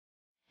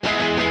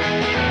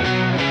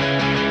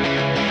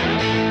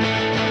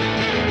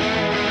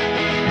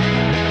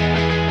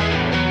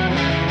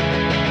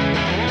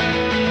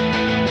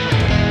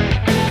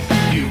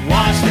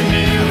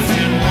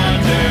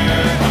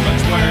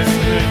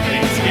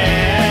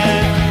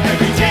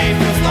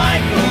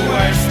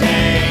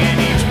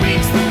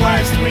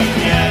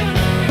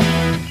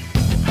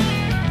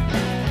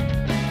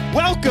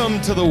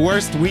to the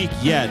worst week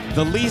yet,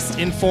 the least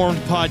informed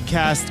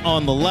podcast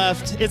on the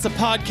left. It's a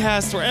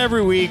podcast where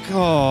every week,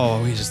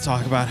 we just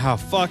talk about how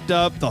fucked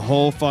up the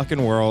whole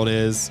fucking world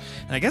is.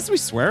 And I guess we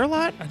swear a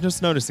lot? I'm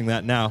just noticing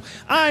that now.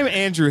 I'm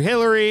Andrew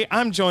Hillary.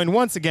 I'm joined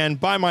once again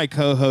by my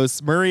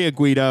co-hosts, Maria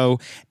Guido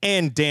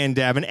and Dan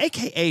Davin,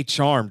 a.k.a.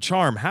 Charm.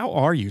 Charm, how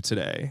are you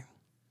today?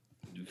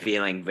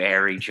 Feeling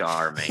very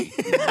charming.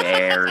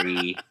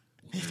 Very...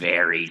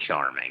 very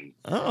charming.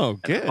 Oh,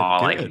 good. That's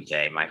all good. I can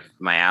say.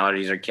 My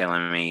allergies are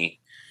killing me.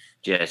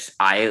 Just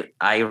I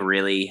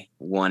really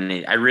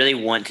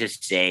want to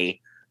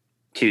say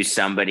to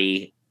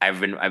somebody. I've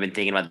been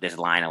thinking about this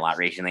line a lot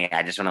recently.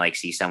 I just want to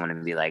see someone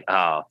and be like,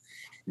 oh,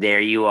 there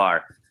you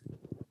are.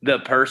 The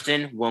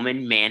person,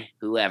 woman, man,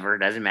 whoever,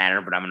 doesn't matter,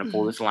 but I'm gonna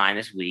pull this line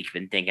this week.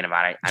 Been thinking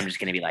about it. I'm just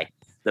gonna be like,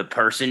 the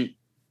person.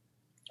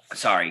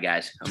 Sorry,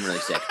 guys. I'm really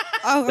sick.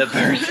 The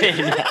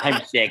person,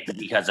 I'm sick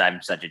because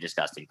I'm such a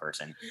disgusting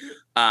person.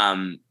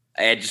 I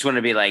just want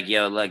to be like,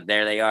 yo, look,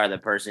 there they are. The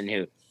person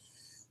who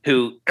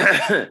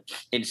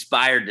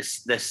inspired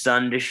the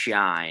sun to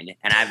shine.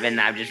 And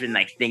I've just been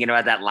thinking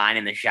about that line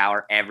in the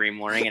shower every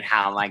morning and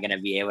how am I going to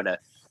be able to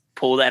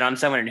pull that on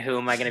someone and who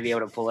am I going to be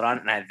able to pull it on?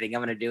 And I think I'm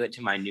going to do it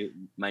to my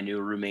new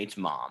roommate's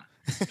mom.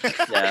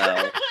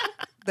 So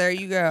there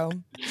you go.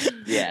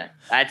 Yeah,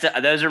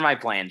 those are my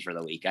plans for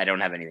the week. I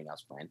don't have anything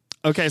else planned.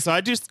 Okay, so I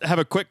just have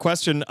a quick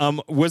question.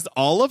 Was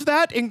all of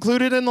that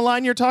included in the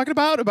line you're talking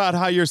about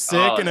how you're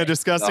sick and a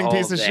disgusting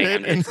piece of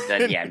shit?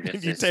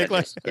 You take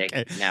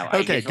okay. No,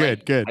 okay,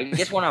 good. I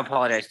just want to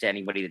apologize to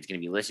anybody that's going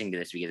to be listening to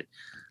this because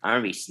I'm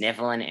going to be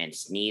sniffling and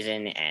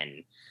sneezing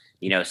and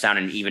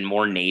sounding even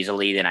more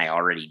nasally than I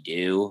already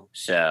do.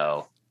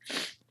 So,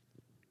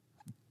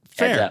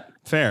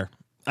 fair.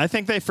 I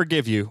think they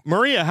forgive you.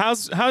 Maria, how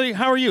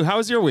are you? How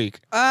was your week?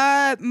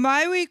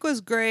 My week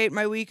was great.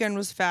 My weekend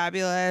was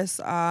fabulous.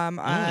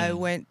 I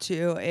went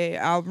to a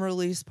album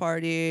release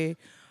party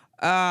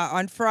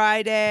on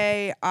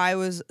Friday. I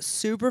was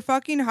super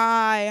fucking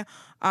high.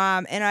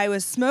 And I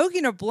was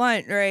smoking a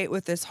blunt, right,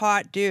 with this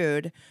hot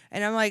dude.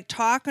 And I'm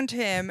talking to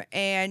him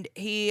and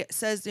he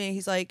says to me,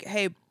 he's like,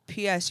 "Hey,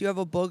 P.S., you have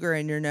a booger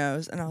in your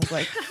nose." And I was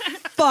like,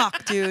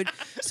 fuck, dude.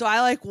 So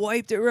I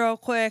wiped it real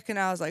quick and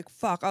I was like,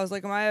 fuck. I was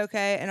like, am I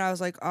okay? And I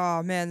was like,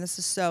 oh man, this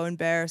is so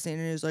embarrassing.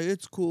 And he was like,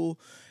 it's cool.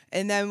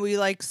 And then we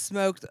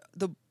smoked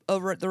the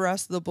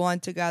rest of the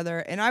blunt together.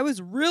 And I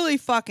was really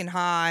fucking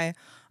high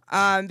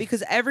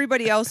because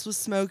everybody else was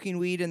smoking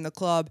weed in the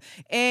club.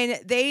 And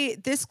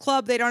this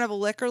club, they don't have a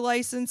liquor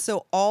license.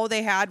 So all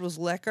they had was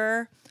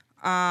liquor.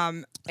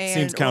 And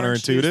seems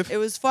counterintuitive. It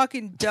was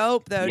fucking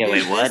dope though. Yeah,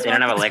 wait, what? They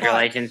don't have a liquor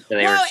license, so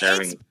they were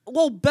serving.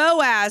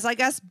 Boaz. I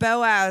guess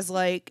Boaz,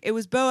 it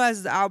was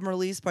Boaz's album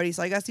release party,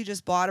 so I guess he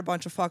just bought a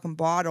bunch of fucking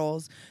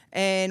bottles.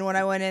 And when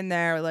I went in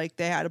there,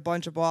 they had a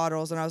bunch of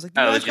bottles, and I was like,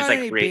 "Oh, it was just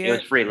free. It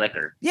was free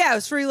liquor." Yeah, it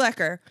was free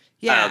liquor.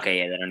 Yeah. Oh, okay,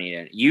 yeah, they don't need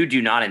it. You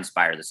do not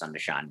inspire the sun to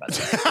shine, by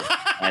the way.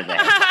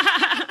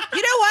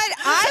 You know what?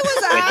 I was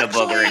with the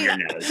booger in your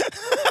nose.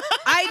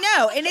 I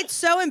know, and it's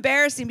so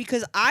embarrassing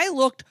because I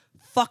looked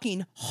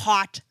fucking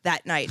hot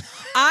that night.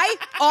 I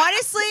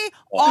honestly,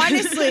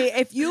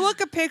 if you look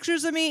at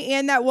pictures of me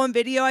and that one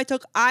video I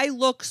took, I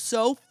look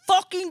so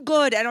fucking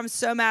good and I'm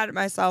so mad at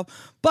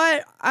myself.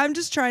 But I'm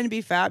just trying to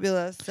be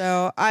fabulous.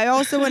 So I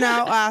also went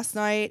out last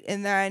night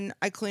and then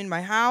I cleaned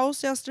my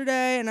house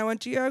yesterday and I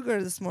went to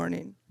yoga this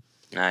morning.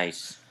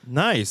 Nice.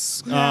 Yeah,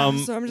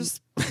 so I'm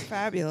just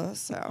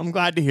fabulous. So I'm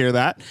glad to hear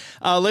that.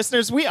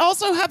 Listeners, we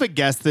also have a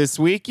guest this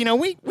week.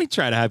 We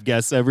try to have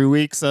guests every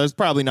week, so it's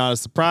probably not a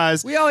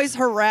surprise. We always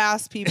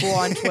harass people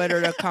on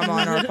Twitter to come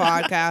on our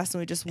podcast, and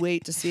we just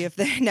wait to see if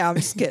they... No, I'm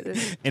just kidding.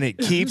 And it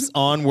keeps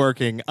on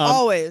working.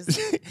 Always.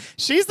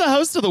 She's the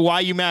host of the Why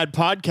You Mad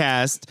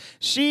podcast.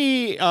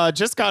 She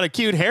just got a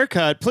cute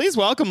haircut. Please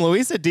welcome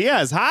Luisa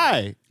Díez.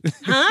 Hi.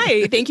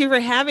 Hi, thank you for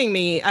having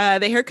me.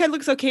 The haircut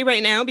looks okay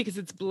right now because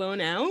it's blown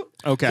out.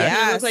 Okay.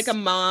 Yes. I look like a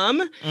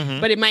mom,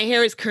 but my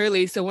hair is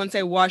curly, so once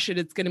I wash it,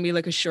 it's going to be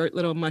like a short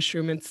little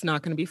mushroom. It's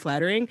not going to be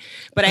flattering.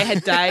 But I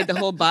had dyed the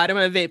whole bottom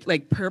of it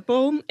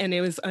purple, and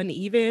it was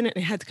uneven, and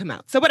it had to come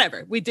out. So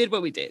whatever, we did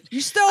what we did. You're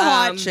still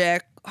hot,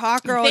 chick.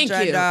 Hot girl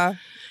agenda.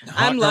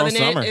 I'm loving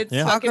summer. it.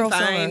 It's hot fucking girl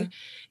fine. summer.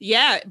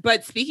 Yeah,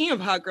 but speaking of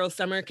hot girl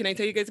summer, can I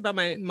tell you guys about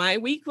my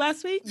week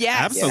last week?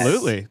 Yes.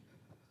 Absolutely.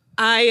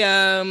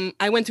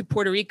 I went to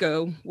Puerto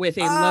Rico with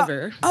a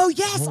lover. Oh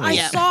yes, I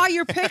saw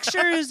your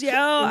pictures, yo.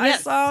 I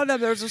saw them.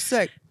 Those were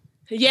sick.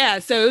 Yeah,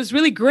 so it was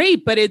really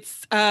great, but it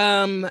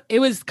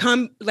was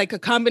a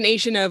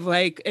combination of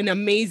an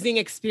amazing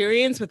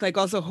experience with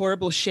also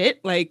horrible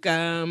shit.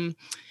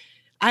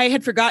 I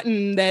had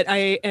forgotten that I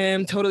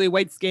am totally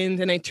white-skinned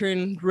and I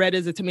turned red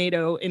as a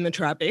tomato in the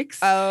tropics.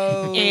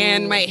 Oh.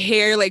 And my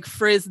hair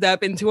frizzed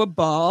up into a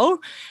ball.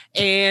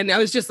 And I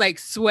was just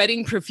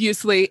sweating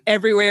profusely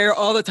everywhere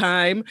all the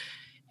time.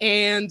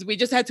 And we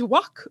just had to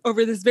walk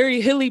over this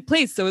very hilly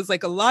place. So it was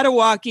a lot of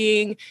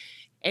walking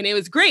and it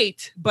was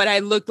great, but I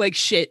looked like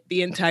shit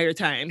the entire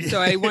time. So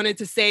I wanted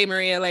to say,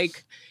 Maria,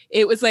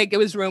 it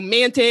was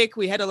romantic.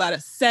 We had a lot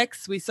of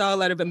sex. We saw a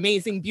lot of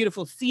amazing,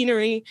 beautiful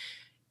scenery.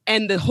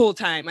 And the whole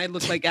time I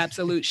looked like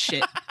absolute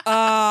shit.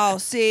 Oh,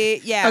 see,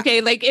 yeah. Okay,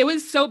 like it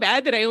was so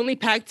bad that I only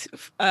packed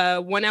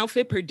one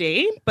outfit per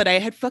day, but I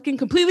had fucking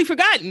completely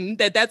forgotten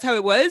that that's how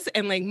it was.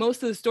 And like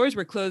most of the stores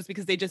were closed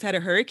because they just had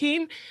a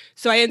hurricane.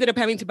 So I ended up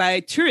having to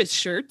buy tourist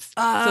shirts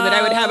so that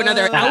I would have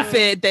another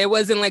outfit that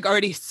wasn't like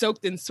already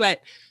soaked in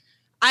sweat.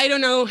 I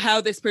don't know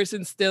how this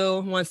person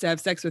still wants to have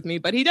sex with me,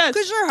 but he does.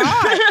 Because you're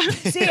hot.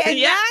 See,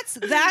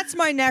 and that's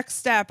my next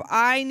step.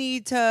 I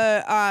need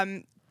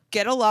to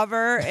get a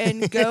lover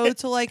and go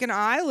to like an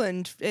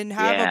island and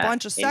have a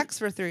bunch of sex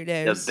for 3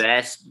 days.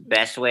 The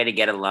best way to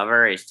get a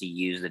lover is to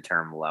use the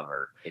term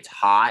lover. It's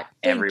hot.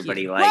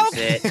 Everybody likes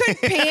it.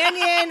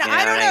 Companion.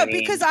 I don't know,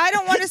 because I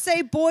don't want to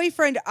say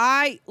boyfriend.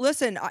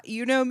 Listen,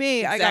 you know me.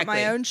 Exactly. I got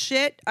my own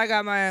shit. I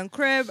got my own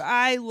crib.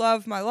 I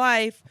love my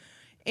life.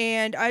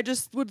 And I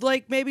just would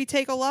like maybe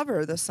take a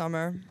lover this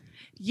summer.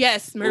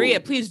 Yes, Maria,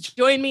 please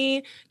join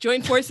me.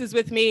 Join forces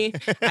with me.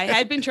 I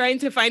had been trying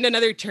to find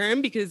another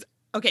term because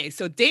okay,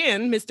 so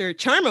Dan, Mr.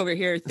 Charm over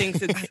here,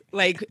 thinks it's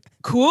like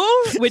cool,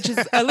 which is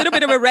a little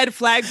bit of a red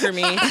flag for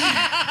me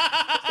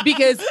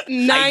because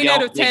 9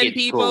 out of 10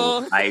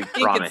 people think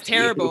it's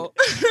terrible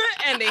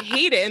and they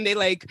hate it and they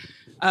like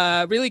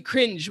really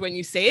cringe when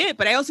you say it.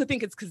 But I also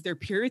think it's because they're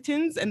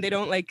Puritans and they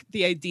don't like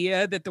the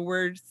idea that the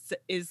word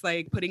is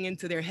like putting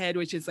into their head,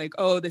 which is like,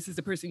 oh, this is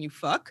the person you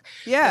fuck.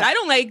 Yeah. But I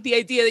don't like the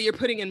idea that you're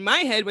putting in my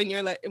head when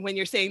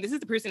you're saying this is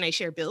the person I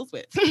share bills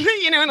with.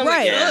 You know, and I'm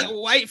like,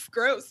 wife,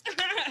 gross.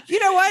 You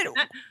know what?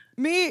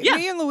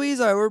 Me and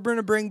Luisa, we're going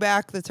to bring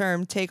back the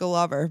term take a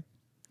lover.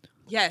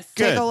 Yes.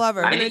 Good. Take a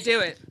lover. I'm going to do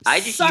it.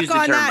 I just use the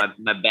term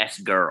my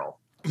best girl.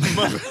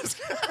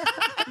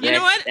 You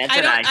know what?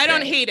 I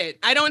don't hate it.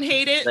 I don't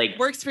hate it. Like,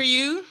 works for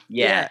you.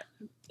 Yeah.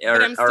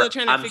 But I'm still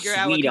trying to figure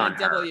out what kind of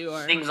devil you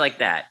are. Things like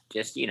that.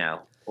 Just,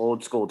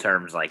 old school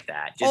terms like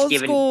that. Just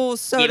giving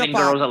girls a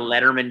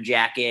Letterman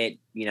jacket,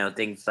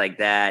 things like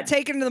that.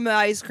 Taking them to the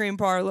ice cream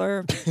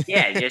parlor.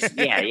 Yeah,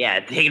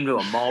 taking them to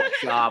a malt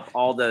shop,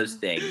 all those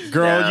things.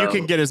 Girl, you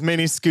can get as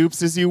many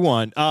scoops as you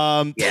want.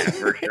 Yeah,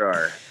 for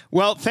sure.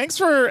 Well, thanks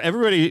for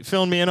everybody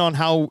filling me in on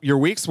how your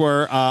weeks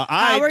were.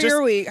 How was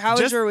your week?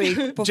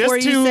 Before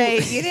you say,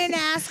 you didn't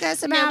ask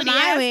us about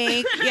my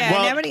week.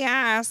 Yeah, nobody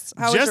asked.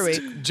 How was your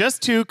week?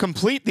 Just to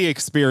complete the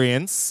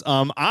experience,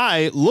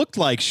 I looked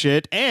like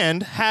shit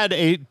and had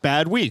a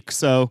bad week.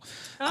 So,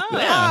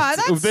 that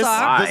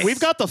sucks. We've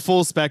got the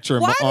full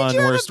spectrum on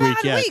worst week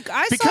yet.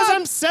 Because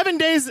I'm 7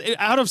 days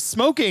out of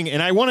smoking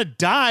and I want to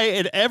die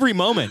at every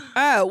moment.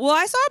 Oh, well,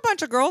 I saw a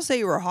bunch of girls say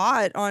you were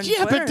hot on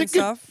Twitter and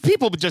stuff.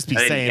 People would just be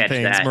saying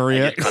things,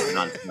 Maria.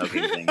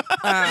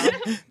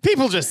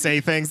 People just say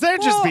things. They're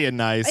just being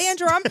nice.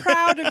 Andrew, I'm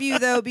proud of you,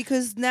 though,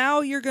 because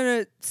now you're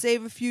going to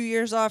save a few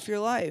years off your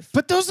life.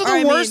 But those are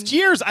the worst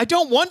years. I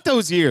don't want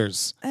those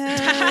years.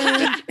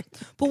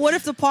 But what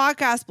if the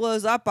podcast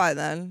blows up by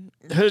then?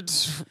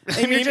 If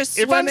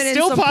I'm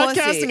still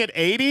podcasting at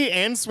 80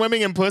 and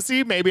swimming in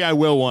pussy, maybe I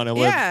will want to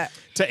live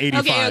to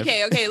 85.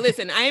 Okay.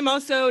 Listen, I am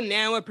also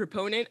now a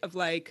proponent of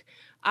like,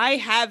 I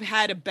have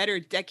had a better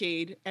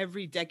decade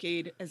every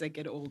decade as I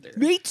get older.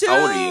 Me too.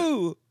 How old are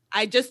you?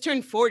 I just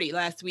turned 40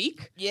 last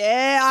week.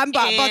 Yeah, I'm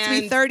about to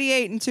be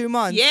 38 in 2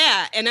 months.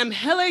 Yeah, and I'm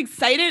hella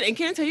excited. And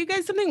can I tell you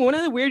guys something? One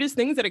of the weirdest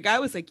things that I got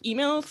was like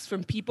emails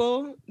from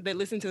people that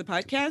listen to the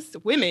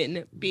podcast,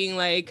 women being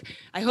like,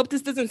 I hope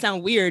this doesn't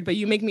sound weird, but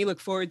you make me look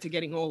forward to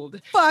getting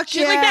old. Fuck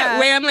shit like that,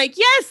 where I'm like,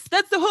 yes,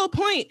 that's the whole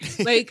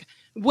point. Like,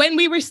 when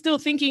we were still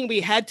thinking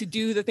we had to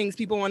do the things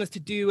people want us to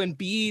do and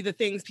be the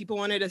things people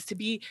wanted us to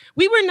be,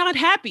 we were not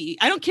happy.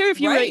 I don't care if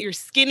you were at your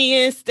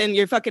skinniest and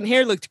your fucking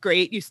hair looked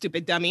great, you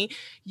stupid dummy.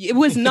 It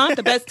was not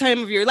the best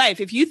time of your life.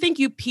 If you think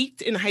you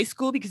peaked in high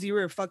school because you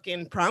were a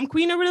fucking prom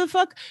queen or whatever the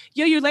fuck,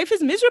 your life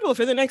is miserable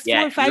for the next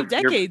 4 or 5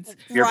 decades.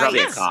 You're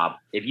probably a cop.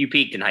 If you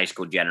peaked in high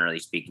school, generally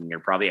speaking,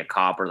 you're probably a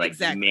cop or like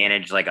you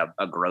manage like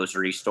a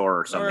grocery store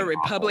or something. Or a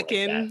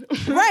Republican.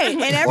 Like right.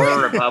 And or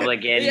a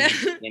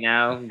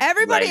Republican,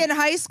 Everybody in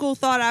high school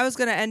thought I was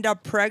going to end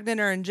up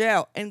pregnant or in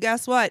jail. And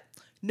guess what?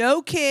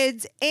 No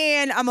kids.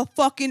 And I'm a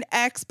fucking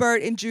expert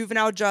in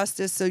juvenile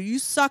justice. So you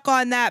suck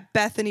on that,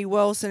 Bethany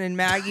Wilson and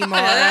Maggie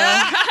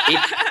Morrow.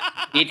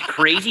 It's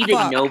crazy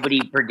that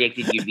nobody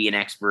predicted you'd be an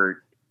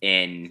expert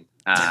in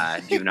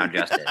juvenile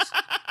justice.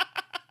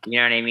 You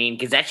know what I mean?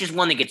 Because that's just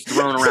one that gets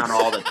thrown around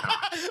all the time.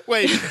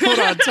 Wait, hold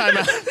on.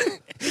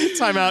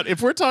 Time out.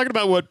 If we're talking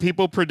about what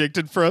people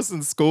predicted for us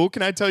in school,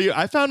 can I tell you,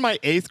 I found my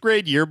 8th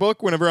grade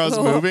yearbook whenever I was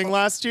moving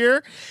last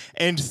year,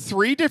 and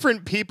 3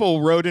 different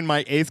people wrote in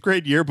my 8th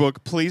grade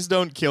yearbook, please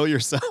don't kill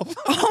yourself.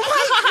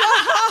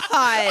 Oh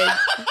my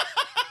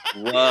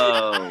God.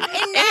 Whoa.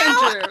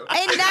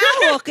 And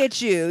now look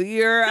at you.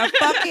 You're a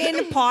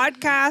fucking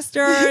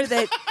podcaster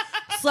that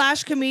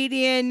 /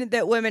 comedian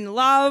that women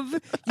love.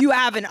 You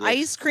have an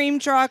ice cream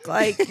truck.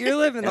 Like, you're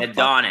living the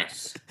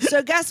Adonis.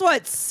 So guess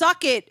what?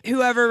 Suck it,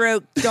 whoever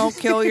wrote "Don't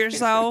Kill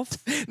Yourself."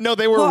 No,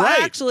 they were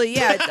right. Actually,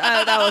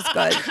 that was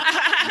good.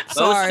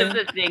 Sorry. Most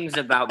of the things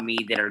about me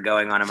that are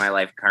going on in my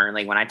life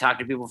currently, when I talk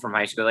to people from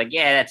high school, like,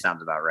 yeah, that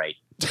sounds about right.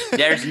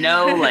 There's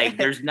no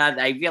there's not.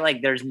 I feel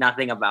like there's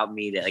nothing about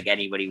me that like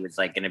anybody was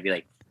like going to be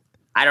like,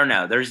 I don't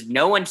know. There's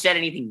no one said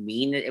anything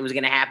mean that it was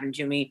going to happen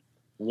to me.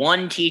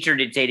 One teacher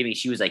did say to me,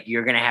 she was like,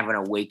 you're going to have an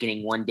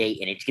awakening one day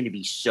and it's going to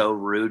be so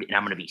rude and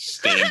I'm going to be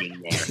standing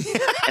there.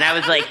 And I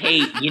was like,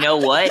 hey, you know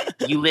what?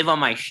 You live on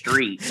my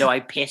street. So I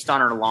pissed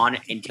on her lawn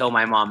until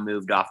my mom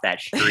moved off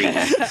that street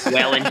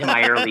well into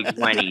my early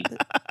 20s.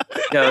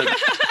 So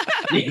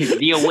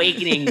the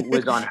awakening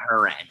was on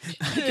her end.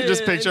 I can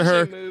just picture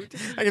her.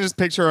 I can just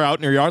picture her out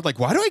in her yard like,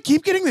 why do I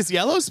keep getting this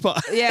yellow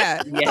spot?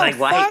 Yeah. Yeah, like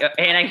why?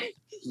 And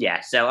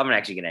yeah, so I'm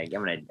gonna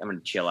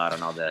chill out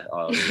on all the.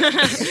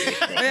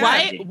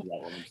 Why?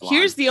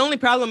 Here's the only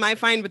problem I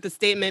find with the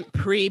statement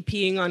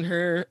pre-peeing on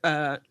her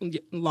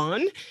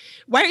lawn.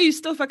 Why are you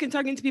still fucking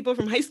talking to people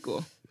from high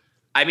school?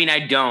 I mean, I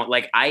don't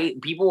like.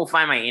 People will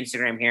find my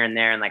Instagram here and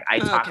there, and like I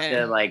talk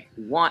to like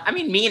one. I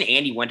mean, me and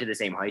Andy went to the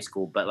same high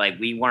school, but like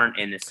we weren't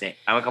in the same.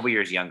 I'm a couple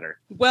years younger.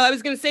 Well, I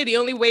was gonna say the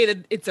only way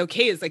that it's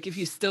okay is like if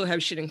you still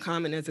have shit in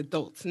common as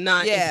adults,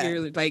 not if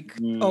you're like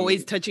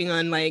always touching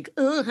on like,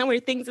 oh, how were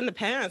things in the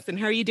past and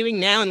how are you doing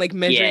now, and like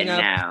measuring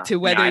up to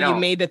whether you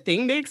made the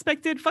thing they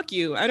expected. Fuck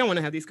you. I don't want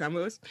to have these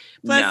combos.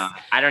 Plus, no,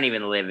 I don't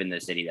even live in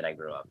the city that I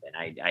grew up in.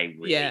 I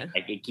really,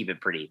 I keep it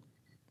pretty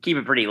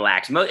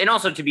lax. And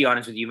also, to be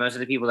honest with you, most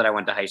of the people that I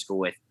went to high school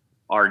with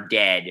are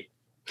dead.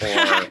 Or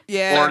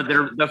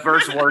the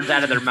first words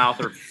out of their mouth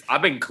are,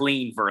 I've been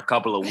clean for a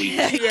couple of weeks.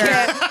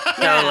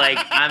 So like,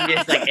 I'm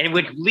just like, and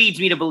which leads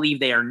me to believe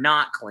they are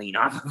not clean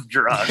off of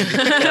drugs.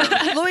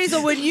 Luisa,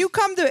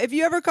 if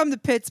you ever come to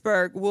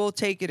Pittsburgh, we'll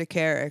take you to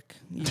Carrick.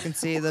 You can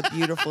see the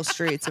beautiful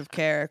streets of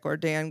Carrick where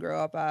Dan grew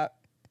up at.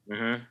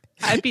 Mm-hmm.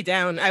 I'd be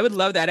down. I would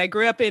love that. I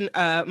grew up in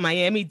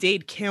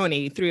Miami-Dade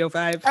County,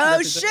 305.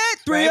 Oh, shit,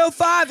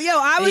 305. Right? Yo,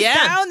 I was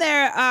down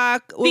there.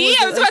 I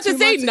was about to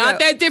say, not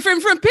that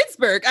different from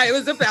Pittsburgh. I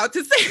was about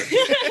to say.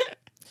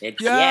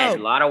 It's a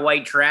lot of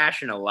white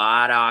trash and a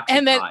lot of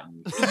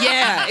Oxycontin.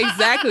 Yeah,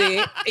 exactly.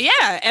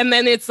 Yeah, and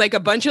then it's like a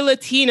bunch of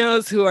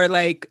Latinos who are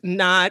like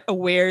not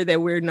aware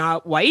that we're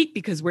not white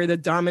because we're the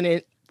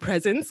dominant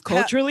presence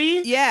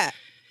culturally. Yeah.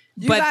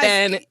 But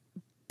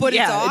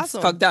it's awesome. It's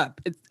fucked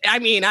up. I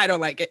I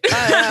don't like it.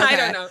 I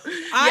don't know.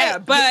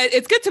 But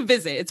it's good to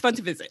visit. It's fun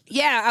to visit.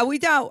 Yeah, we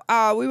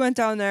went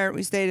down there.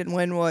 We stayed in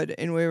Wynwood,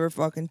 and we were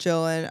fucking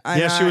chilling.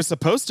 She was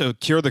supposed to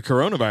cure the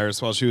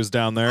coronavirus while she was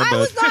down there. I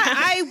was not.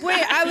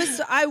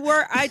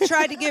 I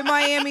tried to get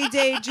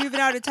Miami-Dade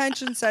Juvenile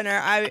Detention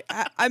Center. I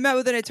met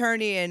with an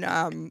attorney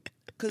and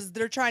because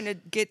they're trying to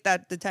get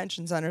that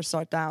detention center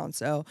shut down.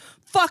 So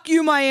fuck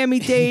you,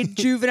 Miami-Dade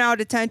Juvenile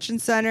Detention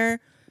Center.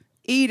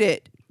 Eat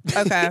it.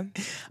 Okay.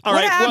 All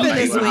what right. happened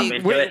this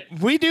week?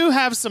 We do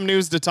have some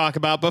news to talk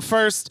about, but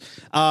first,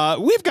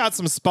 we've got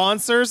some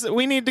sponsors that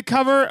we need to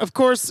cover. Of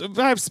course,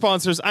 I have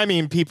sponsors. I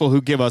mean, people who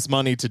give us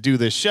money to do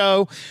this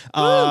show.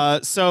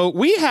 So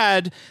we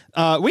had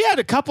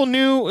a couple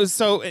new.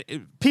 So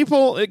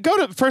people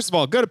first of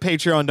all, go to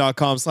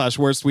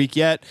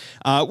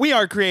patreon.com/worstweekyet. We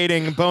are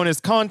creating bonus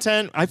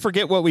content. I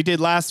forget what we did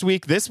last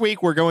week. This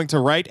week, we're going to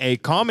write a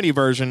comedy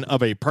version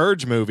of a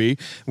Purge movie,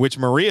 which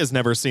Maria's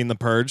never seen The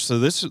Purge. So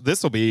this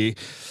will be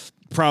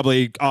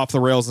probably off the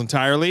rails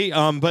entirely.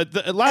 But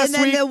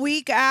the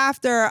week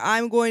after,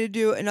 I'm going to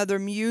do another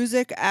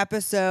music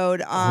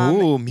episode.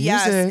 Ooh, music!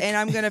 Yes, and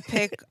I'm gonna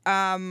pick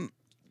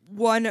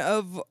one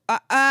of.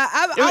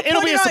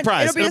 It'll be a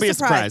surprise. It'll be a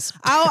surprise.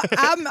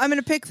 I'm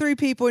gonna pick 3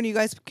 people, and you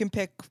guys can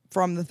pick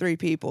from the 3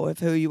 people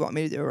who you want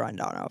me to do a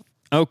rundown of.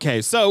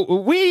 Okay, so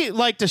we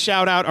like to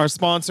shout out our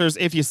sponsors.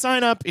 If you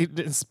sign up,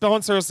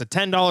 sponsor us at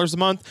 $10 a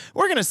month,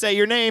 we're gonna say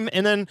your name,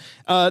 and then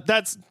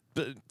that's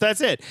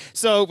it.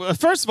 So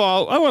first of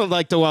all, I would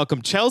like to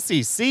welcome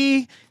Chelsea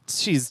C.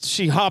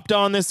 She hopped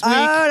on this week.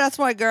 Oh, that's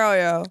my girl,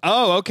 yo.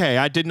 Oh, okay.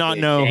 I did not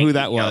know who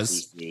that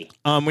was. We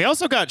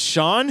also got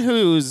Sean,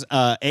 who's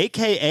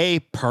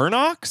AKA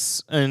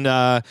Pernox, and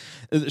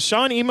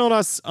Sean emailed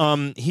us.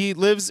 He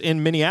lives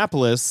in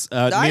Minneapolis,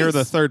 near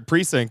the 3rd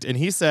precinct, and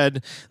he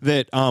said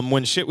that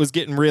when shit was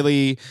getting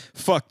really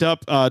fucked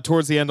up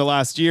towards the end of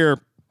last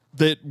year,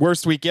 that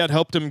Worst Week Yet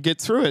helped him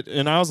get through it.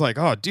 And I was like,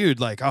 oh,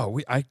 dude, like,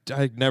 I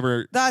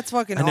never. That's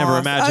fucking I never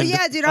awesome.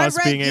 imagined us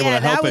being able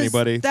to help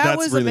anybody. That That's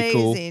was really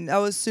amazing. cool. That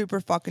was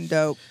super fucking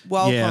dope.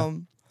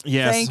 Welcome.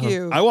 Yeah. Yes. Thank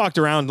you. I walked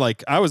around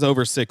like I was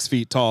over 6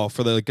 feet tall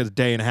for like a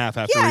day and a half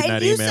after reading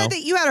that email. Yeah, you said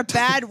that you had a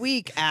bad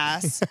week,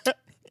 ass.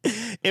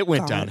 It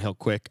went downhill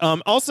quick.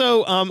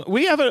 Also,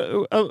 we have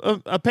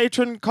a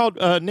patron called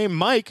named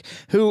Mike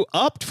who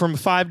upped from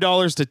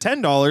 $5 to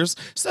 $10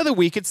 so that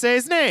we could say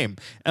his name.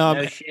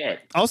 No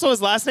shit. Also,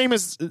 his last name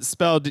is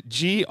spelled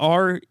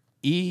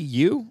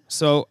GREU.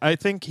 So I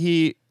think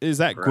he is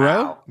that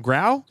Grow?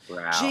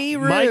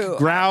 G-Roo. Mike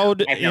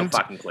growled. I have no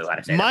fucking clue how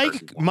to say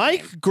that.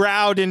 Mike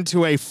growled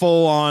into a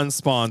full-on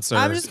sponsor.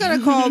 I'm just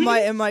gonna call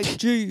Mike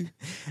G.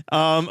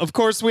 Of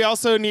course, we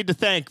also need to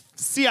thank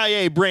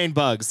CIA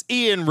Brainbugs,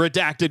 Ian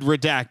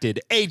Redacted,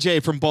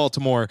 AJ from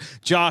Baltimore,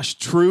 Josh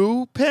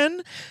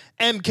Truepen,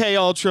 MK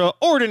Ultra,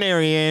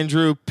 Ordinary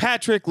Andrew,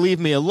 Patrick, Leave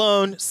Me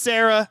Alone,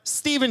 Sarah,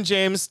 Stephen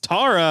James,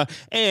 Tara,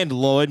 and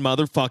Lloyd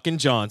motherfucking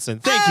Johnson.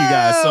 Thank you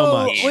guys so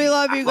much. We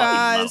love you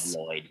guys.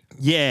 Love Lloyd.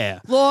 Yeah.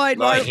 Lloyd,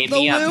 hit the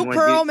me up.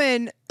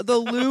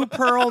 Lou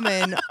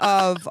Pearlman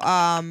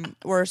of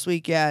Worst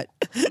Week Yet.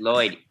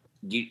 Lloyd,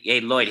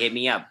 Lloyd, hit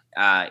me up.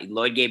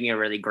 Lloyd gave me a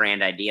really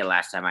grand idea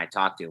last time I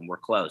talked to him. We're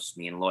close.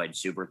 Me and Lloyd,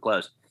 super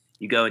close.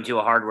 You go into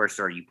a hardware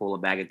store, you pull a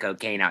bag of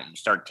cocaine out, you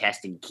start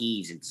testing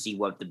keys and see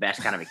what the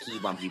best kind of a key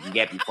bump you can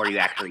get before you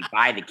actually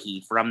buy the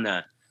key from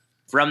the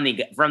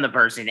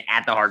person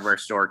at the hardware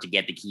store to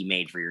get the key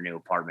made for your new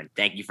apartment.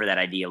 Thank you for that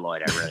idea,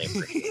 Lloyd. I really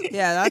appreciate it.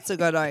 Yeah, that's a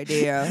good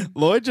idea.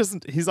 Lloyd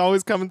he's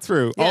always coming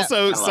through. Yeah.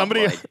 Also, Lloyd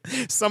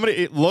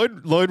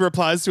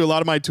replies to a lot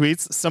of my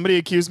tweets. Somebody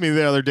accused me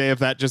the other day of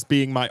that just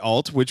being my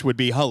alt, which would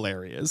be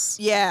hilarious.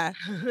 Yeah.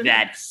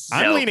 That's so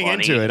I'm leaning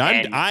funny. into it.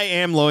 And I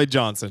am Lloyd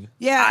Johnson.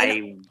 Yeah.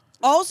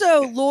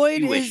 Also,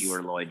 Lloyd wish is. you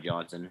were Lloyd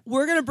Johnson.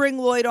 We're gonna bring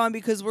Lloyd on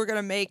because we're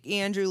gonna make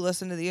Andrew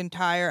listen to the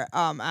entire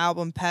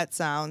album Pet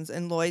Sounds,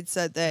 and Lloyd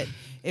said that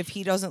if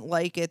he doesn't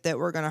like it, that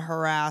we're gonna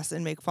harass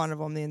and make fun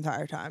of him the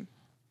entire time.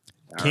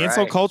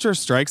 Cancel culture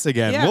strikes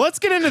again. Yeah. Well, let's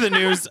get into the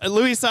news.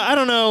 Luisa, I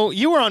don't know.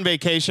 You were on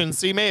vacation,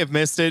 so you may have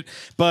missed it,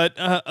 but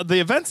the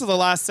events of the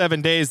last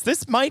 7 days,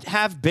 this might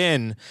have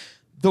been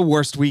the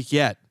worst week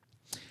yet.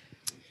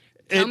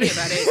 Tell me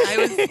about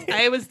it.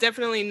 I was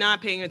definitely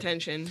not paying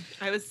attention.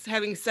 I was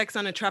having sex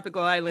on a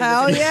tropical island.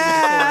 Hell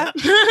yeah!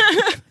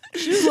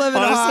 She's living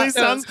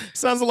Honestly, a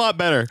sounds a lot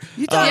better.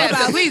 You talk Yeah,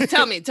 about so please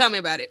tell me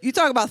about it. you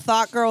talk about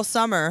Thought Girl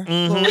Summer.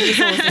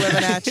 Luisa was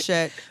living that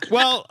shit.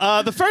 Well,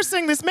 the first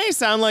thing, this may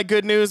sound like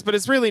good news, but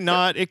it's really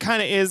not. It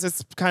kind of is.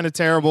 It's kind of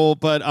terrible.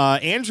 But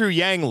Andrew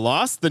Yang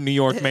lost the New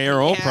York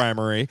mayoral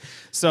primary.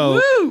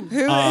 So Who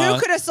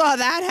could have saw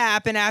that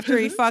happen after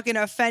he fucking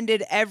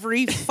offended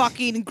every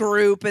fucking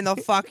group in the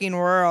fucking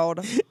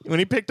world? when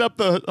he picked up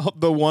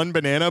the one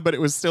banana, but it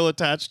was still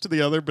attached to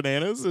the other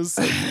bananas.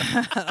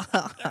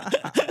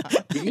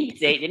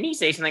 Didn't he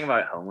say something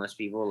about homeless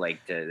people?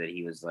 Like that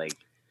he was like.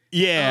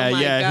 Yeah, Oh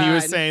my yeah. He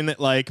was God. saying that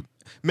like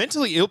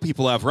mentally ill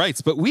people have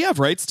rights, but we have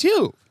rights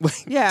too.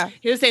 Yeah.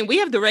 He was saying we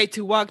have the right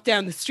to walk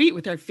down the street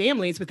with our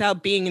families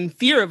without being in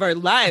fear of our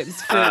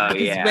lives for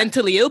these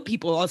mentally ill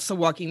people also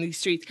walking these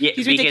streets. Yeah,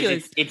 He's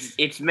ridiculous.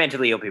 It's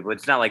mentally ill people.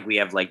 It's not like we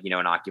have like an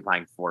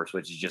occupying force,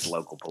 which is just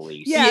local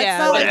police. Yeah, it's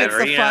not like it's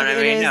Whatever, the you know fuck. what I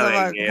It mean? is No the big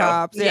fucking deal.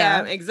 cops.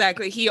 Yeah, Yeah.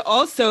 exactly. He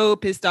also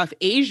pissed off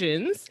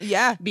Asians.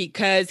 Yeah.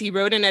 Because he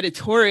wrote an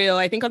editorial,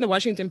 I think on the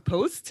Washington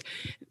Post,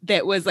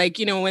 that was like,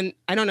 when,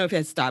 I don't know if it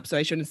has stopped, so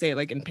I shouldn't say it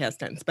like in past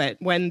tense, but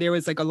when there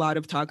was like a lot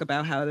of talk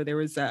about how there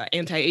was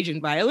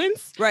anti-Asian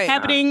violence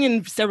happening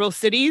in several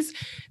cities,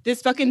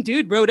 this fucking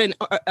dude wrote an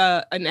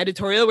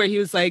editorial where he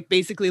was like,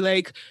 basically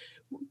like,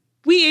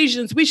 we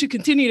Asians, we should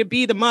continue to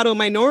be the model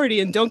minority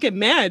and don't get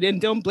mad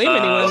and don't blame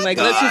anyone. Like,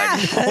 let's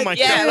just, Oh my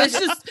God. let's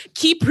just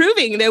keep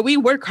proving that we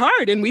work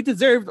hard and we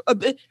deserve a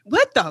bit.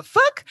 What the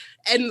fuck?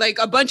 And like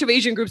a bunch of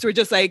Asian groups were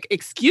just like,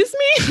 excuse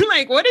me?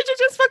 Like, what did you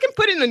just fucking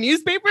put in the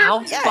newspaper?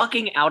 How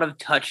fucking out of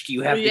touch do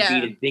you have to be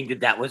to think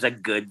that was a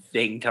good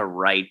thing to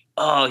write?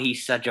 Oh,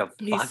 he's such a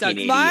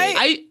fucking idiot.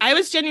 I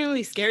was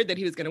genuinely scared that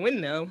he was going to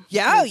win, though.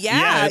 Yeah,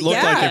 Yeah, it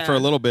looked like it for a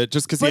little bit,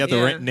 just because he had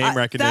the name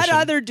recognition.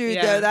 That other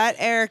dude, though, that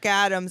Eric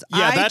Adams.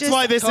 Yeah, that's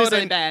why this totally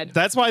isn't bad.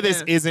 That's why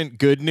this isn't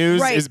good news.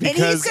 Right, Is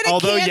because and he's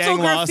although gonna cancel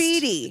Yang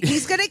graffiti. lost,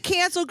 He's gonna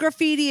cancel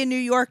graffiti in New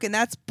York, and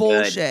that's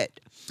bullshit.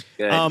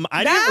 Good.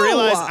 I didn't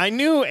realize. I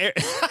knew.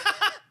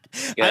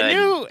 I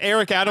knew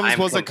Eric Adams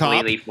was a cop. I'm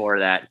completely for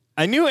that.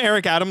 I knew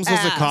Eric Adams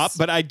was a cop,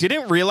 but I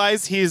didn't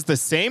realize he's the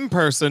same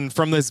person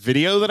from this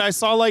video that I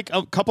saw like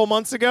a couple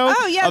months ago.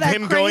 Oh, yeah, of that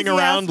him going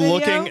around crazy-ass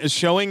looking, video.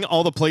 showing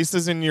all the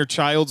places in your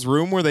child's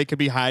room where they could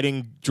be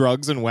hiding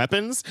drugs and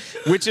weapons,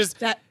 which is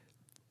That.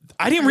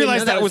 I didn't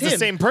realize know that that was was the him.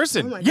 same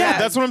person. Oh my Yeah,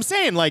 God. that's what I'm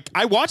saying. Like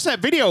I watched that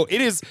video.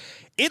 It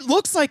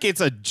looks like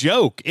it's a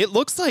joke. It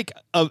looks like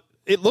a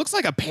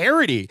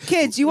parody.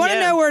 Kids, you want to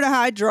Yeah. know where to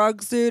hide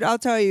drugs, dude? I'll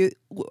tell you.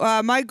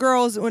 My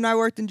girls, when I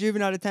worked in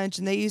juvenile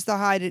detention, they used to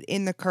hide it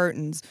in the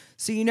curtains.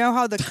 So you know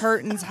how the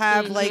curtains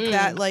have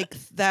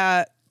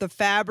the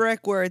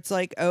fabric where it's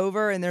like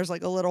over and there's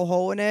like a little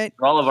hole in it.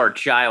 For all of our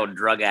child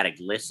drug addict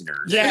listeners.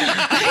 Yeah.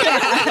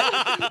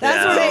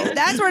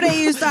 That's where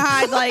they used to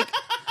hide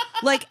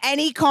like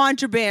any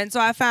contraband. So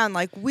I found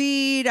like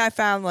weed. I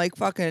found like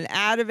fucking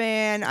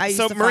Ativan. I used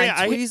So, to Maria,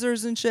 find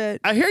tweezers and shit.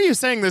 I hear you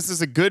saying this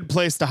is a good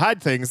place to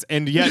hide things,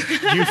 and yet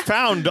you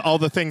found all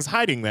the things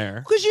hiding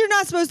there. Because you're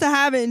not supposed to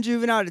have it in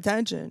juvenile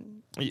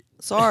detention.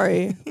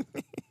 Sorry.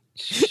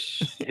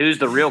 Who's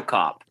the real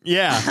cop?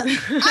 Yeah.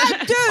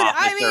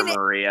 Officer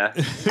Maria.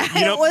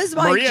 It was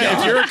my Maria, job.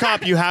 if you're a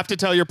cop, you have to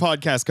tell your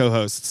podcast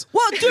co-hosts.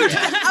 Well, dude,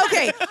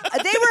 okay.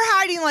 They were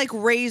hiding like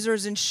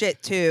razors and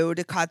shit too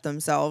to cut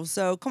themselves.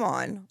 So come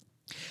on.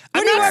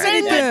 What do you want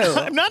me to do?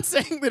 I'm not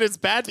saying that it's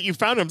bad that you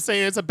found it. I'm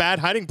saying it's a bad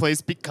hiding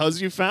place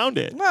because you found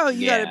it. Well,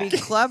 you got to be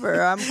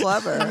clever. I'm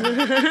clever.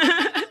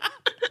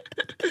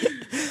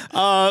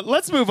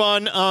 Let's move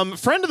on.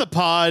 Friend of the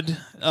pod.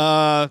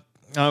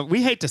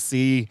 We hate to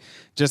see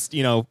just,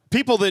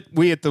 people that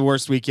we at The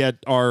Worst Week Yet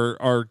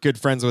are good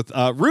friends with.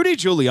 Rudy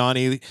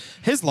Giuliani,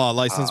 his law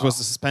license was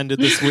suspended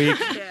this week.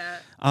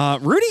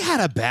 Rudy had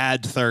a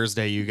bad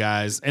Thursday, you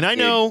guys. And I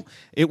know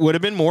it would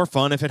have been more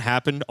fun if it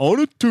happened on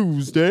a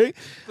Tuesday.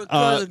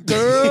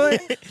 Girl,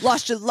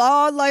 lost your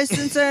law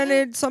license and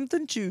it's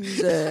something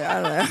Tuesday.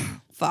 I don't know.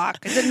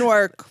 Fuck, it didn't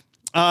work.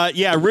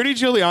 Rudy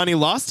Giuliani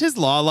lost his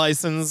law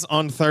license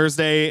on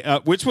Thursday,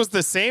 which was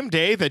the same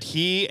day that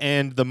he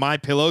and the My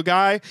Pillow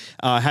guy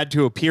had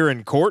to appear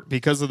in court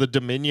because of the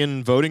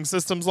Dominion voting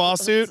systems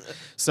lawsuit.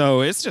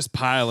 So it's just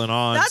piling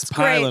on. That's it's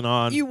piling great.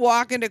 on. You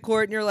walk into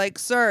court and you're like,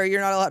 sir,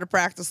 you're not allowed to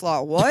practice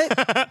law.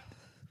 What?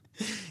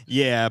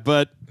 Yeah,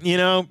 but,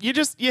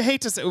 you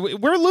hate to say,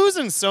 we're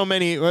losing so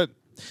many...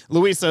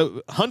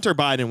 Luisa, Hunter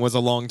Biden was a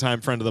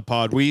longtime friend of the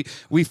pod. We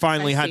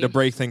finally had to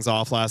break things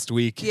off last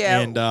week. Yeah.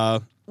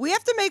 And we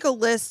have to make a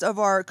list of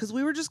because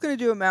we were just going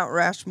to do a Mount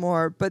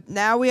Rushmore, but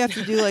now we have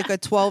to do like a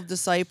 12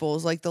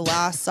 disciples, like the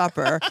Last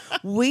Supper.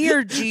 We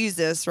are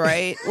Jesus,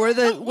 right? We're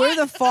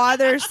the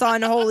Father,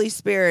 Son, Holy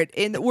Spirit.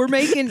 And we're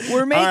making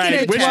all right,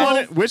 it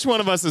 12. which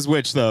one of us is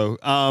which, though?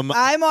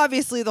 I'm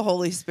obviously the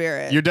Holy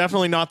Spirit. You're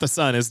definitely not the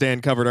Son, as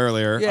Dan covered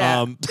earlier.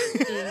 Yeah.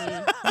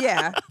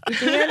 Yeah.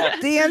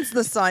 Dan's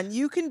the Son.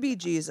 You can be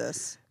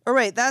Jesus. Or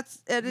wait,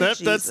 it is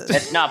Jesus.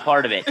 That's not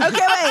part of it. Okay,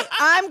 wait.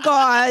 I'm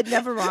God.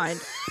 Never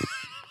mind.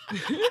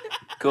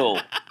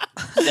 Cool.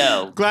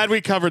 So glad we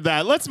covered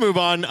that. Let's move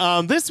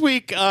on. This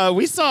week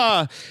we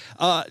saw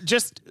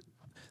just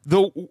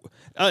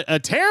a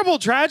terrible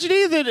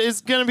tragedy that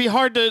is going to be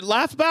hard to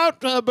laugh about,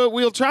 but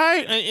we'll try.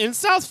 In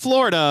South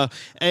Florida,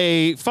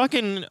 a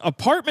fucking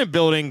apartment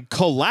building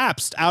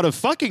collapsed out of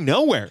fucking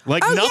nowhere.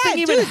 Like nothing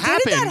even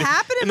happened. Didn't that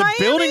happen in the Miami?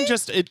 building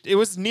just it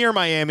was near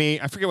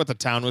Miami. I forget what the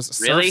town was.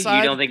 really, Surfside?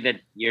 you don't think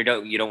that you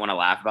don't want to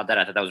laugh about that?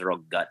 I thought that was a real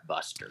gut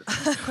buster.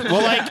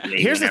 Well, like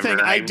here's the thing.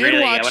 I did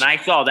watch when I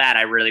saw that.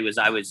 I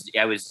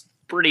was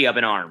pretty up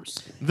in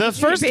arms. The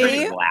first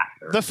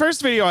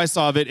video I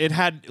saw of it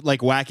had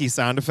like wacky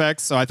sound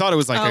effects, so I thought it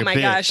was like oh my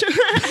gosh.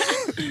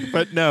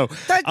 But no.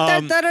 Okay.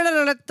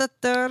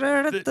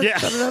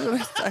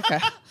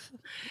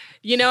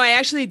 I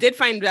actually did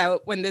find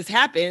out when this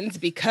happened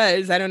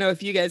because I don't know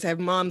if you guys have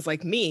moms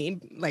like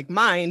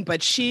mine,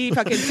 but she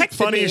fucking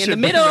texted me in the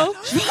middle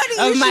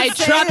of my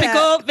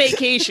tropical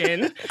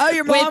vacation. Oh,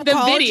 your mom with the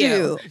called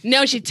video. you.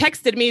 No, she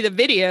texted me the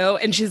video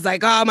and she's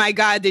like, "Oh my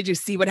God, did you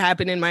see what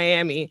happened in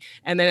Miami?"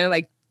 And then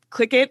I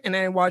click it and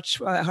I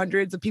watch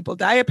hundreds of people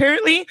die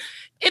apparently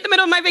in the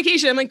middle of my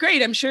vacation. I'm like,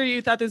 great, I'm sure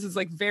you thought this was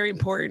very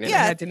important and I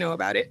had to know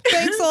about it.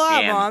 Thanks a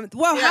lot, Mom.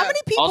 Well, how many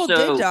people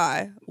also, did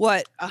die?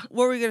 What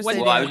were we going to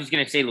say? Well, I was just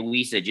going to say,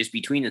 Luisa, just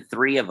between the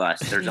three of us,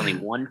 there's only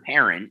one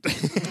parent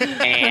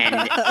and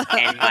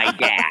my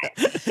dad.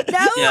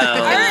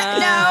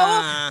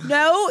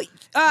 No.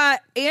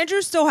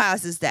 Andrew still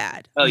has his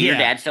dad. Oh, your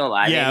dad's still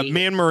alive? Yeah, maybe?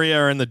 me and Maria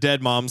are in the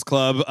Dead Moms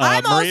Club.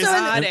 I'm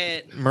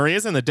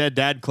Maria's in the Dead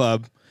Dad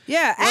Club.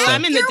 Yeah,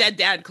 I'm in the Dead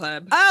Dad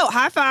Club. Oh,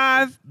 high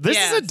five. This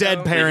is a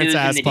Dead Parents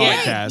Ass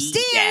podcast.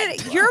 Dan,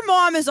 your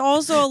mom is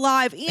also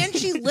alive and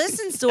she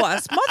listens to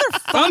us.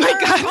 Motherfucker. Oh my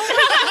God.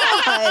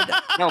 Oh my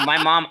God. No,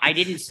 my mom, I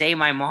didn't say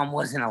my mom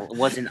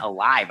wasn't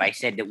alive. I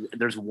said that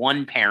there's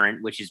one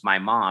parent, which is my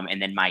mom,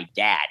 and then my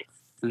dad,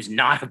 who's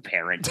not a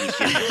parent. He's just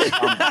a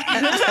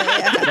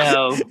scumbag.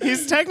 So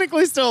he's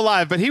technically still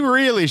alive, but he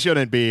really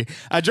shouldn't be.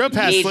 I drove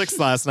past Slicks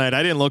last night.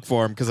 I didn't look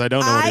for him because I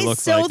don't know what he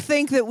looks like. I still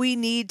think that we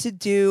need to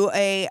do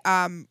a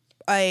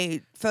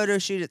photo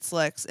shoot at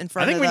Slicks in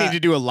front of I think we need to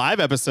do a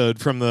live episode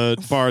from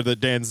the bar that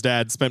Dan's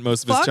dad spent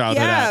most of his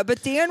childhood at. Yeah,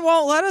 but Dan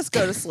won't let us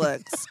go to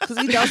Slicks because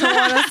he doesn't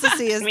want us to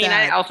see his dad.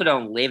 I also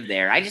don't live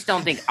there. I just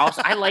don't think.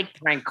 Also, I like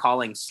prank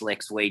calling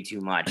Slicks way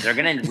too much. They're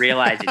gonna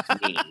realize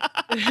it's me.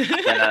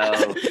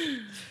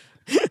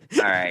 So,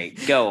 all right,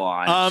 go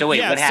on. So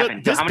wait, what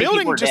happened? This how many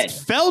building people were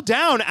just dead? fell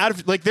down out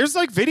of there's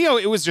video.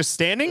 It was just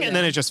standing and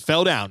then it just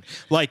fell down.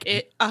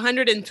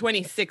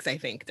 126, I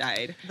think,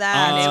 died.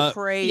 That is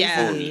crazy.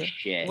 Yeah. Holy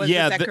shit. Is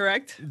that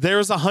correct?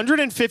 There's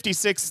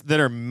 156 that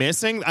are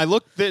missing. I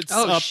looked this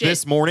up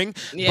this morning,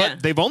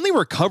 but they've only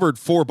recovered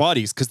 4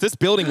 bodies because this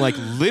building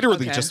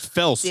literally just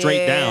fell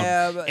straight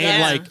down.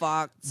 And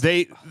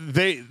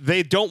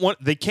they don't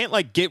want they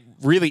can't get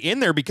really in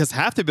there because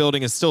half the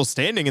building is still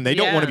standing and they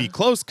don't want to be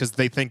close because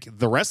they think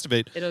the rest of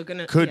it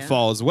could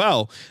fall as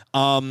well.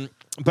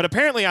 But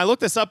apparently, I looked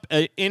this up.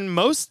 In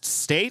most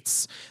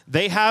states,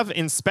 they have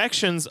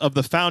inspections of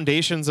the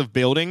foundations of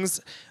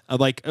buildings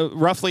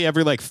roughly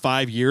every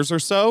 5 years or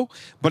so.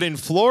 But in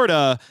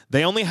Florida,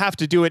 they only have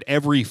to do it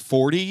every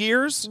 40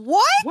 years.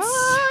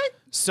 What?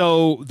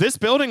 So this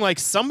building,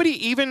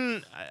 somebody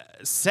even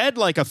said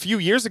a few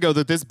years ago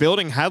that this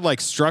building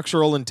had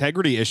structural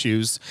integrity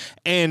issues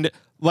and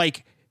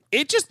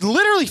it just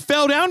literally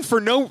fell down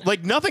for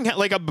nothing.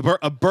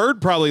 A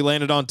bird probably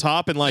landed on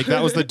top and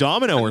that was the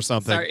domino or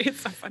something. Sorry, it's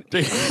so funny.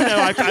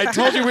 No, I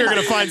told you we were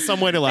going to find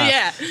some way to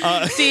laugh.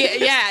 Yeah.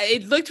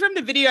 It looked from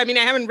the video. I mean,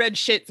 I haven't read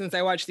shit since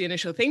I watched the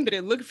initial thing, but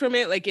it looked from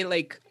it like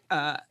it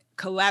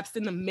collapsed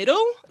in the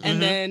middle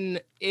and then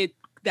it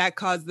that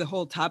caused the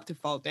whole top to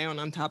fall down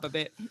on top of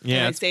it. Yeah,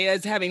 and I say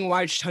as having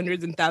watched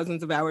hundreds and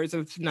thousands of hours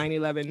of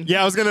 9/11.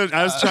 Yeah, I was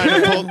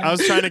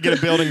trying to get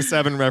a Building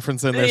 7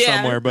 reference in there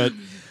somewhere, but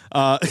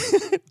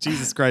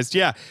Jesus Christ.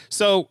 Yeah.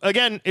 So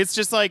again, it's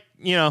just like,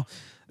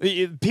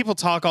 people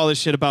talk all this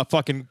shit about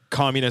fucking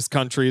communist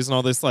countries and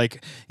all this,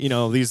 like,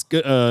 these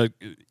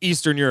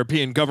Eastern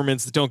European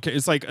governments that don't care.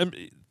 It's like,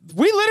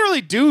 we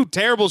literally do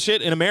terrible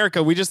shit in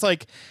America. We just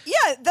like...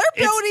 Yeah, their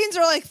buildings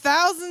are like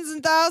thousands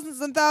and thousands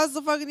and thousands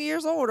of fucking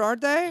years old,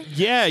 aren't they?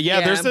 Yeah.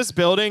 There's this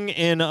building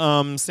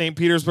in St.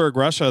 Petersburg,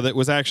 Russia that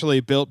was actually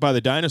built by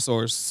the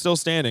dinosaurs. Still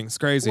standing. It's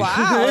crazy.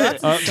 Wow,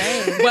 that's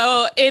insane.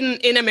 Well,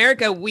 in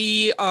America,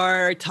 we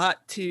are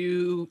taught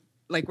to...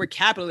 Like, we're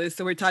capitalists,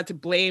 so we're taught to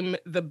blame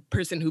the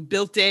person who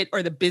built it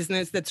or the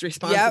business that's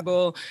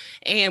responsible.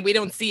 Yep. And we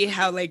don't see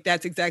how, like,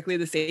 that's exactly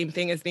the same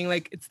thing as being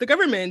like, it's the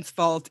government's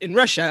fault in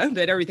Russia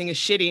that everything is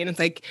shitty. And it's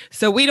like,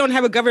 so we don't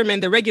have a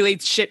government that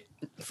regulates shit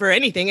for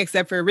anything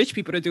except for rich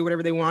people to do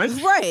whatever they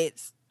want.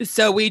 Right.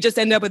 So we just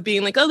end up with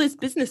being like, oh, this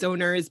business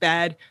owner is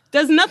bad,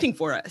 does nothing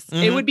for us.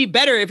 Mm-hmm. It would be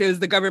better if it was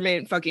the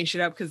government fucking shit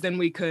up, because then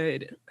we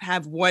could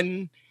have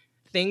one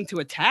thing to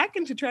attack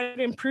and to try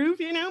to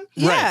improve,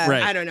 Yeah.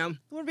 Right. I don't know. It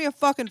would be a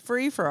fucking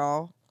free for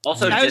all.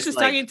 Also, I was just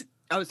talking to...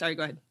 Oh, sorry,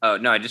 go ahead. Oh,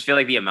 no, I just feel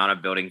like the amount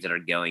of buildings that are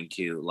going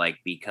to, like,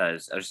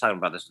 because I was talking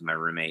about this with my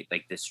roommate,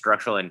 like, the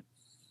structural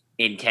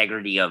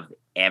integrity of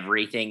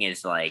everything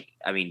is, like,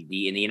 I mean,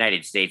 in the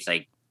United States,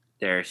 like,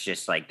 there's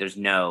just, like, there's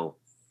no,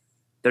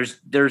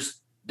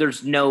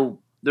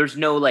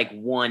 like,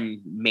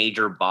 one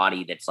major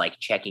body that's, like,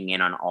 checking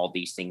in on all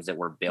these things that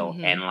were built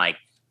and, like,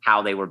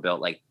 how they were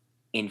built. Like,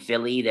 in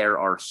Philly, there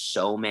are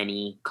so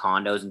many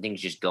condos and things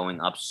just going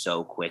up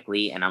so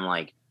quickly. And I'm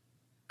like,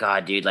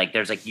 God, dude, like,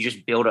 there's like, you just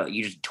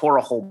tore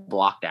a whole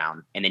block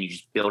down and then you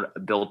just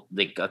built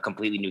like a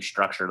completely new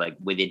structure, like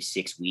within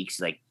 6 weeks.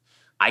 Like,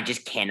 I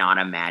just cannot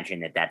imagine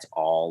that that's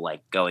all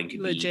like going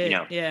to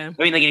legit, be, yeah.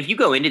 I mean, like, if you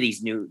go into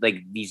these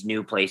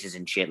new places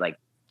and shit, like,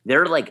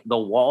 they're like, the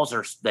walls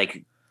are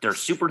like, they're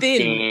super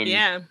thin.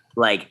 Yeah.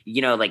 Like,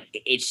 like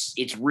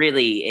it's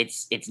really,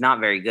 it's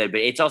not very good,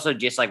 but it's also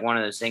just like one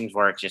of those things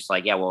where it's just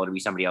like, yeah, well, it'll be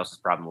somebody else's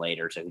problem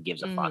later. So who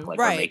gives a fuck? Like,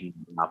 right. We're making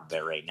off of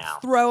it right now.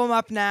 Throw them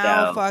up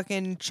now,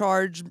 fucking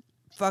charge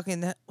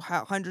fucking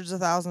hundreds of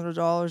thousands of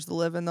dollars to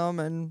live in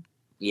them. And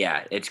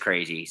yeah, it's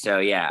crazy. So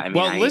yeah, I mean,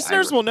 well,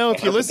 listeners will know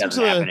if you listen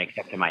to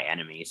except to my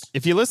enemies.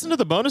 If you listen to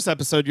the bonus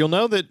episode, you'll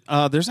know that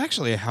there's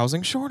actually a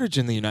housing shortage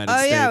in the United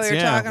States.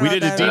 Yeah, we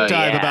did a deep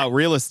dive about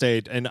real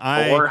estate, and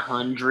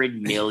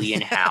 400 million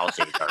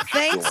houses are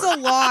Thanks a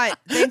lot.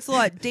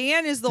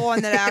 Dan is the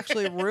one that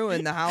actually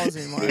ruined the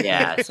housing market.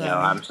 Yeah, so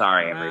I'm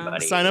sorry,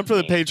 everybody. Sign up for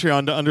the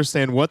Patreon to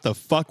understand what the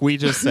fuck we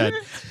just said.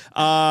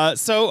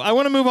 So I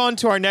want to move on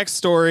to our next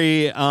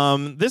story.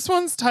 This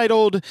one's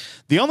titled,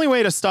 "The Only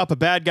Way to Stop a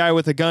Bad Guy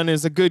with a Gun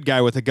is a Good Guy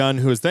with a Gun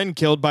Who is Then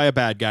Killed by a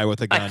Bad Guy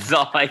with a Gun." I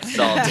saw it.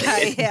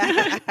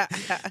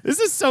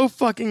 This is so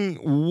fucking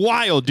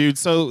wild, dude.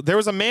 So there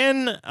was a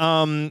man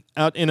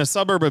out in a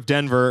suburb of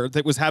Denver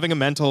that was having a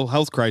mental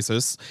health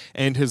crisis,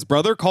 and his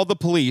brother called the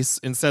police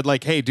and said,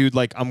 like, "Hey, dude,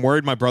 like, I'm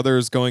worried my brother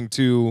is going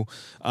to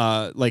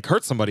like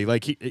hurt somebody.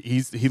 Like,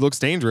 he looks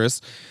dangerous."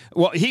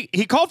 Well, he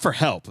called for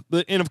help,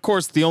 and of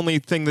course, the only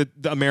thing that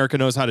America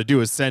knows how to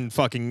do is send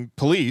fucking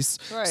police.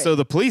 Right. So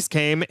the police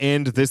came,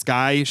 and this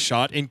guy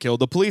shot and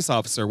killed the police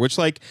officer, which,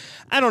 like,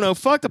 I don't know,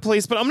 fuck the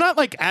police, but I'm not,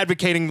 like,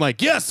 advocating,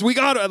 like, yes, we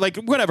gotta, like,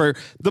 whatever.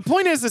 The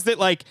point is that,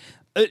 like,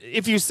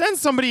 if you send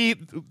somebody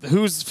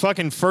whose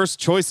fucking first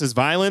choice is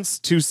violence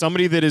to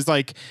somebody that is,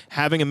 like,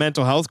 having a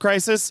mental health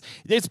crisis,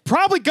 it's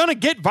probably gonna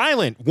get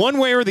violent one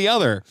way or the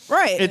other.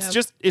 Right. It's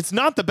just, it's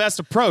not the best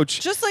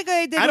approach. Just like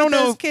I did with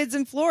those kids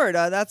in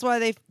Florida. That's why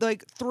they,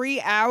 like, 3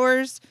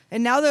 hours,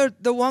 and now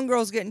the one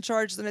girl's getting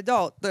charged as an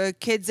adult. The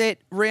kids that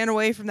ran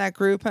away from that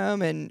group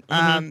home and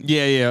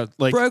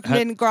like broke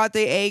in and got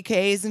the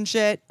AKs and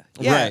shit.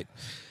 Yeah. Right.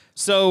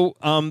 So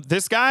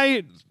this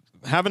guy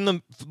having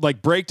the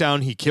like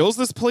breakdown, he kills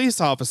this police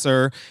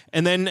officer,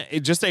 and then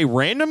just a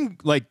random,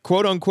 like,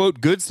 quote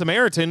unquote good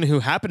Samaritan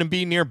who happened to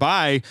be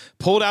nearby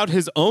pulled out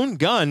his own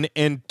gun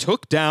and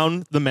took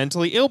down the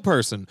mentally ill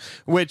person,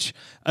 which,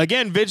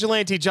 again,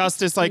 vigilante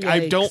justice, like,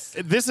 Yikes.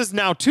 this is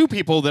now 2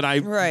 people that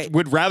I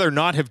would rather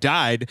not have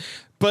died.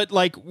 But,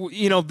 like,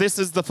 this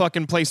is the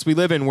fucking place we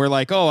live in. We're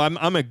like, oh,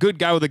 I'm a good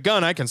guy with a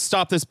gun. I can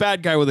stop this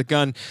bad guy with a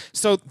gun.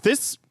 So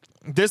this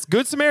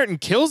good Samaritan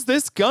kills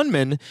this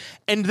gunman,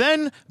 and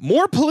then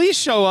more police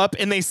show up,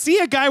 and they see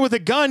a guy with a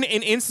gun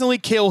and instantly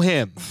kill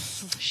him.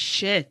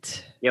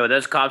 Shit. Yeah, well,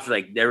 those cops were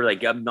like,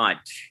 I'm not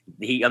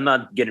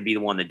gonna be the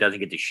one that doesn't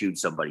get to shoot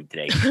somebody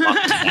today. Fuck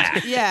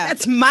that. Yeah,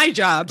 that's my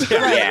job.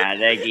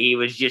 Yeah, he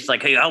was just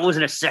like, hey, I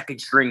wasn't a second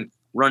string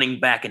running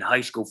back in high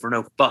school for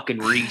no fucking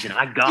reason.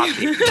 I got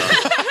this,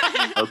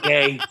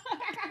 okay?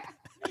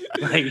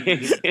 Like,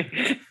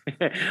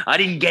 I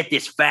didn't get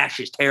this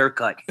fascist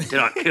haircut to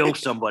not kill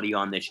somebody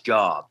on this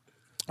job.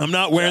 I'm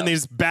not wearing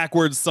these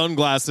backwards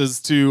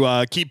sunglasses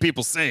to keep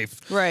people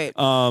safe. Right.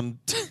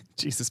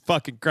 Jesus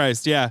fucking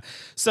Christ. Yeah.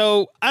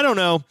 So I don't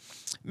know.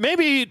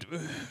 maybe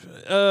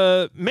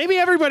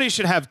everybody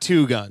should have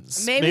 2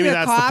 guns. Maybe the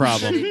that's the cops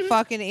problem. shouldn't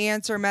fucking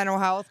answer mental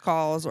health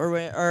calls or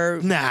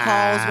calls when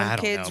I don't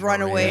kids know,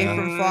 run away Maria.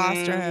 from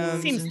foster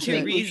homes. Seems and too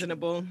shit.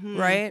 reasonable.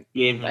 Right?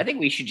 Yeah, I think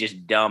we should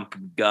just dump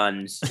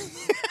guns.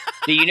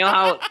 Do you know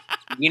how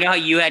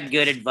you had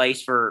good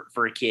advice for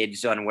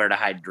kids on where to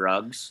hide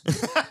drugs?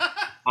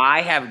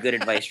 I have good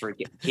advice for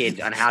kids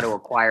on how to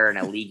acquire an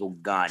illegal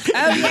gun.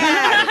 Oh,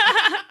 yeah.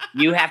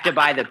 You have to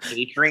buy the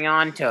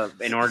Patreon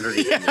in order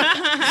to.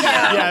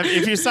 Yeah,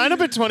 if you sign up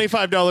at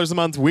 $25 a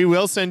month, we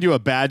will send you a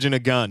badge and a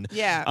gun.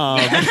 Yeah.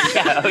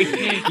 Yeah,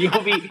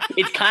 you'll be.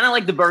 It's kind of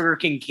like the Burger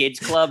King Kids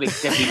Club,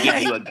 except we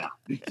give you a gun.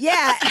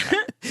 Yeah.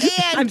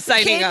 And I'm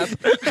signing up.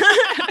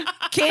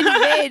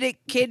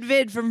 Kid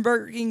Vid from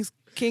Burger King's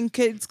King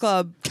Kids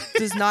Club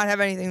does not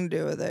have anything to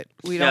do with it.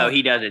 No,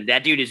 he doesn't.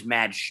 That dude is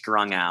mad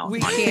strung out.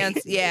 We can't.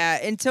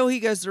 Yeah, until he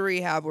goes to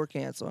rehab, we're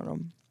canceling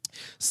him.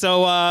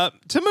 So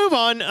to move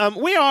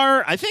on, we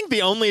are, I think,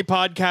 the only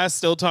podcast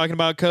still talking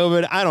about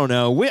COVID. I don't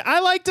know. I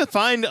like to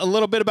find a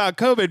little bit about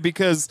COVID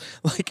because,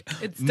 like,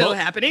 It's still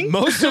happening.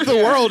 Most of the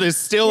world is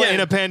still Yeah. in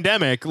a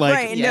pandemic. Like,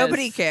 Right, and Yes.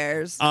 nobody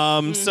cares.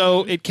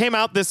 So it came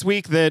out this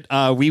week that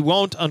we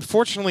won't,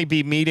 unfortunately,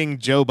 be meeting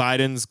Joe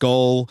Biden's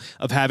goal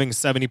of having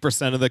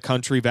 70% of the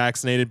country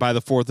vaccinated by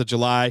the 4th of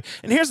July.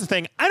 And here's the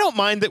thing. I don't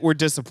mind that we're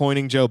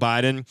disappointing Joe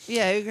Biden,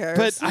 Yeah, who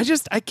cares?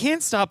 but I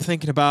can't stop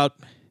thinking about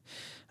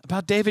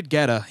David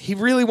Guetta. He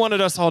really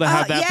wanted us all to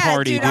have that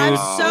party, dude. I'm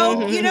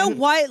so, you know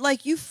what?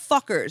 Like, you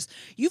fuckers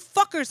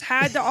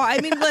had to,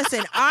 I mean,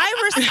 listen,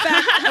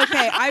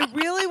 I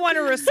really want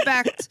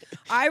to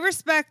I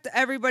respect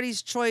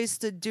everybody's choice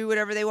to do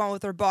whatever they want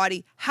with their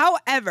body.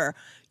 However,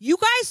 you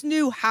guys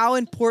knew how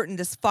important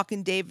this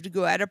fucking David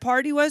Guetta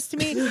party was to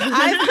me.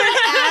 I've been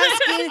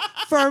asking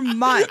for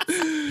months.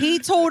 He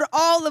told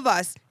all of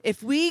us,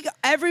 if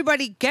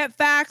everybody get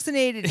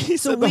vaccinated, He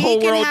so said the we whole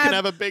world have can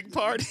have a big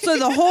party. so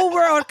the whole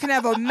world can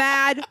have a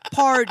mad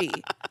party.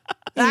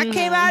 That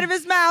came out of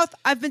his mouth.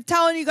 I've been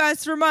telling you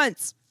guys for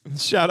months.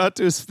 Shout out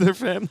to their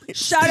families.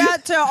 Shout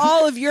out to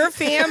all of your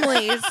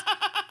families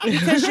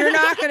because you're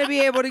not going to be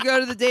able to go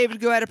to the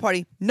David Guetta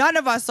party. None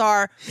of us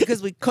are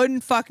because we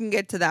couldn't fucking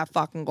get to that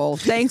fucking goal.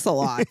 Thanks a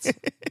lot.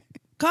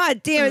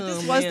 God damn it.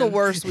 This was the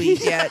worst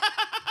week yet.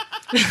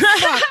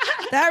 Fuck.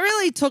 That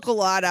really took a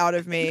lot out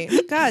of me.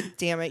 God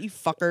damn it, you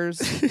fuckers.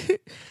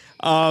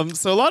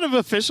 So a lot of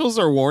officials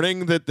are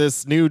warning that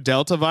this new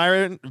Delta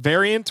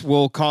variant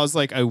will cause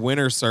like a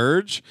winter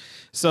surge.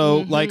 So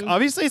like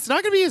obviously it's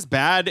not going to be as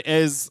bad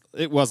as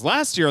it was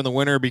last year in the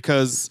winter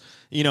because,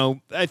 you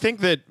know, I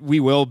think that we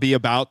will be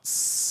about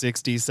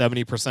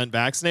 60-70%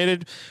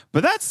 vaccinated,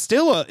 but that's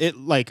still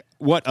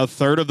a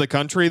third of the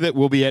country that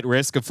will be at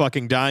risk of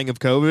fucking dying of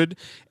COVID.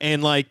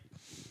 And like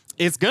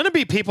it's going to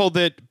be people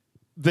that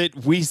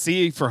we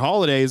see for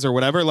holidays or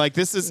whatever. Like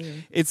this is,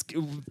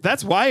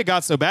 that's why it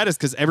got so bad is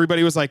because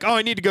everybody was like, oh,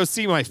 I need to go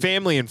see my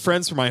family and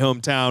friends from my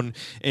hometown.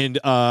 And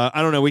I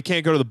don't know, we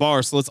can't go to the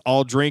bar. So let's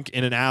all drink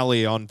in an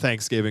alley on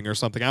Thanksgiving or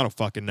something. I don't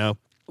fucking know.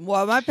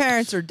 Well, my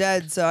parents are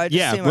dead, so I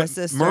just see my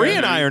sister. Maria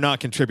and I are not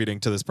contributing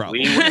to this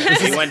problem.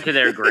 We went to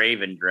their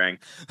grave and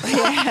drank.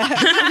 Yeah,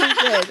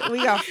 we did.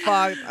 We got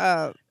fucked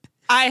up.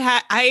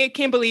 I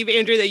can't believe,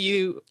 Andrew, that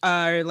you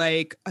are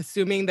like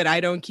assuming that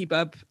I don't keep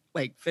up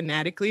like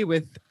fanatically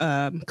with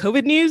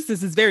COVID news.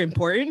 This is very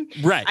important.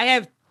 Right. I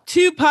have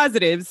 2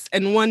 positives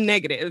and 1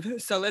 negative.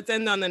 So let's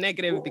end on the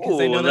negative because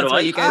I know that's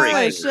what you guys Oh,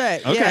 like.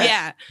 shit. Okay.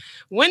 Yeah.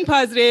 1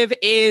 positive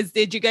is,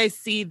 did you guys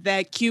see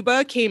that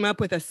Cuba came up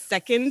with a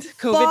second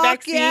COVID Fuck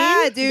vaccine?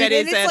 yeah, dude. That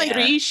And is it's a like-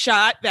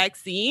 3-shot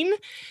vaccine.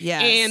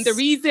 Yes. And the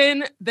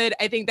reason that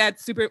I think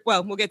that's super,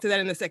 well, we'll get to that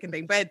in the second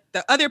thing. But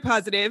the other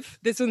positive,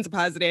 this one's a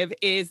positive,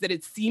 is that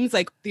it seems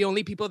like the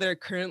only people that are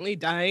currently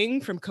dying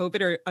from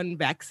COVID are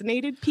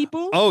unvaccinated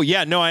people. Oh,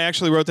 yeah. No, I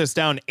actually wrote this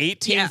down.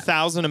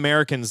 18,000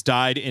 Americans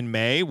died in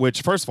May,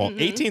 which, first of all,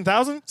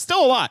 18,000?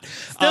 Still a lot.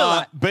 Still a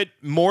lot. But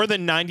more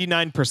than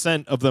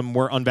 99% of them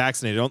were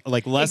unvaccinated.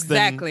 Like less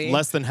than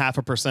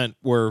 0.5%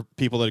 were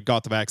people that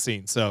got the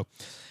vaccine. So,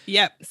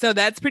 Yep. So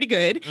that's pretty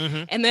good.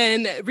 And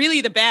then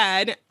really the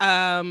bad,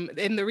 and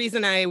the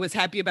reason I was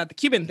happy about the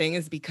Cuban thing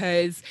is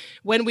because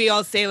when we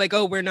all say like,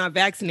 oh, we're not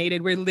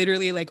vaccinated, we're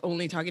literally like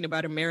only talking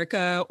about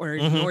America or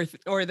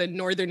the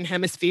Northern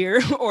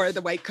Hemisphere or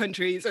the white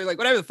countries or like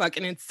whatever the fuck.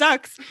 And it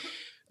sucks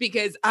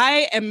because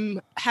I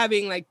am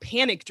having like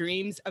panic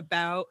dreams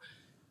about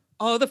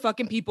all the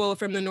fucking people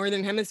from the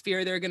Northern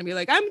Hemisphere. They're going to be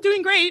like, I'm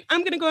doing great.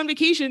 I'm going to go on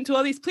vacation to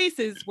all these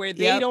places where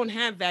they don't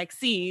have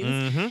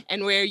vaccines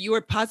and where you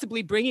are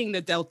possibly bringing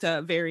the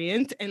Delta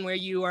variant and where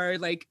you are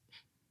like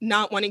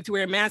not wanting to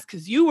wear a mask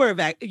because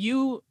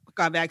you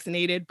got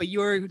vaccinated, but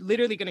you're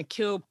literally going to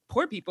kill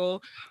poor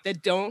people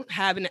that don't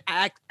have an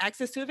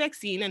access to a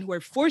vaccine and who are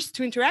forced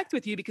to interact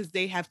with you because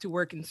they have to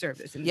work in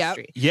service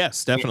industry.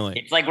 yes, definitely.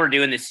 It's like we're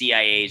doing the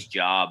CIA's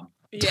job.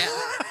 Yeah,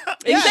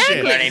 Exactly.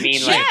 You know what I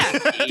mean? Like,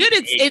 yeah,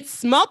 dude, it's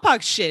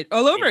smallpox shit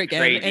all over it's again,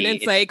 crazy. and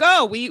it's like,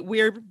 oh,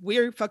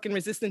 we're fucking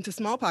resistant to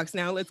smallpox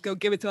now. Let's go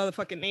give it to all the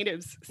fucking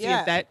natives. See Yeah.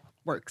 if that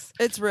works.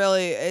 It's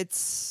really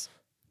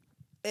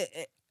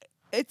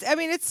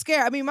it's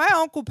scary. I mean, my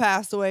uncle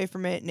passed away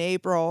from it in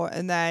April,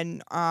 and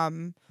then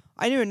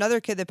I knew another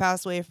kid that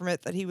passed away from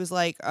it that he was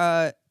like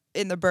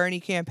in the Bernie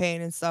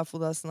campaign and stuff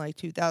with us in like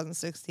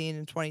 2016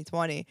 and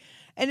 2020.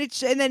 And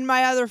then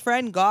my other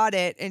friend got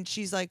it, and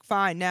she's like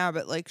fine now,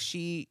 but like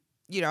she,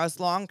 has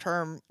long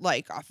term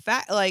like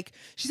like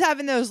she's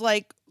having those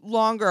like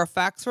longer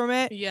effects from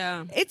it.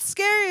 Yeah. It's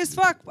scary as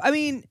fuck. I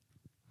mean,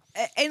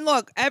 and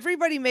look,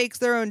 everybody makes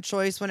their own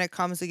choice when it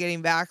comes to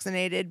getting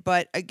vaccinated,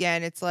 but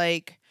again, it's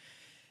like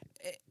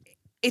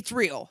it's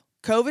real.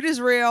 COVID is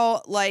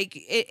real. Like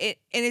it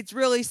and it's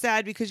really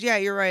sad because yeah,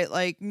 you're right.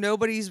 Like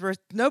nobody's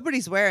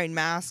wearing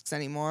masks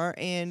anymore,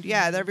 and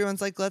yeah,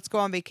 everyone's like, let's go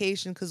on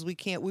vacation because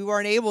we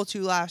weren't able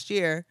to last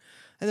year,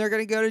 and they're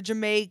gonna go to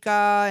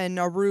Jamaica and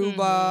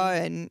Aruba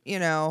and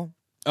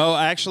Oh,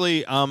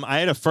 actually, I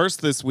had a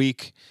first this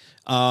week.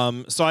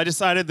 So I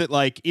decided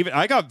that even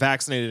I got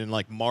vaccinated in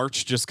like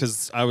March just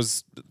because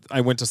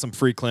I went to some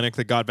free clinic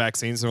that got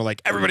vaccines and they're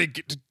like, everybody,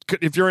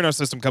 if you're in our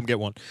system, come get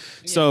one.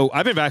 Yeah. So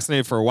I've been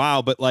vaccinated for a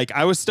while, but like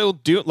I was still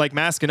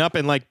masking up,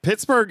 and like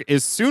Pittsburgh,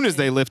 as soon as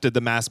they lifted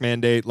the mask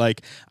mandate,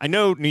 like I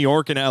know New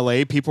York and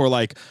LA, people are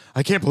like,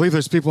 I can't believe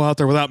there's people out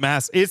there without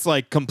masks. It's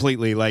like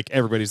completely like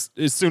everybody's,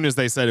 as soon as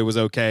they said it was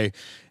okay,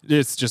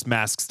 it's just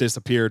masks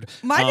disappeared.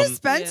 My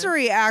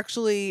dispensary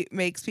actually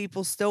makes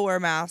people still wear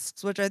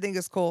masks, which I think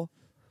is cool.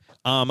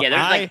 There's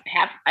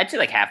I'd say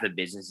like half the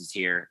businesses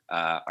here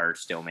are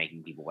still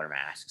making people wear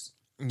masks.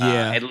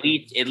 Yeah, at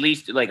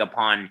least like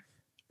upon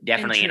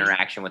definitely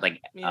interaction with like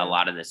a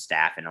lot of the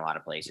staff in a lot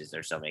of places,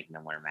 they're still making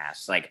them wear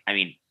masks. Like, I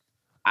mean,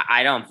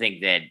 I don't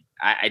think that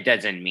it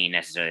doesn't mean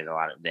necessarily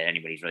that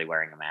anybody's really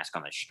wearing a mask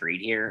on the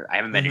street here. I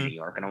haven't been to New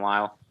York in a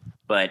while,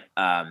 but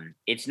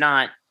it's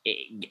not.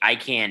 I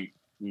can't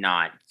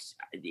not.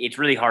 It's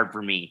really hard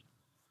for me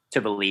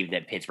to believe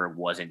that Pittsburgh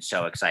wasn't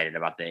so excited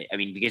about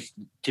because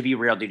to be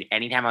real, dude,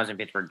 anytime I was in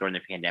Pittsburgh during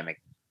the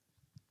pandemic,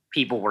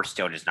 people were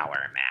still just not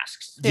wearing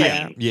masks.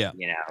 Yeah.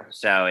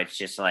 So it's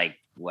just like,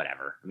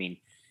 whatever. I mean,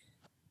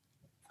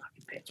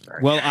 fucking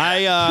Pittsburgh. Well,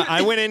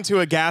 I went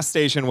into a gas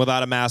station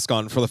without a mask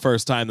on for the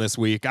first time this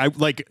week.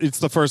 It's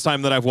the first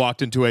time that I've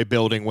walked into a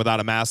building without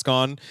a mask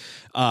on,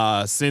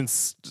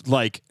 since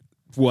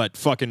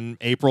fucking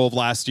April of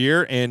last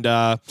year. And,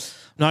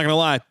 not gonna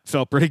lie,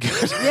 felt pretty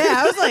good. Yeah,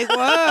 I was like,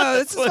 "Whoa,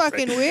 this is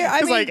fucking weird."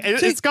 I mean,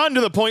 it's gotten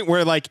to the point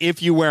where, like,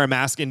 if you wear a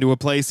mask into a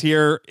place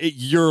here,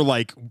 you're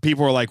like,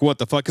 people are like, "What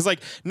the fuck?" Because like,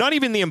 not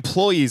even the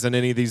employees in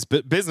any of these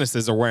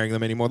businesses are wearing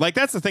them anymore. Like,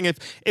 that's the thing.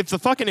 If the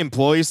fucking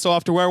employees still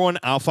have to wear one,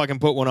 I'll fucking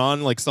put one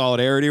on, like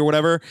solidarity or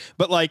whatever.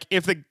 But like,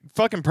 if the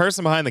fucking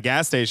person behind the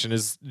gas station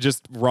is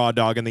just raw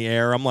dog in the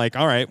air, I'm like,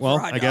 all right, well,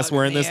 I guess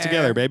we're in this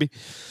together, baby.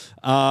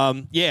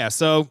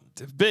 So,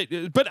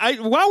 but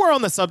while we're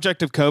on the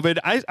subject of COVID,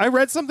 I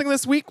read something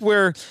this week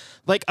where,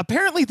 like,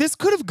 apparently this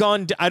could have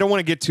gone, I don't want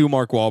to get too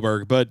Mark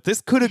Wahlberg, but this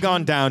could have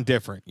gone down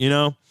different,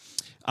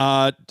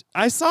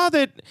 I saw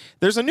that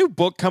there's a new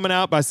book coming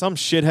out by some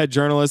shithead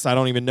journalist. I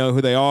don't even know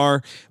who they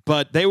are,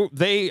 but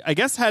they I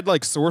guess had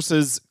like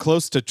sources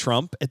close to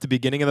Trump at the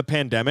beginning of the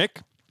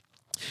pandemic.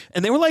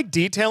 And they were like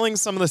detailing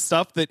some of the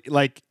stuff that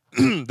like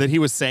that he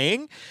was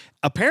saying.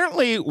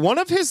 Apparently, one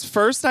of his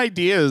first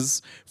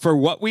ideas for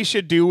what we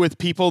should do with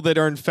people that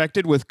are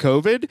infected with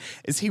COVID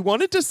is he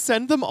wanted to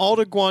send them all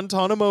to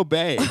Guantanamo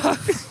Bay. What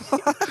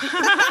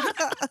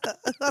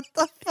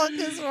the fuck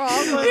is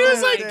wrong with He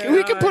was like,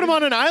 we could put him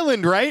on an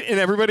island, right? And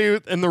everybody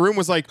in the room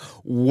was like,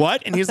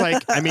 what? And he's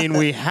like, I mean,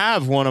 we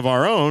have one of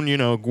our own,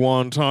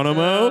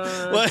 Guantanamo.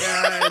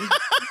 God.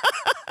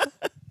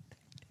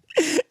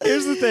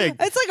 Here's the thing.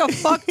 It's like a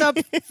fucked up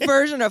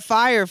version of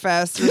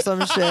Firefest or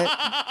some shit.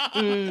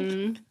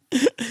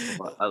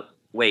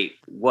 Wait,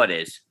 what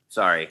is?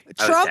 Sorry.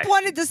 Trump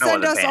wanted to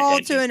send us all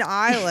to an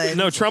island.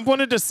 No, Trump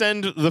wanted to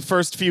send the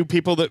first few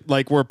people that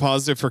like were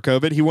positive for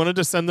COVID. He wanted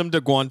to send them to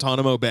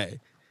Guantanamo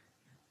Bay.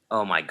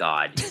 Oh my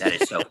God,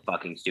 that is so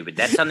fucking stupid.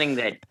 That's something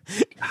that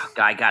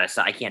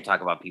I can't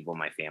talk about people in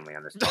my family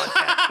on this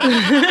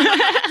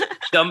podcast.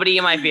 Somebody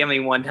in my family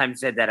one time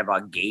said that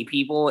about gay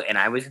people, and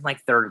I was in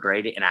like third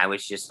grade, and I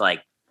was just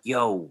like,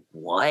 "Yo,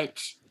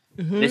 what?"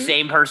 Mm-hmm. The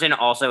same person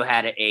also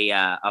had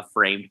a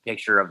framed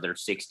picture of their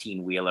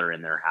 16-wheeler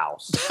in their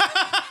house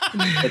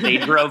that they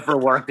drove for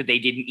work that they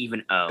didn't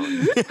even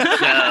own.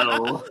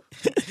 So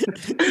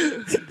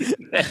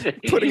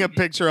putting a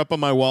picture up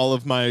on my wall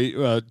of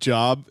my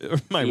job,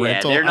 my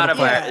rental. They're not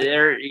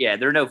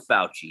they're no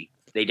Fauci.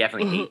 They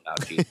definitely hate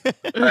Fauci.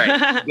 All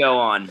right, go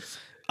on.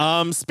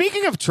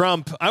 Speaking of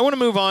Trump, I want to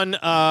move on.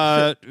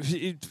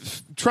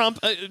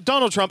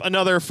 Donald Trump,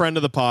 another friend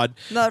of the pod.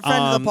 Another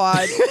friend of the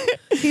pod.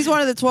 He's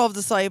one of the 12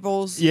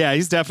 disciples. Yeah,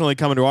 he's definitely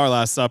coming to our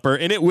Last Supper,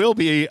 and it will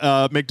be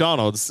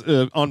McDonald's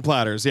on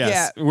platters.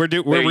 Yes, yeah.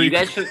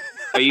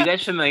 Are you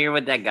guys familiar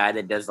with that guy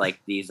that does like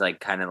these like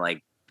kind of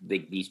like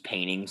these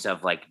paintings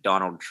of like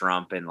Donald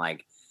Trump and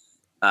like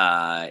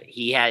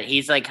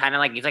he's like kind of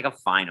like he's like a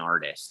fine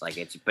artist, like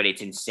it's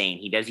insane.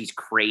 He does these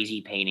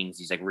crazy paintings,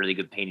 these like really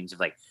good paintings of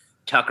like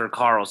Tucker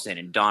Carlson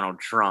and Donald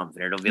Trump,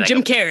 and it'll be like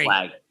Jim Carrey.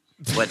 Flag.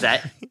 What's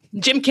that?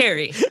 Jim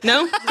Carrey.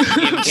 No? Jim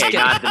Carrey,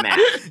 not the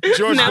mask.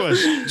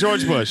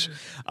 George Bush.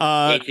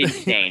 It's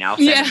insane. I'll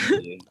send it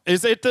to you.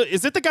 Is it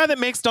the guy that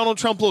makes Donald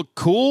Trump look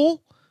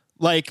cool?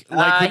 Like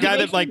the guy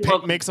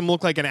that makes him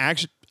look like an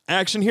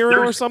action hero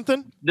or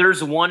something?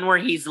 There's one where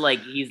he's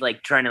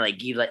trying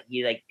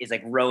to is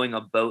rowing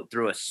a boat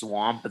through a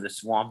swamp, but the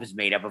swamp is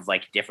made up of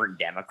like different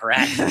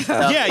Democrats. And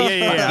stuff.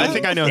 Yeah. I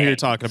think I know who you're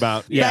talking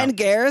about. Yeah. Ben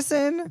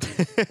Garrison?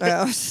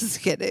 I was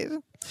just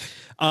kidding.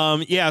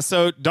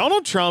 So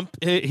Donald Trump,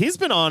 he's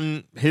been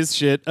on his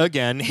shit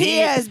again. He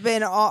has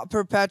been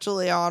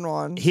perpetually on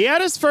one. He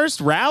had his first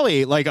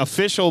rally, like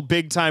official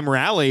big time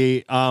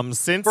rally,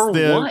 since For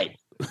what?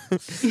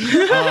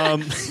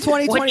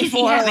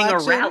 2024 having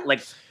election. a rally?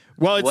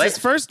 It's his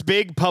first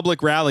big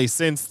public rally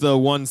since the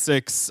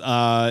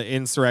 1/6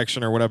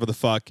 insurrection or whatever the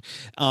fuck.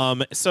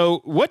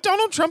 So what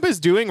Donald Trump is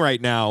doing right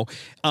now,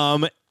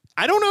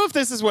 I don't know if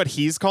this is what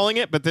he's calling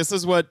it, but this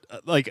is what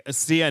like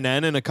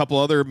CNN and a couple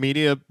other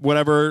media,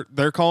 whatever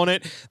they're calling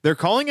it. They're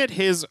calling it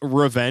his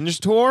revenge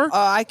tour.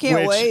 I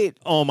can't wait.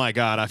 Oh my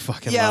God, I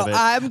fucking love it.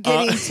 I'm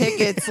getting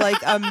tickets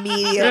like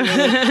immediately.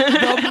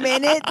 The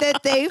minute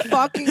that they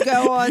fucking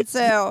go on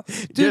sale.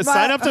 Dude,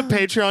 sign up to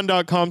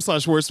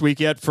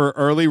patreon.com/worstweekyet for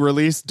early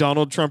release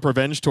Donald Trump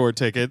revenge tour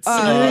tickets.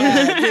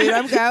 Yeah, dude,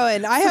 I'm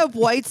going. I hope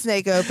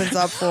Whitesnake opens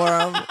up for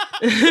him.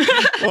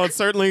 Well, it's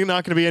certainly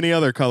not going to be any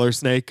other color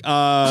snake.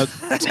 Oh,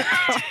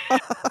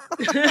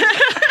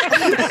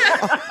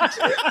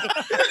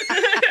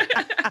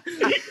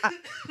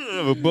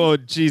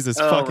 Jesus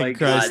fucking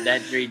Christ. God,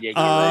 that's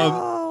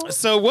ridiculous.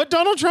 So what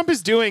Donald Trump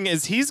is doing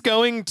is he's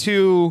going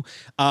to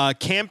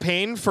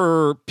campaign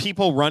for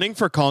people running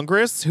for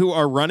Congress who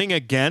are running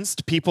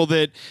against people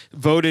that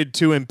voted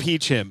to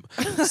impeach him.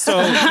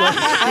 So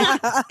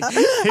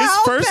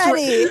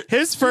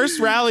his first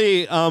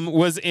rally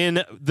was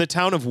in the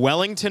town of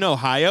Wellington,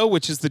 Ohio,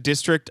 which is the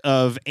district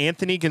of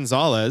Anthony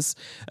Gonzalez,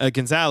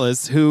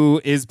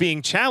 who is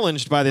being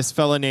challenged by this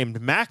fella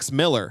named Max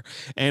Miller.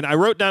 And I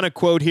wrote down a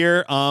quote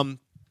here.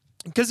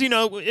 Because,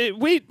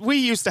 we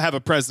used to have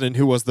a president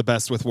who was the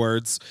best with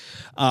words.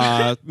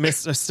 I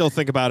still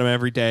think about him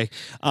every day.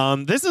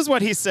 This is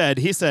what he said.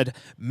 He said,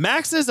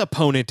 Max's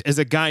opponent is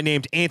a guy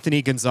named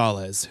Anthony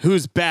Gonzalez,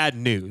 who's bad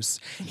news.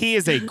 He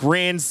is a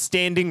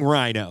grandstanding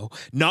rhino,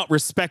 not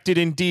respected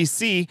in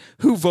D.C.,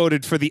 who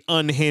voted for the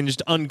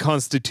unhinged,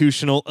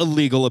 unconstitutional,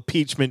 illegal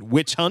impeachment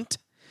witch hunt.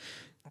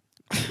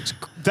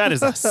 That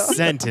is a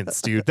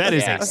sentence, dude. That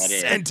is a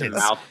sentence. It's a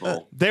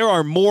mouthful. There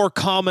are more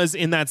commas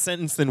in that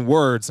sentence than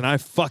words, and I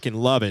fucking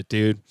love it,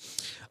 dude.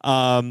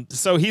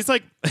 So he's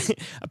like,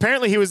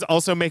 apparently he was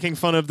also making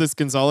fun of this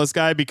Gonzalez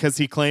guy because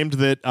he claimed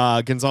that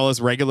Gonzalez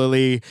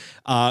regularly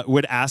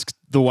would ask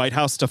the White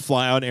House to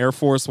fly on Air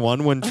Force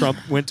One when Trump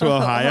went to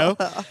Ohio.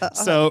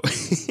 So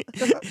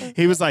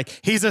he was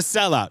like, he's a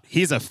sellout.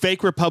 He's a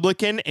fake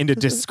Republican and a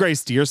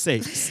disgrace to your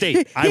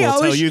state. I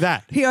will tell you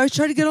that. He always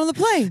tried to get on the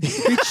plane.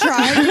 He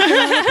tried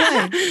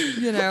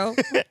to get on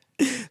the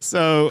plane,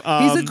 So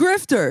he's a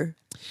grifter.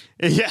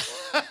 Yeah.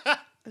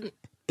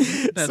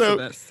 That's the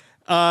best.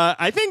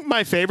 I think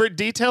my favorite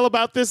detail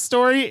about this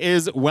story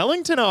is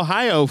Wellington,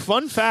 Ohio,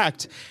 fun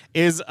fact,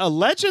 is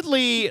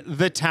allegedly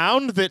the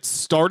town that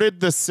started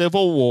the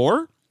Civil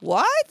War.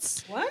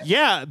 What?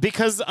 Yeah,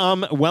 because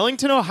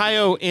Wellington,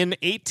 Ohio in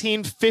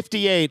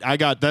 1858,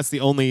 that's the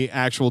only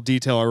actual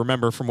detail I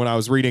remember from what I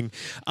was reading.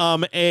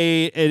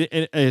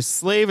 A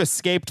slave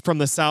escaped from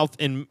the South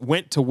and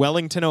went to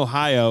Wellington,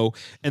 Ohio,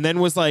 and then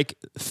was like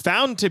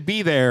found to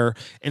be there.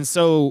 And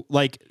so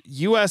like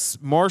U.S.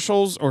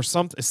 Marshals or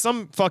some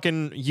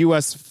fucking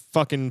U.S.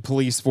 fucking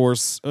police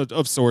force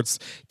of sorts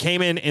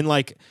came in and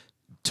like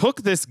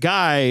took this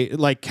guy,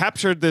 like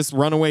captured this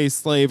runaway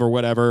slave or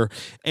whatever,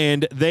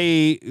 and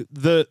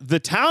the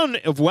town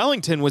of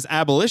Wellington was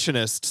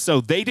abolitionist,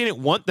 so they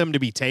didn't want them to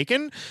be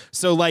taken.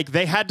 So like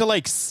they had to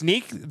like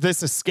sneak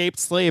this escaped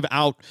slave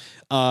out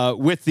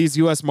with these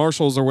U.S.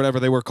 Marshals or whatever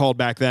they were called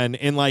back then,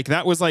 and like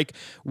that was like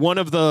one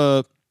of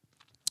the,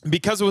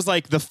 because it was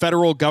like the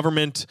federal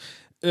government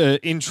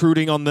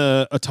intruding on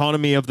the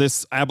autonomy of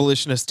this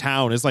abolitionist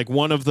town is like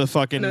one of the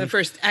fucking the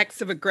first acts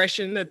of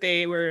aggression that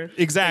they were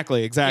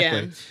exactly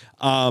yeah.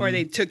 Or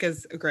they took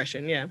as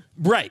aggression. Yeah,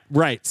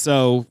 right.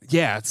 So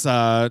yeah, it's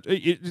I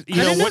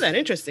didn't know that.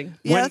 Interesting.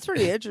 Yeah, that's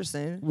pretty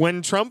interesting.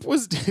 When Trump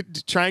was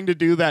trying to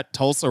do that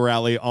Tulsa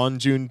rally on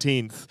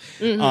Juneteenth,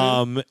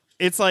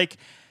 it's like,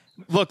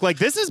 look, like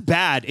this is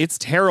bad. It's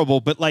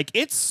terrible, but like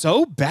it's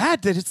so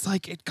bad that it's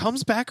like it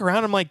comes back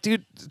around. I'm like,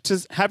 dude,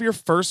 to have your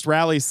first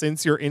rally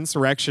since your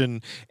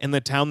insurrection in the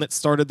town that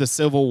started the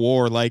Civil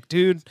War, like,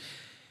 dude,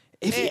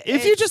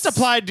 if you just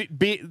applied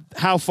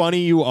how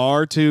funny you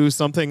are to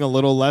something a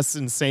little less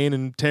insane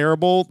and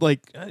terrible, like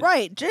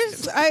right,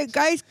 just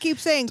guys keep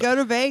saying go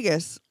to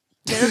Vegas,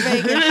 get a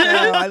Vegas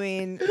show. I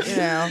mean,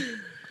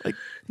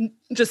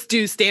 just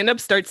do stand-up,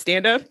 start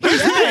stand-up.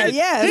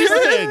 Yeah.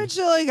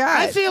 Eventually,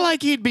 guys. I feel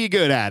like he'd be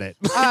good at it.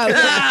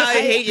 I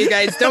hate you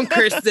guys. Don't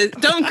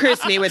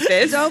curse me with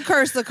this. Don't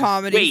curse the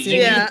comedy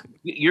scene.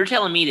 You're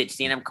telling me that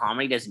stand-up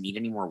comedy doesn't need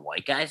any more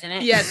white guys in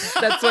it? Yes,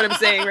 that's what I'm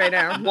saying right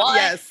now. What?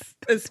 Yes,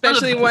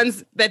 especially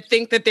ones that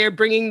think that they're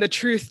bringing the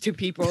truth to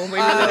people. We really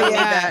don't need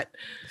that.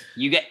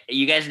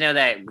 You guys know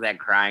that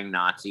crying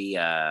Nazi?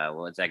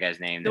 What's that guy's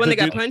name? The one that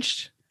got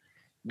punched.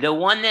 The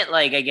one that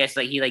I guess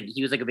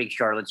he was like a big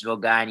Charlottesville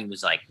guy, and he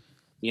was like,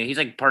 he's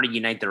like part of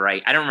Unite the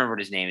Right. I don't remember what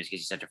his name is because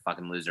he's such a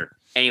fucking loser.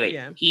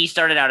 Anyway, he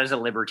started out as a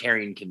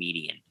libertarian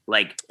comedian.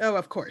 Oh,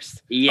 of course.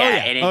 Yeah,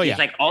 and it's just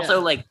like also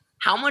like,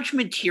 how much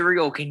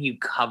material can you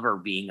cover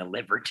being a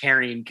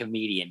libertarian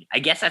comedian? I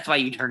guess that's why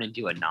you turn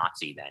into a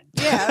Nazi then.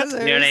 Yeah, you know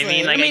what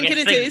I mean? Can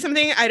I tell you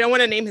something? I don't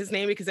want to name his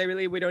name because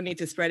we don't need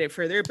to spread it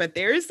further. But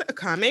there's a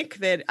comic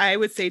that I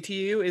would say to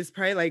you is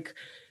probably like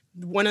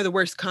one of the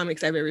worst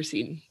comics I've ever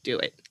seen do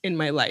it in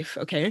my life.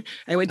 Okay.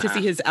 I went to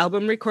see his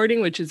album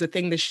recording, which is a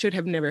thing that should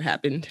have never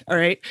happened. All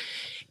right.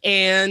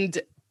 And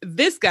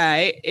this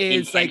guy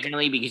is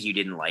intentionally because you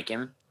didn't like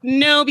him.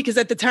 No, because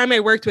at the time I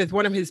worked with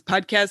one of his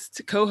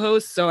podcast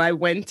co-hosts. So I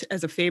went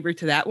as a favor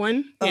to that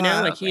one,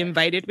 he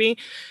invited me.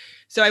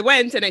 So I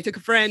went and I took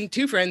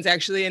two friends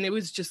actually, and it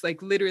was just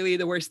like literally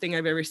the worst thing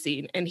I've ever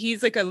seen. And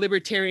he's like a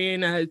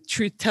libertarian,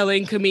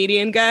 truth-telling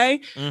comedian guy,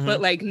 but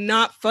like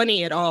not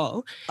funny at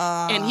all.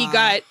 And he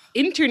got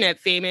internet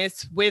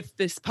famous with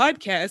this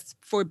podcast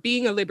for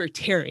being a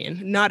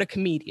libertarian, not a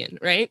comedian,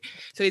 right?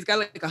 So he's got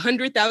like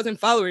 100,000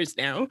 followers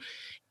now.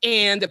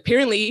 And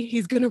apparently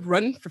he's going to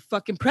run for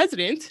fucking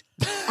president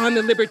on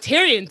the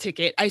libertarian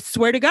ticket. I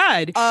swear to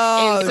God.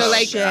 Oh, and so,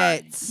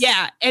 shit.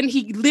 Yeah. And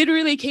he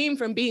literally came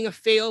from being a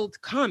failed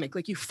comic.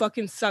 Like, you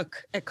fucking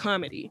suck at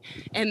comedy.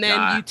 And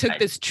then you took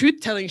this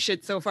truth-telling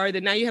shit so far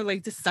that now you have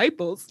like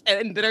disciples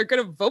and that are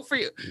going to vote for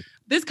you.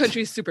 This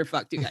country is super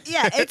fucked, you guys.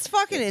 Yeah, it's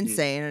fucking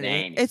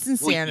insanity. It's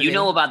insanity. Well, you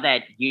know about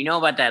that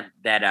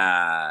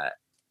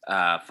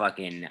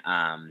fucking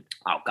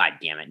oh god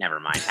damn it, never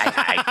mind.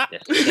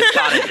 The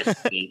thought of this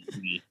escaped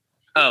me.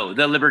 Oh,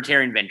 the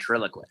libertarian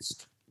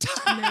ventriloquist.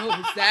 No,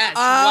 is that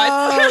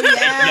what?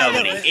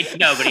 Yeah. It's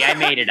nobody. I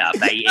made it up. I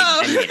made it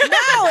up.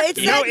 No, it's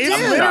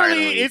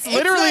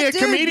literally a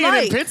comedian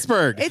Mike. In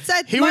Pittsburgh. It's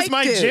that he Mike was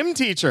my dude. Gym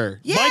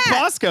teacher. Yeah. Mike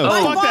Bosco.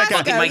 Fuck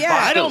that guy. Mike Bosco.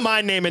 I don't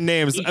mind naming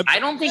names. I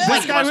don't think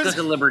Mike Bosco's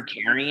a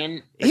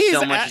libertarian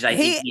so much as I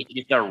think he's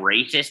just a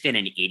racist and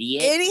an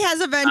idiot. And he has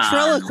a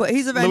ventriloquist.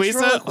 He's a ventriloquist.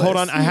 Luisa, hold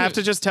on. I have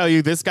to just tell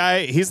you, this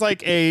guy, he's like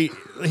doing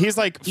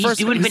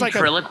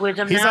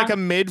ventriloquism He's like a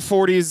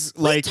mid-40s.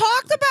 We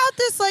talked about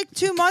this like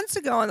 2 months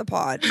ago on the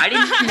pod.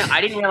 I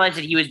didn't realize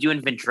that he was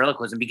doing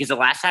ventriloquism because the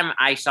last time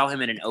I saw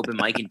him at an open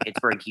mic in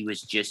Pittsburgh, he was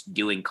just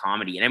doing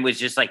comedy. And it was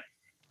just like,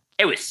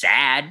 it was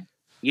sad.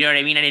 You know what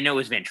I mean? I didn't know it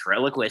was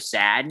ventriloquist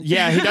sad.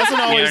 Yeah, he doesn't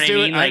always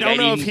do it. Like, I don't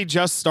know if he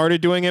just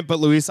started doing it, but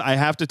Luis, I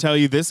have to tell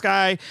you, this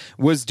guy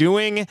was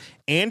doing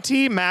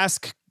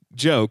anti-mask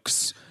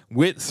jokes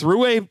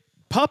through a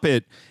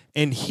puppet.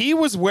 And he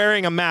was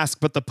wearing a mask,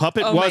 but the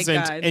puppet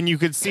wasn't, and you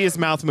could see his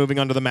mouth moving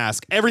under the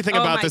mask. Everything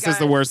about this is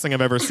the worst thing I've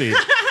ever seen.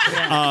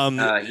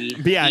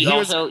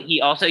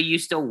 He also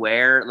used to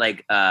wear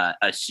like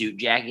a suit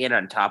jacket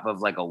on top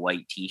of like a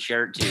white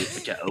t-shirt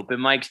to open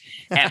mics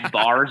at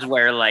bars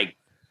where like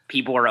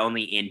people are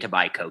only in to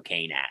buy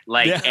cocaine at,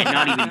 and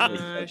not even good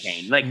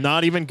cocaine. Like,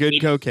 not even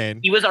good cocaine.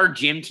 He was our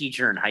gym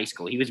teacher in high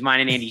school. He was mine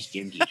and Andy's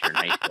gym teacher in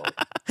high school.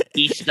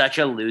 He's such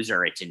a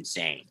loser. It's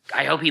insane.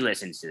 I hope he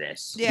listens to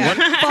this. Yeah.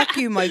 Fuck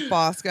you, Mike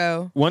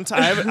Bosco. One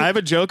time, I have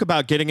a joke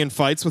about getting in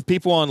fights with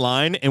people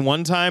online. And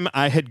one time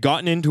I had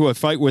gotten into a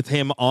fight with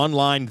him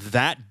online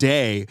that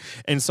day.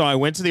 And so I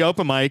went to the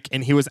open mic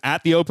and he was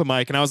at the open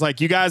mic. And I was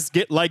like, you guys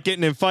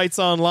getting in fights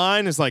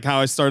online? Is like how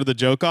I started the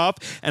joke off.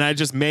 And I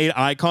just made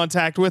eye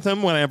contact with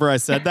him whenever I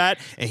said that.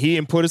 And he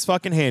put his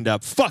fucking hand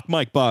up. Fuck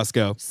Mike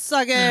Bosco.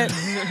 Suck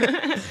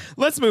it.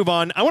 Let's move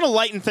on. I want to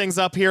lighten things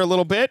up here a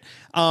little bit.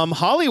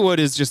 Hollywood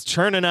is just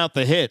churning out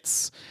the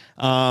hits.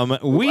 A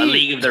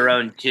League of Their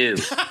Own too,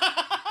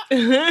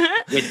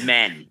 with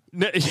men.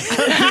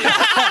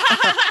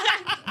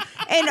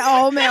 An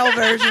all-male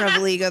version of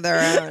League of Their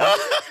Own.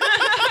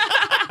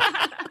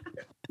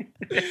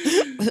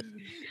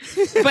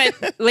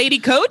 But Lady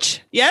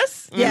Coach,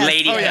 yes?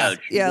 Lady Coach,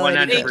 yeah,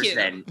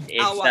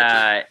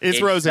 100%.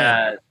 It's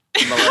Roseanne.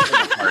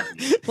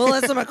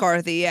 Melissa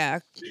McCarthy, yeah.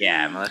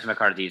 Yeah, Melissa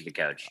McCarthy is the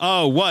coach.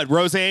 Oh, what?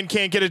 Roseanne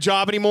can't get a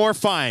job anymore?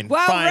 Fine.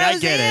 Well, Fine,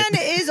 Roseanne I get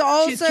it. is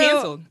also... She's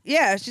canceled.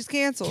 Yeah, she's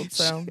canceled,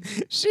 so...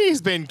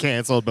 She's been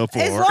canceled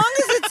before. As long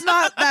as it's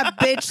not that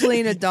bitch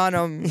Lena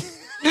Dunham.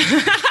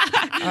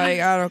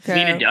 I don't care.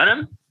 Lena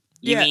Dunham?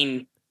 You Yeah.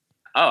 mean...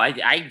 Oh,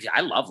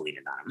 I love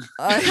Lena Dunham.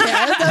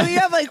 Yeah, so you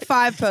have like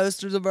 5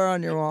 posters of her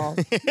on your wall.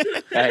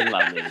 I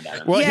love Lena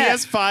Dunham. Well, he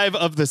has 5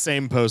 of the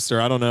same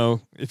poster. I don't know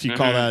if you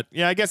call that.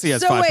 Yeah, I guess he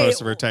has So 5 wait,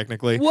 posts of her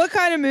technically. What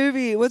kind of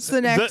movie? What's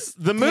the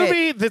next? The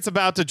movie that's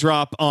about to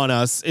drop on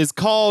us is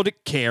called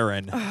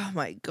Karen. Oh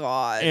my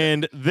god!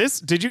 And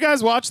did you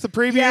guys watch the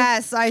preview?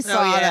 Yes, I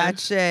saw that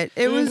shit.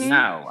 It was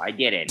No, I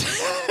didn't.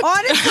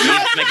 honestly.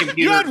 My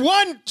computer. You had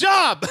one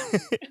job.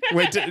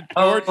 Wait,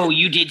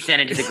 you did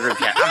send it to the group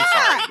chat.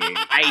 I'm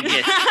sorry,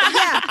 dude.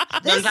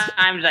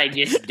 Sometimes I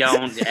just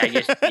don't.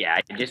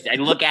 I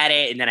look at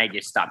it and then I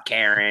just stop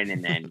caring,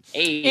 and then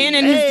And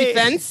in his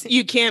defense,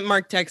 you can't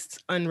mark texts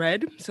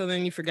unread, so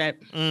then you forget.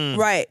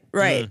 Right.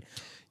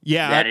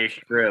 Yeah, that is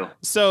true.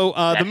 So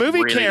the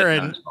movie really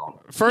Karen.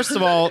 First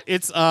of all,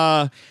 it's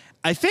I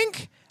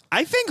think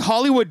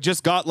Hollywood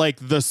just got like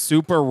the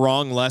super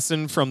wrong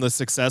lesson from the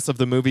success of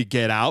the movie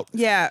Get Out.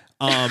 Yeah.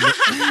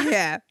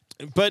 Yeah.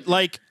 But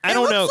like I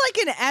don't know. It looks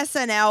like an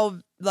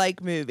SNL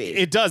like movie.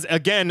 It does.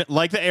 Again,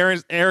 like the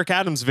Eric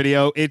Adams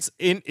video, it's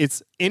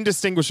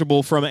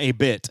indistinguishable from a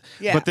bit.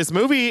 Yeah. But this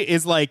movie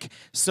is like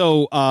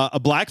a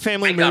black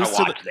family moves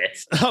to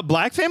a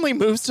black family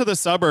moves to the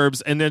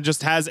suburbs and then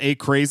just has a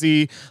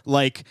crazy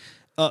like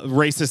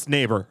racist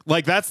neighbor.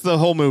 Like that's the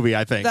whole movie,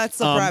 I think. That's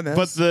the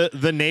premise. But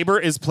the neighbor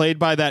is played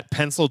by that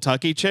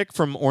Pennsyltucky chick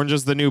from Orange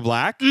is the New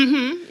Black.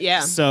 Mm-hmm. Yeah.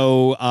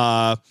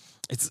 So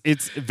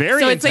it's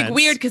very it's intense. like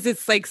weird because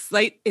it's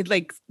like it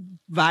like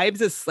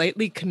vibes is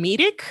slightly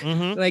comedic.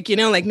 Mm-hmm. Like,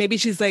 like maybe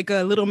she's like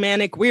a little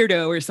manic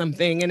weirdo or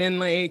something. And then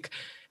like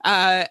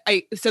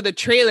so the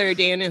trailer,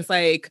 Dan, is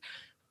like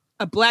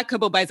a black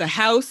couple buys a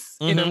house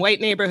in a white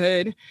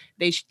neighborhood.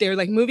 They're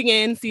like moving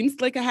in, seems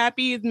like a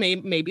happy,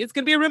 maybe it's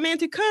gonna be a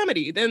romantic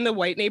comedy. Then the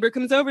white neighbor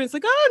comes over and it's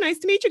like, oh, nice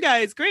to meet you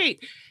guys,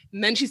 great.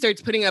 And then she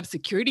starts putting up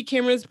security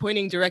cameras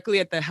pointing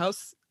directly at the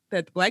house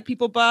that the black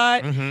people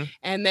bought.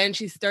 And then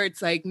she starts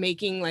like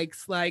making like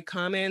sly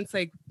comments,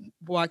 like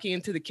walking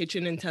into the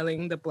kitchen and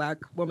telling the black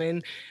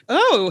woman,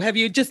 oh, have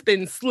you just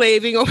been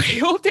slaving away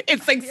all day?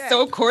 It's like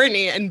so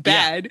corny and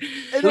bad.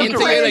 And they're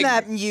playing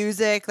that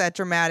music, that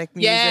dramatic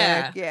music.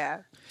 Yeah.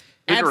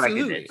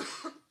 Absolutely.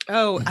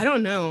 Oh, I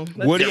don't know.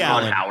 Woody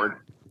Allen.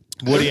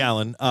 Woody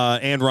Allen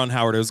and Ron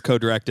Howard. It was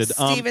co-directed.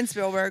 Steven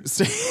Spielberg.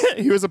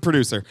 He was a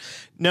producer.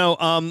 No,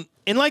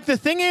 and like the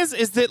thing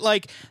is that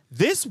like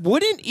this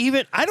wouldn't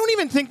even. I don't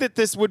even think that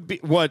this would be.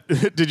 What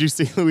did you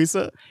see,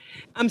 Luisa?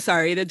 I'm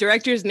sorry. The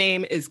director's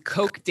name is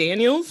Coke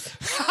Daniels.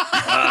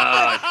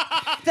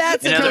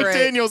 That's Coke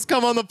Daniels.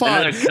 Come on the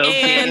pod.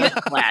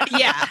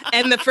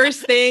 And the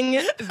first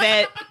thing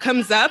that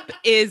comes up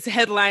is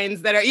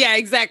headlines that are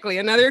exactly.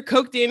 Another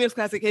Coke Daniels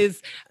classic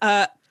is.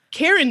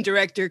 Karen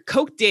director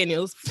Coke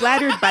Daniels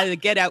flattered by the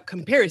Get Out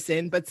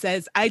comparison, but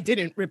says I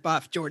didn't rip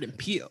off Jordan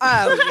Peele.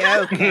 Oh,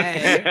 yeah,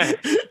 okay.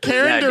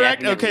 Karen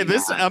director. Okay,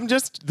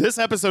 this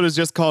episode is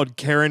just called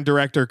Karen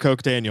director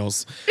Coke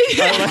Daniels.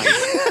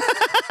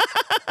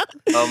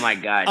 Oh my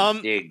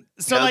god, dude!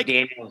 So Coke like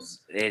Daniels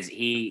is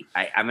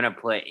I'm gonna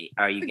put.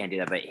 Oh, you can't do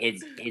that. But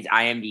his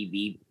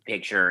IMDb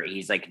picture,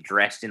 he's like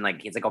dressed in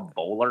like he's like a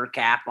bowler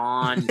cap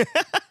on.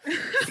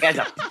 This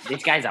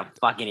guy's a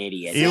fucking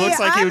idiot. He looks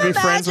like he would be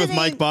friends with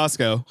Mike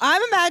Bosco.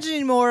 I'm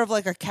imagining more of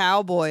like a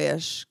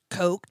cowboyish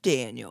Coke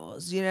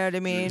Daniels. You know what I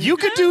mean? You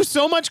could do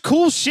so much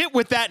cool shit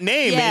with that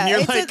name. Yeah, and you're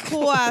it's like, a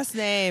cool ass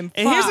name.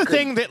 And here's the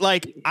thing that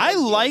like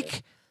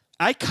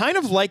I kind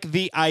of like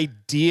the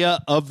idea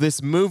of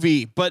this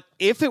movie, but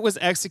if it was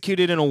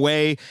executed in a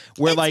way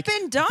where it's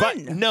been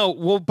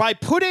done. By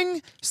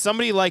putting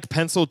somebody like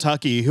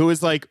Pennsyltucky, who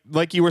is like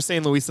you were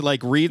saying, Luisa,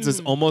 like reads as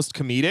almost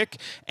comedic,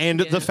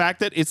 and the fact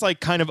that it's like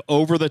kind of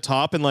over the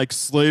top and like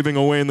slaving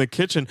away in the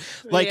kitchen,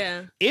 like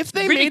if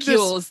they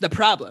ridicules the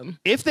problem.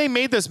 If they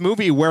made this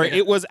movie where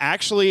it was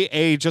actually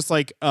a just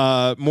like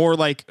more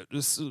like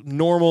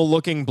normal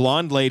looking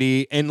blonde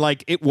lady, and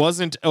like it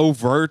wasn't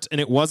overt and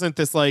it wasn't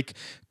this like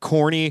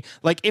corny,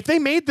 like if they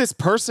made this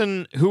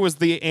person who was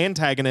the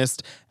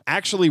antagonist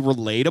actually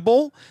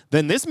relatable,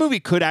 then this movie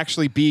could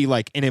actually be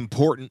like an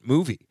important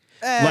movie.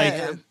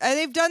 And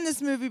they've done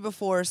this movie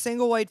before,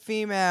 Single White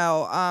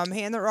Female,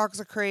 Hand That Rocks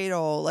a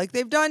Cradle. Like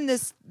they've done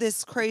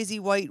this crazy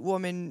white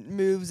woman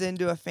moves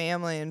into a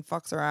family and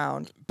fucks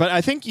around. But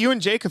I think you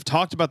and Jake have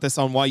talked about this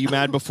on Why You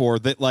Mad before,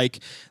 that like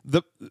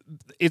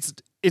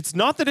it's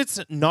not that it's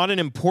not an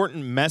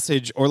important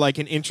message or like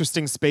an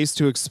interesting space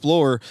to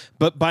explore,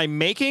 but by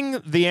making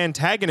the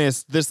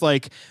antagonist this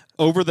like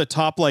over the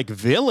top like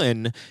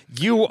villain,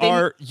 you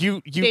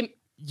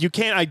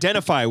can't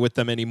identify with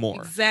them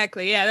anymore.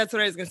 Exactly. Yeah, that's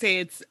what I was gonna say.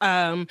 It's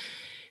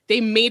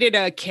they made it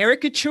a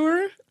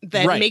caricature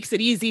that makes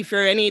it easy for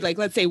any, like,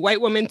 let's say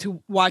white woman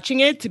to watching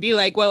it to be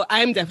like, well,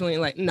 I'm definitely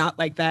like not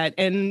like that.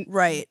 And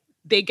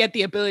they get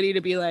the ability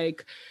to be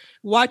like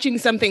watching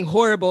something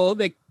horrible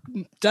that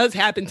does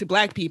happen to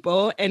Black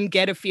people and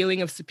get a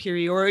feeling of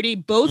superiority,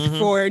 both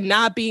for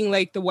not being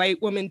like the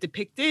white woman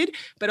depicted,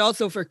 but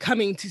also for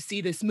coming to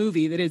see this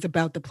movie that is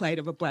about the plight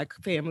of a Black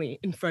family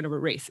in front of a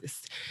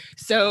racist.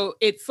 So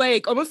it's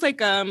like almost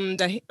like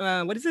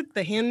what is it?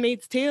 The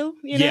Handmaid's Tale,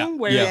 you know,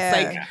 where it's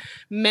like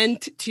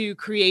meant to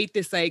create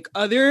this like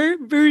other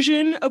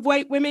version of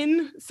white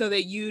women so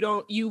that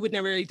you would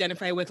never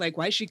identify with like,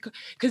 why she,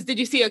 because did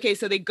you see, okay,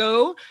 so they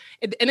go,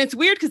 and it's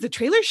weird because the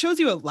trailer shows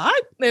you a lot.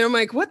 And I'm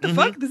like, what the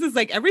fuck? This is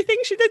like everything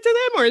she did to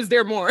them, or is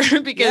there more?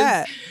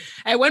 Because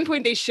at one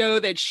point they show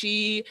that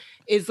she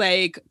is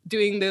like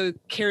doing the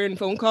Karen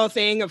phone call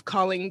thing of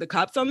calling the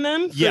cops on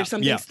them for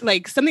something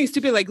like something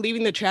stupid, like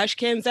leaving the trash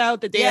cans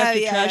out the day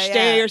after trash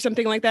day or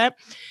something like that.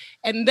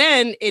 And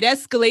then it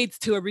escalates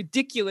to a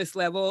ridiculous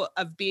level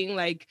of being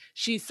like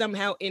she's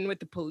somehow in with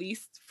the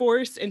police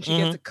force and she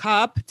gets a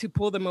cop to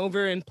pull them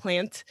over and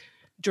plant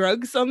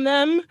drugs on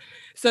them.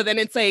 So then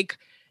it's like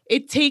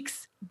it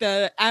takes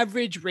the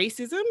average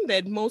racism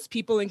that most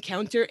people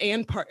encounter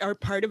and are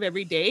part of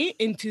every day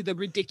into the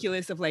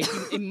ridiculous of like,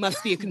 it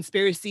must be a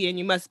conspiracy and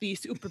you must be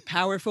super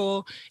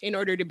powerful in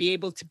order to be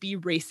able to be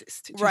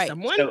racist to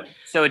someone.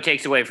 So it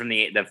takes away from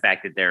the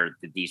fact that there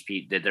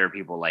are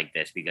people like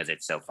this because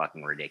it's so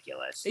fucking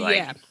ridiculous. Like,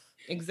 yeah,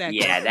 exactly.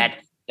 Yeah,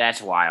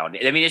 that's wild.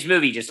 I mean, this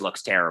movie just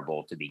looks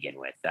terrible to begin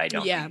with. I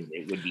don't think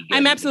it would be good.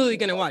 I'm absolutely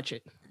going to watch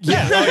it.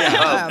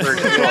 Yeah. For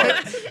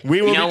sure.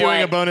 We will be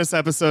doing a bonus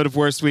episode of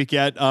Worst Week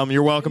Yet.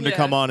 You're welcome to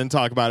come on and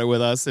talk about it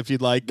with us if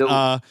you'd like.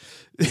 The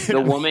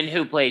woman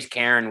who plays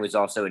Karen was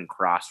also in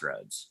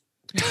Crossroads.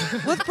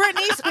 With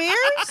Britney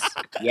Spears?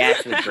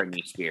 Yes, with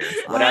Britney Spears.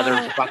 What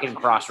other fucking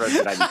Crossroads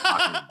would I be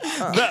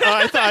talking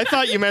about? I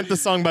thought you meant the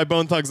song by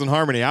Bone Thugs and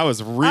Harmony. I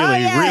was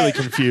really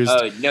confused.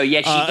 Oh, no,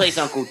 she plays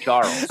Uncle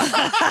Charles.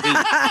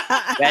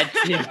 That's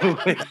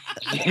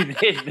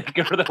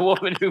the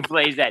woman who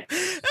plays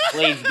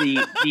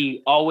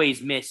the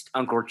always missed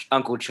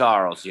Uncle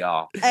Charles,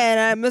 y'all.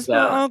 And I miss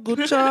my Uncle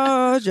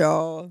Charles,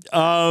 y'all.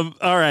 All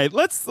right,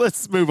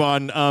 let's move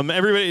on.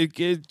 Everybody,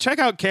 check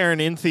out Karen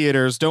in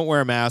theaters. Don't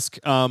wear a mask.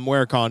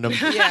 Wear a condom.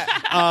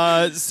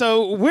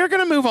 So we're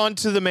going to move on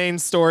to the main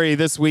story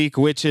this week,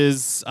 which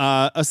is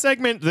a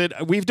segment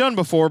that we've done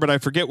before, but I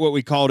forget what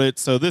we called it.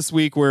 So this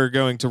week we're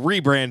going to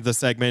rebrand the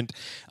segment.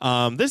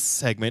 This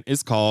segment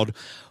is called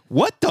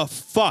What the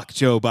Fuck,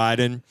 Joe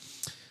Biden?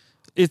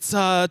 It's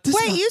Wait,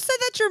 you said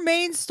that's your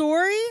main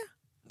story?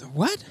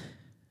 What?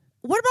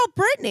 What about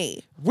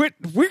Britney? We're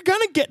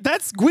gonna get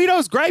that's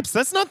Guido's gripes.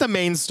 That's not the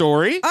main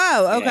story.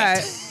 Oh, okay.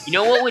 Yeah. You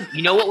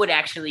know what would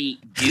actually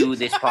do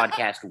this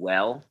podcast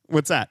well?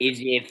 What's that? Is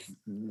if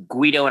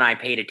Guido and I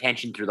paid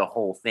attention through the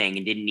whole thing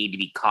and didn't need to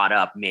be caught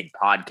up mid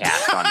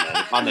podcast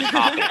on the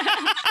topic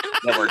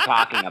that we're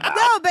talking about.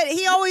 No, but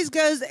he always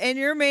goes and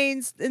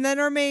then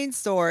our main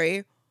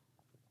story.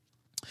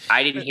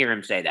 I didn't hear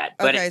him say that.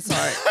 But okay,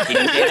 sorry.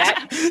 Did you say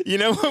that? You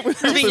know what? I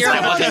wasn't paying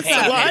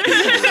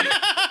attention.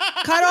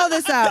 Cut all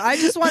this out. I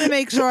just want to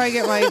make sure I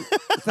get my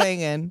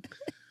thing in.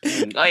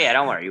 Oh yeah,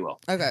 don't worry, you will.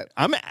 Okay.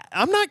 I'm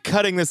not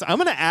cutting this. I'm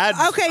gonna add.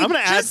 Okay, I'm gonna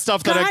add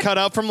stuff that I cut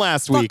out from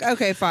last week.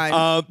 Okay,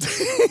 fine.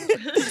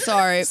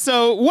 Sorry.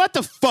 So what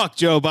the fuck,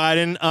 Joe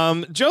Biden?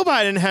 Joe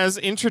Biden has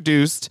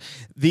introduced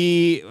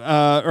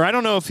or I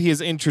don't know if he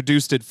has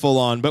introduced it full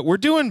on, but we're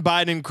doing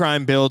Biden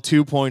Crime Bill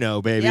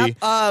 2.0, baby. Yep.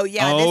 Oh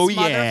yeah. Oh, this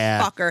yeah.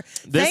 motherfucker.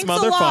 This Thanks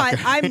motherfucker. a lot.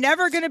 I'm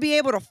never gonna be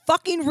able to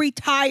fucking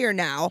retire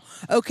now.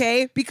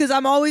 Okay, because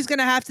I'm always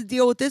gonna have to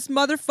deal with this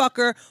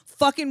motherfucker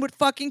fucking with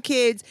fucking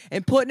kids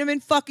and putting them in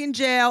fucking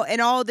jail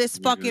and all this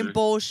fucking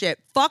bullshit.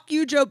 Fuck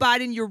you, Joe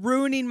Biden. You're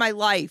ruining my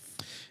life.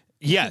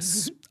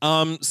 Yes.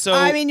 So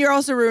I mean, you're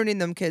also ruining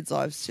them kids'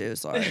 lives too.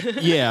 Sorry.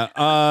 Yeah.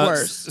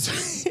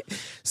 Worse.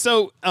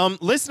 So,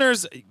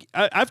 listeners,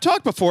 I've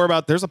talked before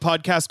about there's a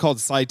podcast called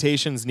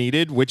Citations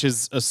Needed, which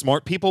is a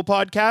smart people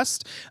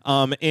podcast.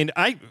 And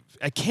I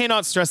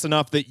cannot stress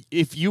enough that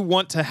if you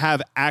want to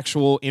have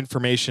actual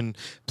information,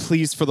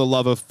 please, for the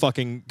love of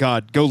fucking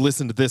God, go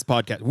listen to this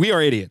podcast. We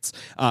are idiots.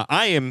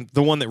 I am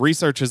the one that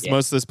researches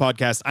most of this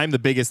podcast. I'm the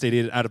biggest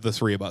idiot out of the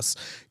three of us.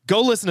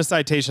 Go listen to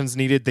Citations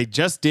Needed. They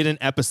just did an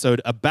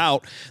episode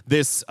about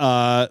this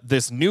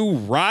new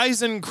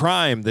rise in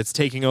crime that's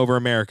taking over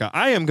America.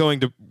 I am going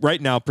to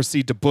right now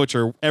proceed to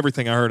butcher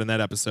everything I heard in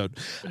that episode.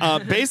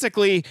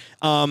 Basically,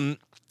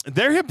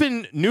 there have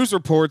been news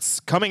reports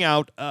coming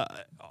out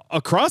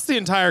across the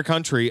entire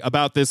country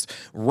about this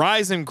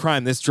rise in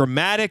crime, this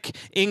dramatic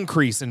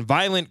increase in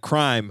violent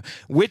crime,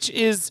 which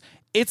is,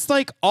 it's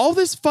like all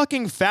this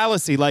fucking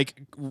fallacy.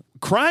 Like,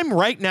 crime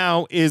right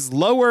now is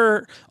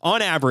lower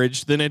on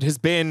average than it has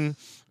been,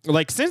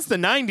 like, since the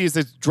 90s.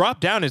 It's dropped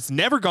down. It's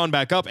never gone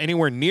back up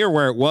anywhere near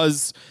where it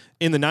was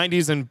in the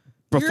 90s and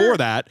before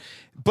that.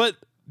 But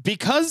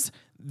because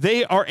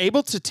they are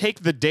able to take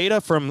the data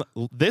from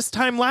this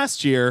time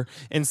last year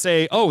and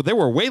say, oh, there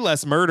were way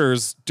less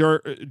murders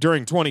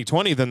during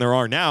 2020 than there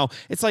are now.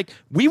 It's like,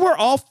 we were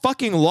all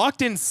fucking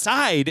locked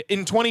inside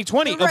in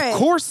 2020. Right. Of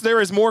course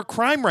there is more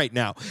crime right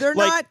now. They're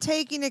not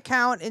taking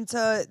account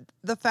into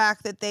the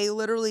fact that they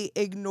literally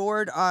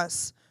ignored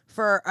us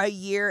for a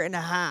year and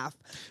a half.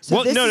 So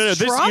Well, this no. is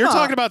trauma. You're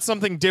talking about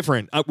something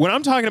different. What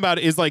I'm talking about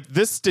is like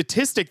this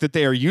statistic that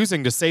they are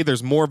using to say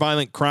there's more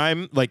violent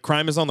crime, like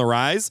crime is on the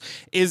rise,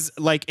 is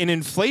like an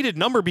inflated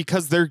number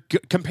because they're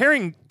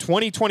comparing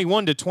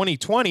 2021 to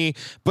 2020.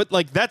 But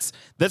like that's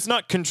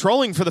not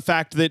controlling for the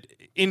fact that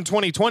in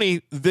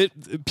 2020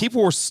 that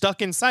people were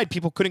stuck inside.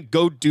 People couldn't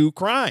go do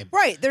crime.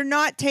 Right. They're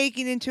not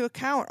taking into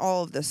account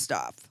all of this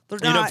stuff. They're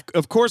And not.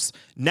 of course,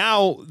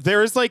 now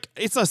there is like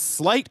it's a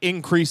slight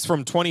increase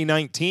from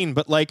 2019,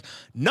 but like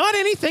not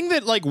anything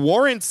that like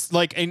warrants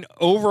like an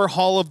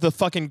overhaul of the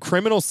fucking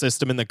criminal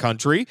system in the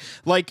country.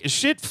 Like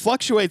shit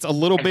fluctuates a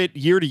little bit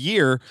year to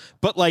year,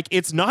 but like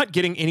it's not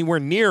getting anywhere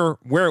near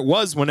where it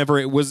was whenever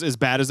it was as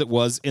bad as it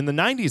was in the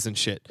 90s and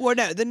shit. Well,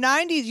 no, the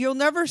 90s, you'll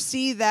never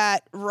see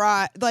that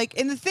right. Like,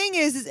 and the thing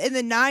is in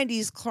the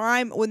 90s,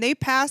 crime, when they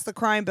passed the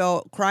crime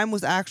bill, crime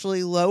was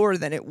actually lower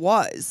than it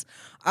was.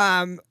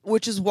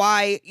 Which is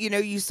why,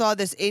 you saw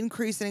this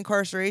increase in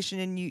incarceration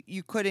and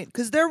you couldn't,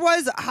 because there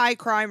was high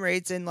crime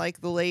rates in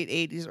like the late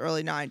 80s,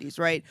 early 90s,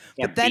 right?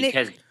 Yeah, but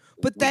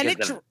then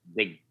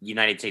the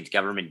United States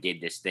government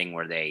did this thing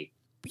where they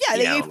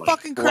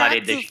fucking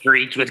flooded the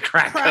streets with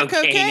crack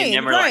cocaine, and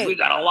then we're right. like, we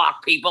gotta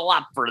lock people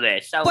up for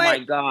this. Oh my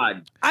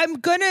God. I'm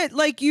gonna,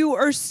 like, you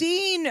are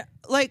seeing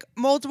like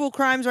multiple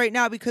crimes right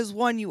now because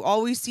one, you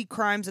always see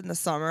crimes in the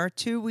summer.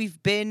 Two,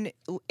 we've been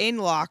in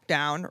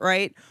lockdown,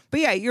 right?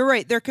 But yeah, you're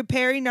right. They're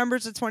comparing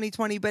numbers to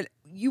 2020, but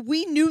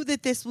we knew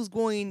that this was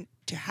going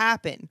to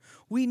happen.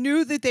 We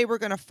knew that they were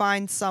going to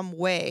find some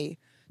way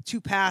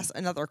to pass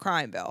another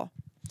crime bill.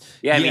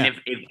 Yeah, I mean,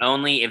 if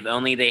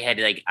only they had,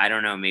 like, I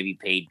don't know, maybe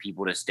paid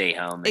people to stay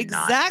home. And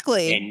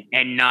exactly.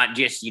 And not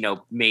just,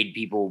 made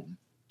people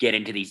get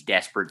into these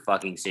desperate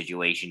fucking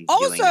situations.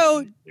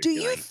 Also,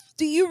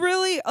 do you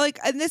really, like,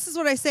 and this is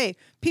what I say,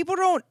 people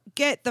don't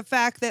get the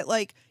fact that,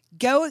 like,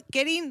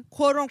 getting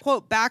quote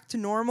unquote back to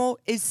normal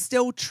is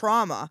still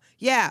trauma.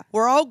 Yeah,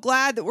 we're all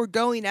glad that we're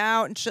going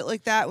out and shit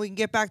like that. We can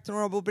get back to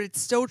normal, but it's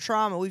still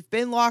trauma. We've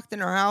been locked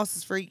in our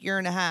houses for a year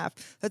and a half.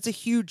 That's a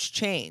huge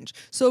change.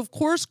 So of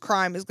course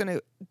crime is going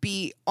to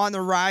be on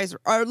the rise,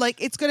 or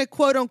like it's going to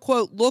quote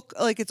unquote look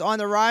like it's on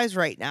the rise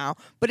right now,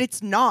 but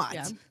it's not.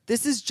 Yeah.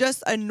 This is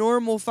just a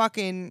normal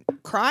fucking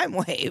crime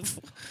wave.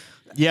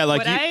 Yeah,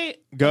 like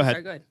go ahead.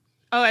 Sorry, go ahead.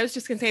 Oh, I was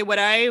just going to say what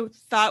I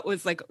thought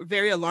was like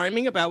very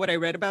alarming about what I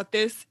read about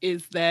this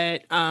is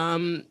that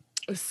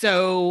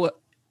so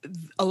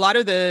a lot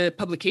of the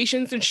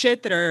publications and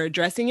shit that are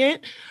addressing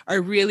it are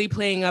really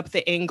playing up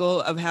the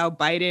angle of how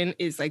Biden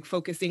is like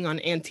focusing on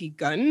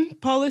anti-gun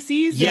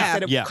policies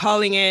instead of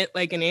calling it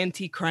like an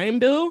anti-crime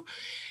bill.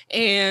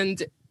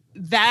 And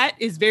that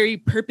is very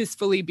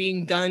purposefully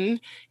being done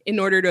in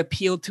order to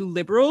appeal to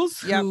liberals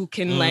who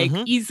can like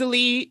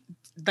easily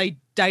like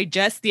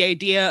digest the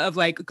idea of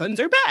like guns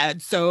are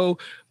bad. So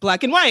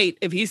black and white,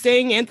 if he's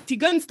saying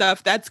anti-gun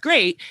stuff, that's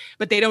great.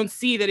 But they don't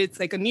see that it's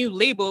like a new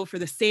label for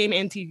the same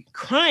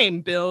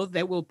anti-crime bill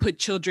that will put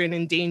children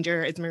in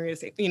danger, as Maria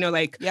said,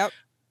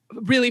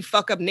 really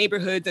fuck up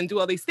neighborhoods and do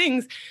all these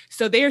things.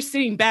 So they are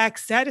sitting back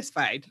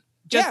satisfied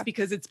just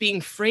because it's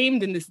being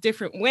framed in this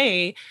different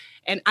way.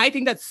 And I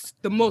think that's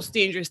the most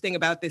dangerous thing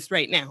about this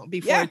right now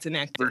before it's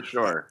enacted. For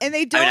sure. And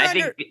they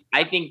don't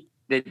I think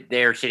that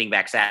they're sitting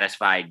back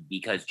satisfied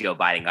because Joe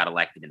Biden got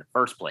elected in the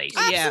first place.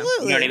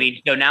 Absolutely. You know what I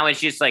mean? So now it's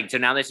just like,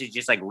 now this is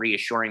just like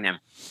reassuring them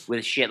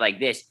with shit like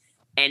this.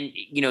 And,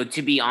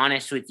 to be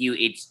honest with you,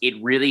 it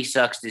really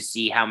sucks to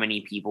see how many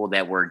people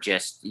that were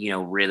just,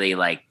 really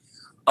like,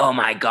 oh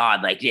my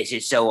God, like this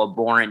is so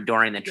abhorrent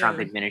during the Trump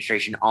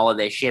administration, all of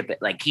this shit. But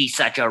like, he's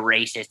such a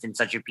racist and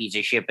such a piece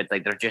of shit, but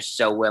like, they're just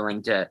so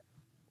willing to,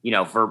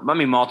 for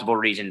multiple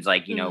reasons,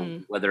 like,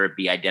 whether it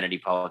be identity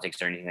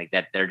politics or anything like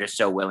that, they're just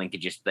so willing to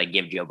just like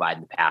give Joe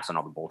Biden the pass on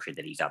all the bullshit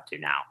that he's up to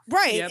now.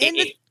 Right.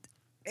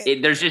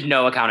 Yep. There's just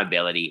no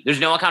accountability. There's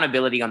no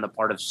accountability on the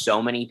part of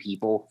so many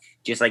people,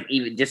 just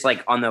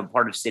like on the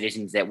part of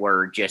citizens that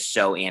were just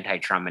so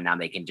anti-Trump and now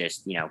they can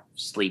just,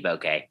 sleep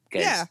okay.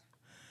 Because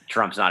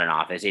Trump's not in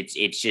office.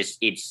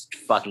 It's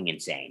fucking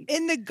insane.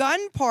 In the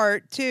gun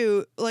part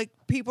too, like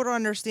people don't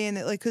understand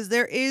that, like, because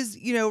there is,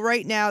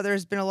 right now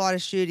there's been a lot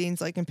of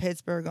shootings, like in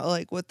Pittsburgh,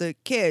 like with the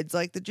kids,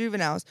 like the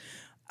juveniles,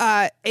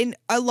 and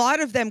a lot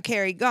of them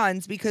carry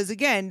guns because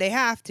again they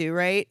have to,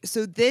 right?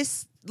 So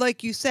this,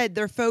 like you said,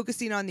 they're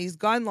focusing on these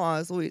gun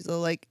laws, Luisa.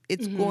 Like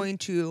it's going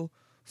to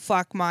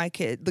fuck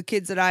the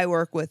kids that I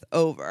work with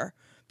over.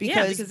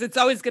 Because it's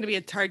always going to be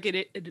a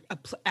targeted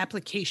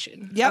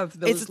application of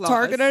those laws. It's a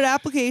targeted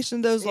application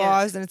of those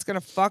laws, and it's going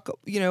to fuck,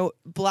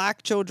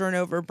 black children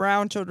over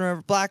brown children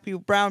over black people,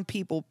 brown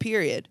people,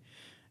 period.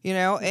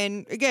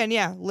 And again,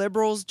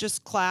 liberals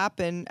just clap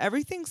and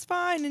everything's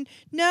fine. And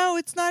no,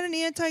 it's not an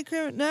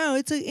anti-crime. No,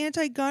 it's an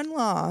anti-gun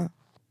law.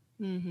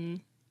 Mm-hmm.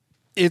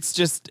 It's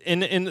just,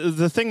 and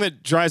the thing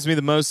that drives me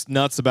the most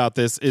nuts about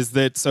this is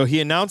that, so he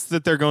announced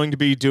that they're going to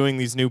be doing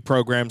these new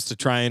programs to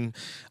try and,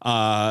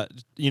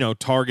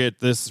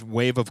 target this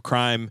wave of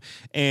crime.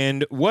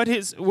 And what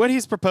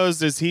he's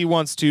proposed is he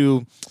wants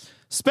to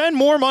spend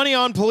more money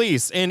on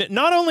police. And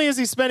not only is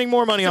he spending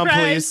more money on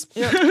police,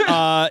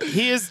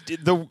 he is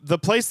the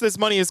place this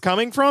money is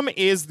coming from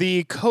is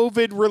the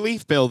COVID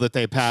relief bill that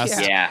they passed.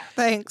 Yeah.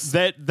 Thanks.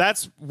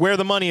 That's where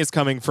the money is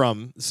coming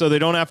from. So they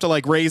don't have to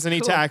like raise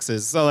any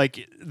taxes. So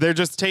like they're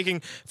just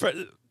taking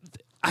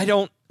I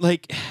don't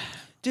like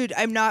Dude,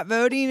 I'm not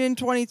voting in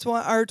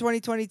 2020 or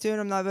 2022,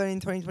 and I'm not voting in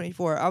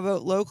 2024. I'll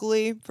vote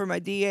locally for my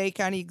DA,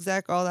 county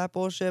exec, all that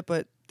bullshit,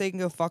 but they can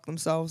go fuck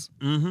themselves.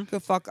 Mm-hmm. Go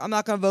fuck. I'm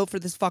not gonna vote for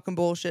this fucking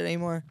bullshit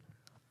anymore.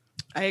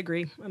 I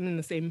agree. I'm in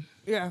the same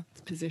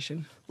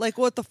position. Like,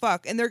 what the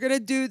fuck? And they're gonna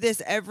do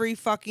this every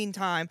fucking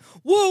time.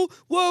 Whoa,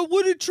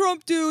 what did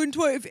Trump do in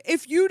 20?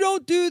 If you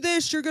don't do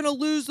this, you're gonna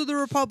lose to the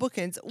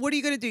Republicans. What are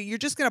you gonna do? You're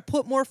just gonna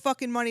put more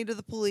fucking money to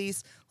the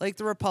police, like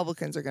the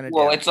Republicans are gonna do.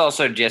 Well, it's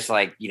also just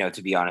like,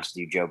 to be honest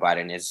with you, Joe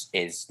Biden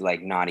is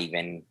like not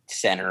even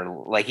center.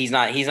 Like he's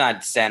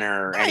not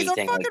center or anything. He's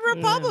a fucking like,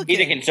 Republican. he's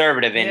a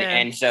conservative,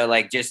 and so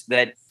like just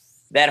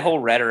that whole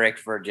rhetoric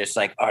for just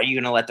like, are you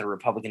gonna let the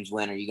Republicans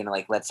win? Are you gonna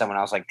like let someone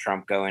else like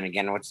Trump go in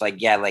again? It's like,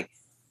 yeah, like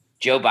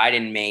Joe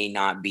Biden may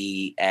not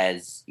be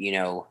as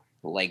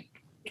like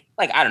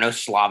I don't know,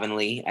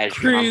 slovenly as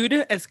crude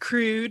Trump. as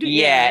crude.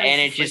 Yeah,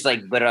 and it's just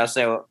like, but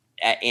also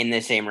in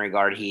the same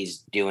regard, he's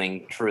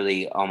doing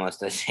truly almost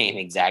the same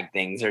exact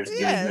things. There's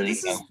really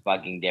no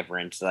fucking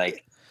difference.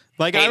 Like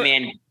hey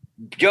man,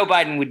 Joe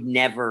Biden would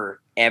never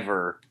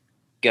ever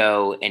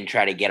go and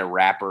try to get a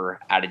rapper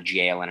out of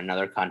jail in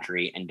another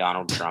country, and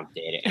Donald Trump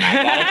did it. And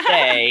I gotta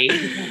say,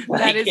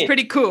 that is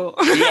pretty cool.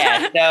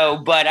 Yeah.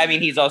 So, but I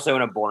mean, he's also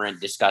an abhorrent,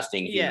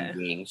 disgusting human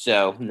being.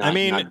 So,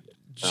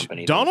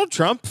 Donald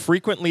Trump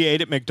frequently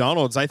ate at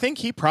McDonald's. I think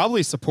he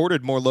probably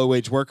supported more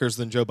low-wage workers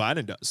than Joe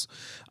Biden does.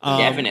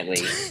 Definitely.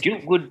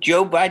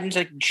 Joe Biden's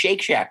a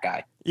Shake Shack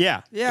guy.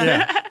 Yeah. You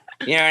know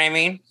what I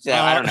mean? So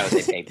I don't know if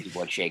they pay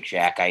people at Shake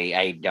Shack.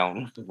 I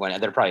don't.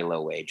 They're probably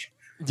low wage.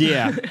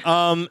 Yeah.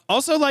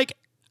 Also, like,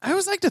 I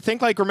always like to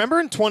think, like, remember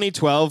in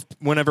 2012,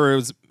 whenever it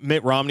was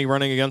Mitt Romney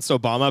running against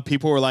Obama,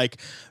 people were like,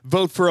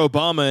 vote for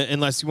Obama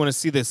unless you want to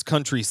see this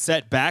country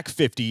set back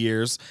 50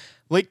 years.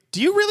 Like,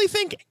 do you really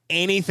think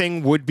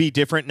anything would be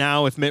different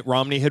now if Mitt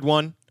Romney had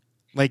won?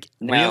 Like,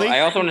 no, really? I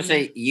also want to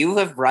say you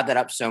have brought that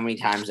up so many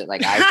times that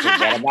like I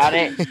forget about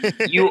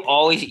it.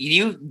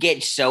 You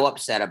get so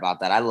upset about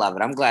that. I love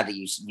it. I'm glad that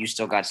you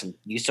still got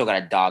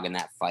a dog in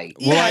that fight.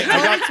 Yeah, well,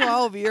 I got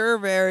 12. You're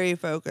very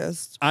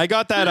focused. I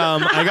got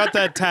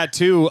that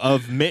tattoo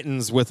of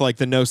mittens with like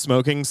the no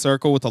smoking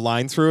circle with the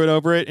line through it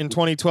over it in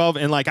 2012,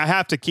 and like I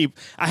have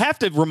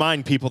to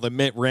remind people that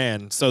Mitt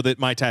ran so that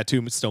my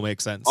tattoo still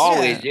makes sense.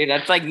 Always, dude.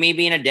 That's like me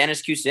being a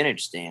Dennis Kucinich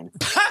stan.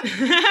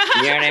 You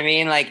know what I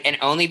mean? Like, and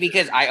only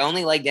because I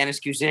only like Dennis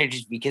Kucinich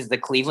just because the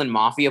Cleveland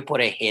Mafia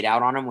put a hit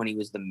out on him when he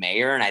was the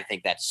mayor, and I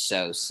think that's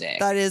so sick.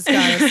 That is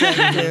kind of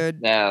sick,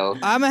 dude. No,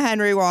 I'm a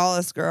Henry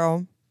Wallace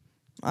girl.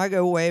 I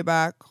go way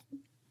back.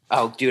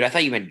 Oh, dude, I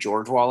thought you meant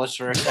George Wallace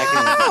for a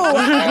second.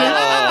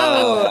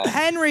 No,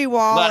 Henry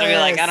Wallace. But I mean,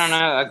 like, I don't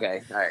know.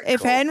 Okay, all right.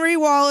 If cool. Henry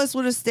Wallace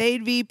would have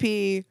stayed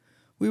VP,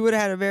 we would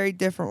have had a very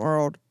different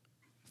world.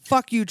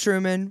 Fuck you,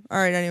 Truman. All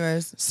right,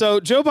 anyways. So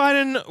Joe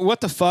Biden,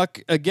 what the fuck?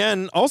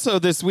 Again, also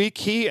this week,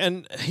 he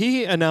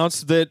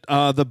announced that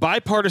the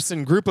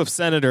bipartisan group of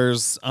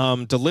senators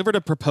delivered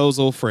a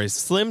proposal for a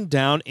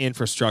slimmed-down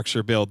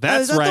infrastructure bill.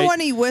 That's is that right. The one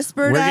he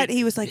whispered at?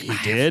 He was like, he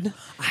did.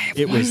 I have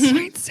it was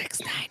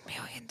 $1.69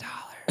 million.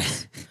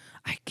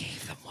 I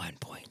gave them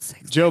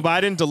 $1.6. Joe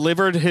Biden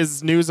delivered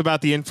his news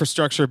about the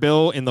infrastructure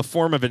bill in the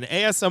form of an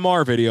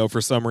ASMR video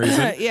for some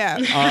reason. Yeah.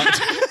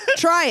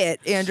 Try it,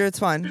 Andrew. It's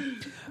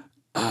fun.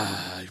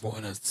 I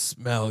want to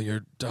smell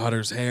your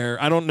daughter's hair.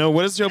 I don't know.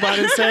 What does Joe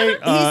Biden say?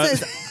 He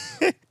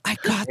says, I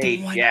got the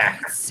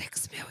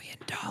 $1.6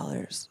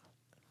 million.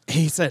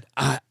 He said,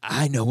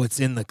 I know what's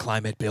in the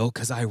climate bill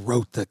because I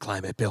wrote the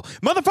climate bill.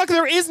 Motherfucker,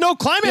 there is no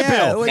climate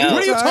bill. What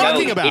are you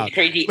talking about? It's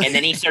crazy. And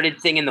then he started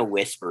singing the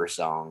Whisper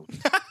song.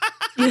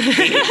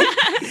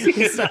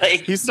 He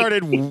started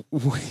humming.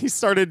 What's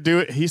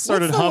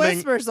the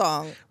Whisper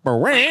song?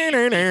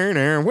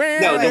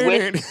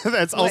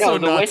 That's also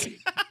not.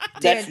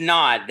 That's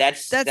not.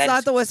 That's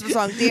not the Whisper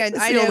song. Dan,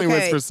 that's the only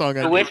Whisper song.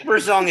 The Whisper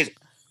song is,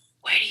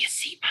 "Where do you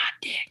see my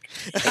dick?"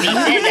 And he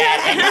said that,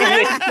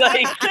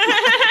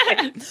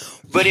 and it was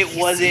like, but it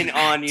wasn't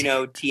on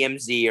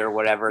TMZ or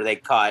whatever. They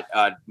caught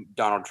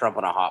Donald Trump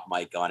on a hot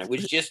mic on. It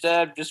was just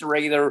a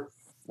regular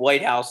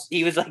White House.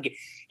 He was like,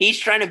 he's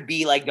trying to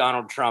be like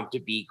Donald Trump to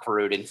be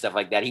crude and stuff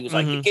like that. He was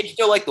like, the kids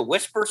still like the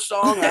Whisper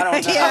song. I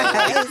don't know.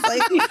 Yeah,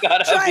 like, he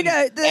got trying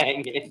to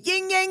the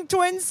Yin Yang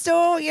Twins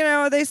still.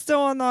 Are they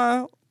still on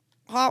the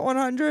Hot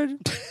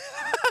 100?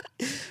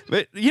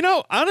 But,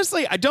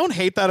 honestly, I don't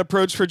hate that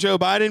approach for Joe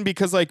Biden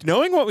because, like,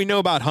 knowing what we know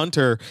about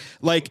Hunter,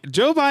 like,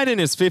 Joe Biden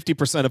is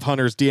 50% of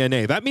Hunter's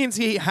DNA. That means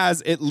he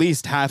has at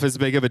least half as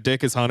big of a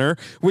dick as Hunter,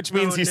 which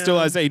means he still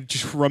has a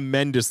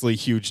tremendously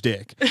huge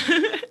dick.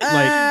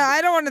 I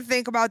don't want to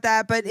think about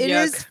that, but it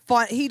Yuck. is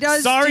fun. He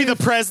does. Sorry, the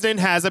president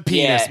has a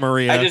penis,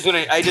 Maria.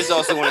 I just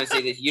also want to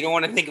say this. You don't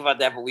want to think about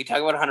that, but we talk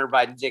about Hunter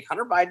Biden. Jake,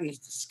 Hunter Biden is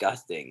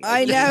disgusting.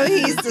 I know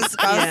he's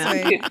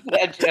disgusting.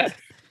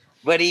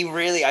 But he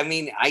really, I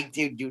mean, I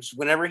do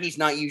whenever he's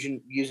not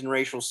using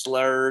racial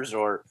slurs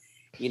or,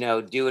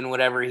 doing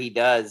whatever he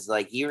does,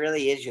 like he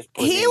really is just.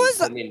 He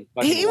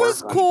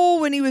was cool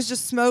when he was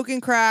just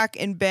smoking crack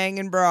and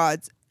banging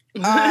broads.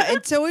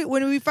 Until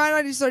when we found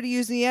out he started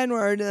using the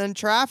N-word and then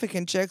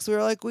trafficking chicks, we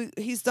were like,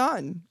 he's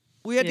done.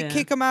 We had to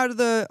kick him out of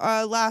the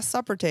Last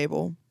Supper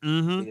table.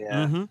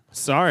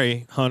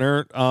 Sorry,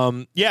 Hunter.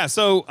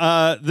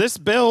 So this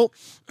bill,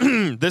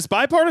 this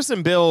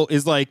bipartisan bill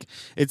is like,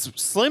 it's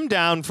slimmed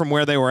down from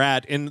where they were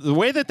at. And the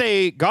way that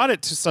they got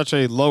it to such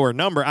a lower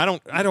number, I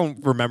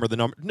don't remember the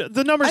number.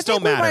 The numbers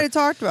don't matter. We might have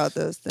talked about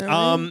this.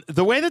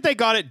 The way that they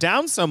got it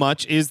down so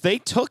much is they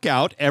took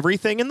out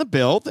everything in the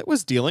bill that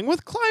was dealing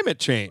with climate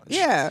change.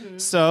 Yeah.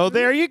 So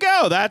there you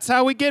go. That's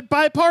how we get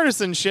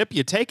bipartisanship.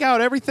 You take out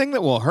everything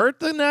that will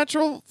hurt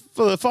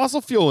the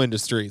fossil fuel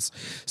industries.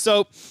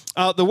 So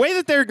the way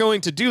that they're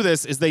going to do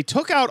this is they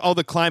took out all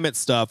the climate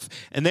stuff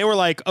and they were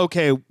like,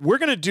 okay, we're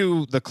going to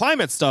do the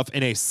climate stuff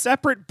in a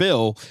separate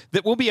bill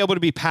that will be able to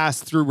be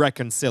passed through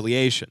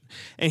reconciliation.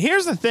 And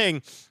here's the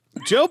thing,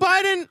 Joe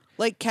Biden...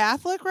 Like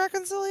Catholic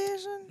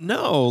reconciliation?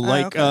 No,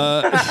 like...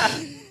 Oh,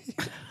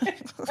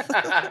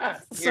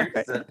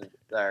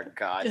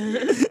 God.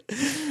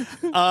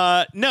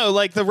 No,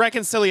 like the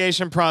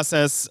reconciliation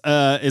process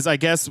is, I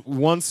guess,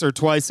 once or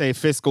twice a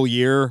fiscal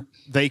year.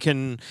 They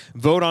can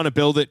vote on a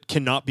bill that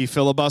cannot be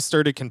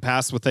filibustered. It can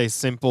pass with a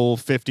simple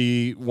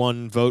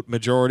 51 vote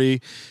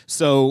majority.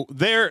 So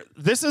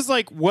this is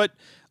like what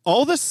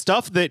all the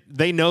stuff that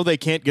they know they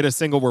can't get a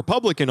single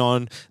Republican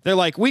on, they're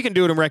like, we can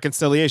do it in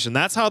reconciliation.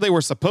 That's how they were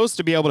supposed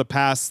to be able to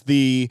pass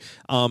the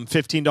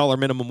 $15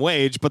 minimum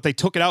wage, but they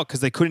took it out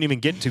because they couldn't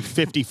even get to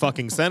 50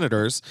 fucking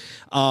senators.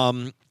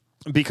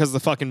 Because the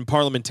fucking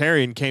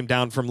parliamentarian came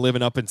down from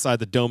living up inside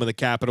the dome of the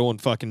Capitol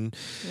and fucking...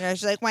 Yeah,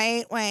 she's like,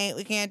 wait,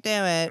 we can't do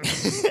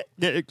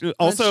it.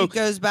 Also, she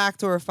goes back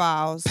to her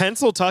files.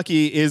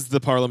 Pennsyltucky is the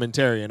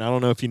parliamentarian. I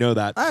don't know if you know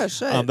that. Oh,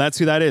 shit. That's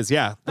who that is,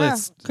 yeah.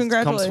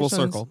 Congratulations. Comes full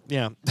circle,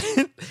 yeah.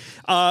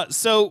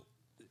 So,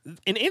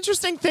 an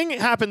interesting thing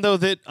happened, though,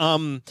 that...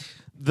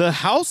 the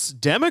House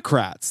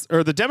Democrats,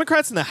 or the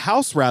Democrats in the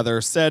House, rather,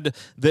 said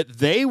that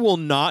they will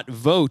not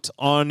vote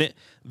on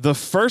the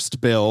first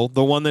bill,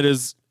 the one that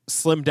is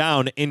slimmed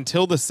down,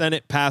 until the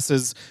Senate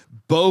passes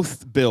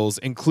both bills,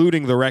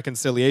 including the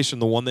reconciliation,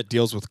 the one that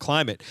deals with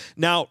climate.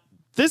 Now,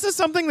 this is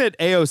something that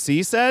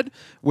AOC said,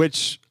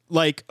 which...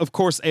 Like, of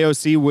course,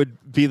 AOC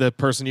would be the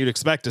person you'd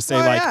expect to say,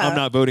 I'm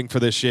not voting for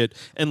this shit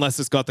unless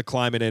it's got the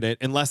climate in it,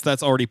 unless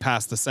that's already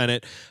passed the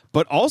Senate.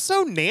 But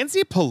also,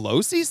 Nancy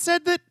Pelosi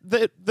said that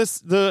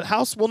the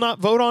House will not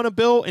vote on a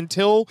bill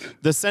until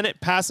the Senate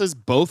passes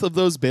both of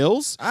those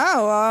bills.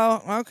 Oh,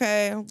 well,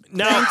 okay.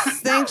 Now,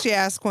 thanks,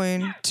 Yes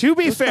Queen. To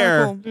be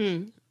fair,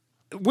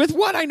 with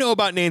what I know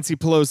about Nancy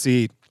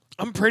Pelosi,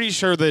 I'm pretty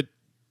sure that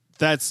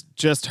that's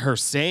just her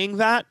saying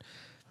that.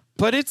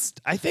 But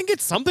I think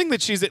it's something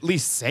that she's at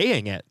least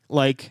saying it.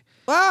 Like,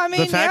 well, I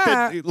mean, the fact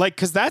that, like,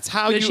 because that's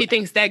how she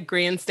thinks that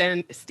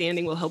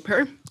grandstanding will help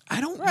her. I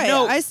don't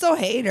know. I still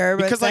hate her,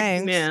 but because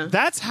thanks.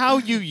 That's how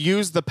you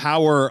use the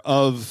power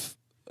of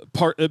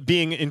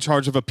being in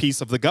charge of a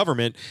piece of the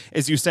government.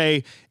 Is you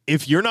say,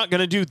 if you're not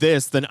going to do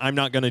this, then I'm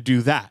not going to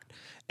do that.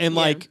 And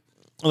like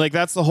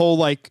that's the whole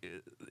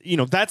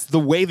that's the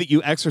way that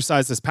you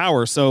exercise this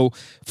power. So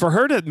for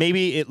her to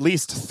maybe at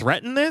least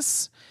threaten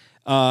this.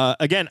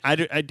 Again,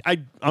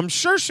 I'm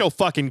sure she'll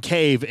fucking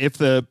cave if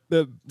the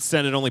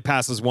Senate only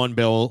passes one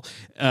bill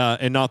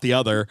and not the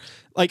other.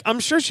 Like, I'm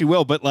sure she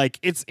will, but like,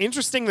 it's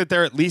interesting that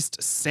they're at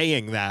least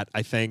saying that.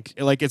 I think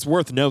it's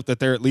worth note that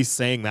they're at least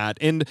saying that.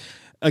 And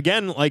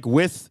again, like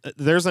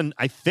there's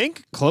I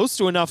think close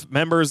to enough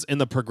members in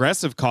the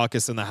Progressive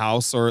Caucus in the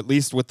House, or at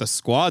least with the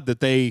squad,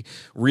 that they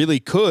really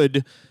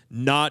could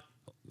not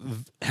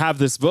have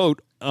this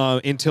vote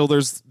until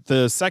there's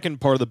the second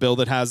part of the bill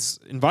that has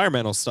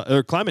environmental stuff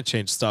or climate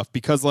change stuff,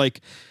 because it's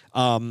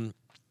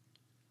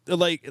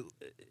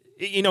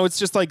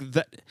just like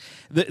that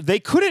they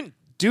couldn't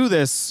do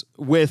this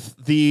with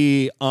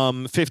the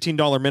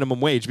 $15 minimum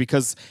wage,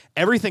 because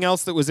everything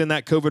else that was in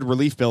that COVID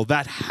relief bill,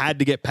 that had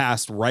to get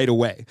passed right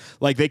away.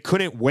 Like, they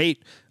couldn't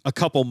wait a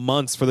couple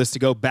months for this to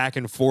go back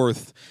and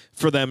forth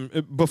for them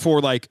before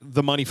like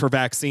the money for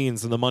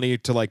vaccines and the money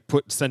to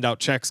send out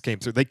checks came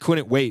through. They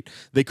couldn't wait.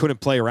 They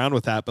couldn't play around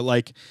with that.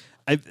 But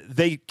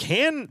they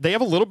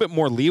have a little bit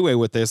more leeway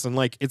with this, and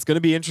it's going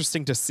to be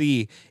interesting to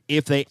see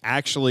if they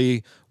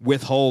actually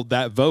withhold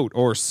that vote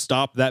or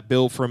stop that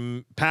bill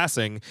from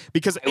passing.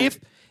 Because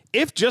if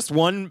just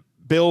one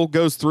bill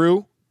goes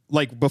through,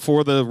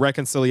 before the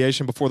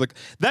reconciliation,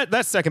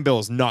 that second bill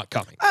is not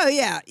coming. Oh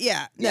yeah.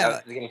 No. Yeah,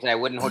 I was gonna say I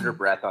wouldn't hold your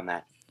breath on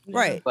that.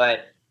 Right.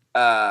 But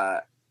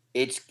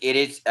it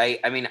is.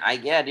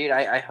 Dude.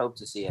 I hope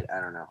to see it. I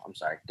don't know. I'm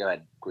sorry. Go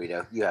ahead,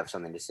 Guido. You have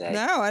something to say.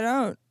 No, I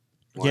don't.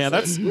 Yeah,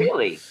 that's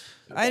really.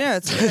 I know,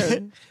 it's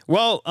good.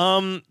 Well,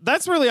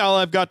 that's really all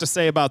I've got to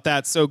say about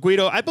that. So,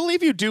 Guido, I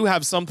believe you do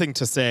have something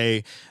to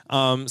say.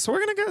 So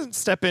we're going to go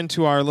step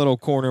into our little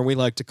corner we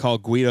like to call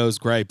Guido's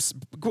Gripes.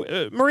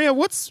 Maria,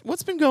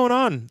 what's been going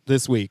on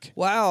this week?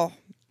 Wow.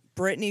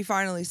 Brittany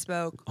finally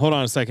spoke. Hold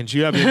on a second. Do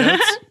you have your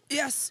notes?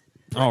 Yes.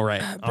 All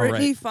right.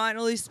 Brittany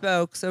finally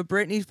spoke. So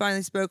Brittany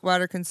finally spoke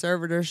about her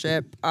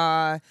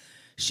conservatorship.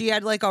 She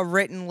had like a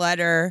written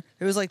letter.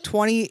 It was like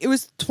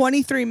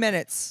 23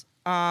 minutes.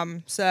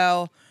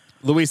 So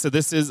Luisa,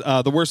 this is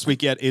the worst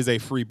week yet is a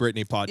free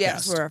Britney podcast.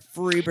 yes, we're a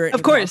free Britney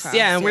Of course, podcast.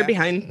 yeah, we're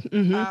behind.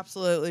 Mhm.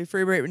 Absolutely.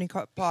 Free Britney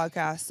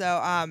podcast.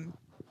 So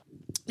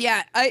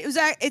yeah,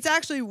 it's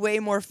actually way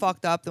more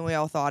fucked up than we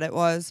all thought it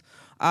was.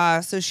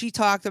 So she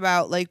talked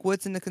about like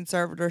what's in the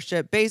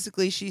conservatorship.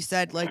 Basically, she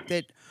said like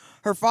that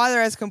her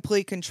father has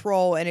complete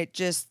control and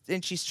she's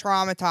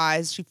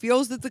traumatized. She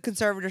feels that the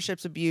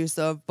conservatorship's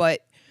abusive,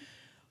 but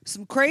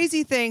some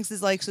crazy things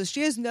is like, so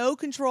she has no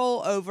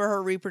control over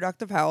her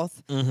reproductive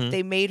health. Mm-hmm.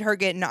 They made her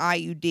get an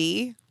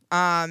IUD.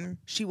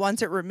 She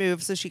wants it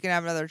removed so she can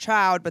have another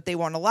child, but they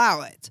won't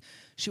allow it.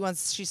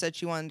 She said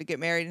she wanted to get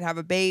married and have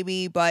a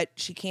baby, but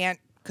she can't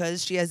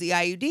because she has the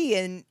IUD.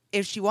 And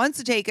if she wants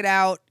to take it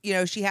out,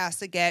 she has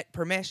to get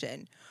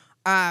permission.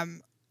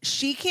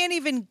 She can't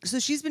even, so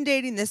she's been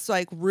dating this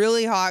like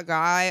really hot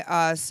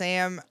guy,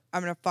 Sam,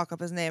 I'm going to fuck up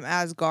his name,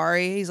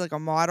 Asghari. He's like a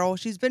model.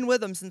 She's been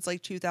with him since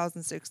like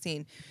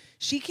 2016.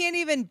 She can't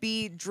even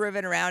be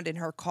driven around in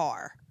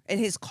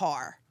his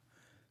car,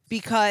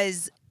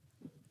 because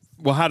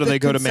well, how do they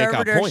go to make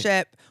out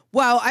point?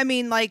 Well, I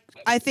mean, like,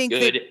 I think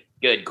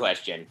Good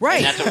question. Right.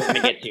 And that's what we're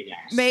going to get to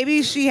next.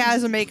 maybe she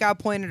has a makeout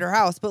point at her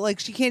house, but like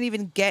she can't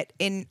even get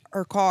in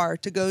her car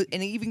to go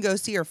and even go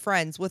see her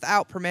friends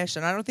without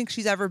permission. I don't think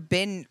she's ever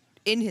been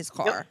in his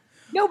car.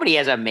 Nobody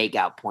has a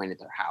makeout point at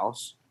their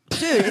house.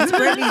 Dude, it's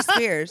Britney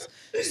Spears.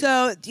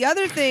 So the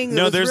other thing,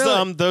 there's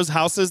those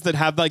houses that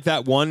have like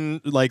that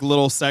one like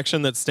little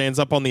section that stands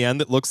up on the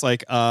end that looks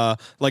like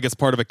it's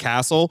part of a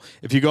castle.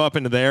 If you go up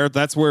into there,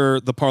 that's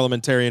where the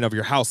parliamentarian of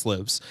your house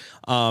lives,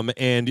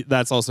 and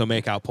that's also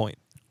makeout point.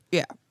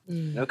 Yeah.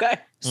 Okay.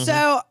 Mm-hmm.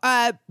 So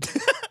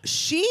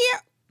she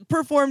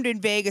performed in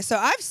Vegas. So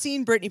I've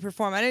seen Britney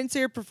perform. I didn't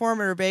see her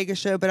perform at her Vegas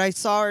show, but I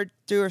saw her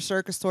do her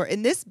circus tour.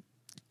 And this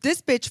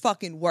bitch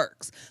fucking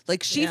works.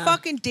 Like, she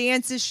fucking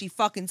dances. She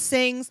fucking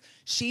sings.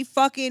 She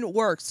fucking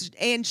works.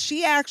 And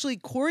she actually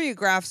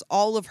choreographs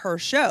all of her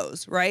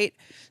shows, right?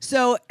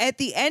 So at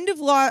the end of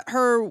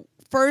her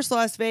first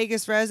Las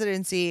Vegas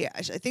residency,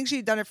 I think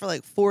she'd done it for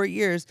like 4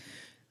 years,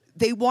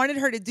 they wanted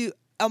her to do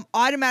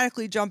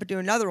automatically jump into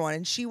another one,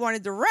 and she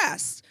wanted to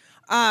rest.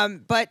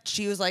 But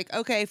she was like,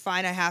 okay,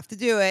 fine, I have to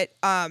do it.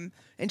 And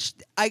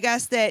I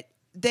guess that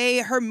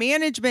her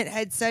management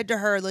had said to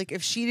her, like,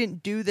 if she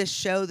didn't do this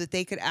show, that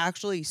they could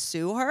actually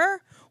sue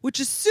her,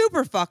 which is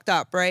super fucked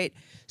up, right?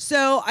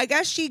 So I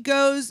guess she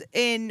goes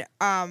in,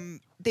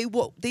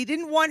 they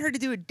didn't want her to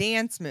do a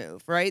dance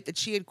move, right, that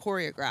she had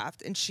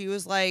choreographed. And she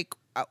was like,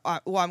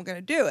 well, I'm going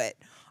to do it.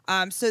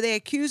 So they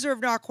accuse her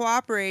of not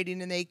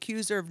cooperating, and they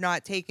accuse her of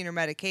not taking her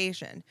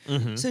medication.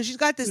 Mm-hmm. So she's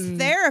got this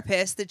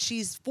therapist that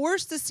she's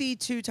forced to see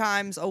 2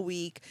 times a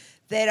week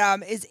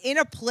that is in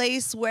a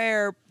place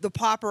where the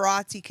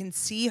paparazzi can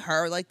see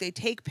her. Like, they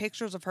take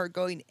pictures of her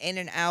going in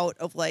and out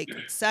of like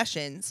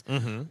sessions.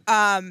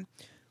 Mm-hmm.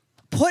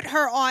 Put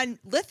her on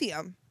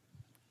lithium.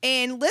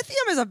 And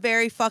lithium is a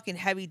very fucking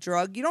heavy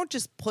drug. You don't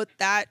just put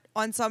that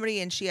on somebody.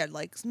 And she had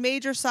like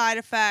major side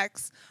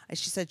effects. And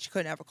she said she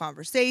couldn't have a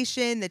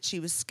conversation, that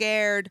she was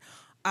scared.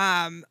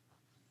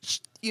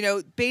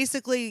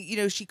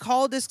 Basically, she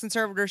called this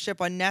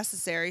conservatorship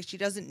unnecessary.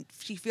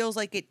 She feels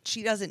like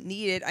she doesn't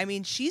need it. I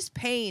mean, she's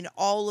paying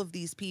all of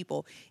these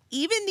people,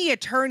 even the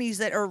attorneys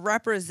that are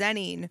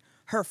representing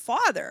her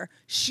father,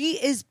 she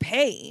is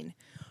paying.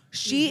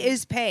 She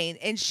is paying,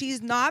 and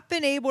she's not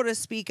been able to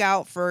speak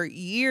out for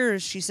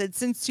years. She said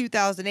since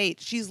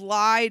 2008, she's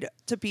lied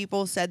to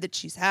people, said that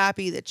she's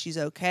happy, that she's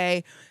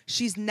okay.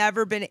 She's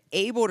never been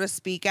able to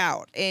speak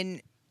out.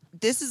 And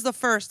this is the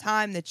first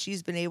time that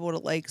she's been able to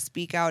like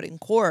speak out in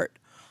court.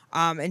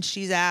 And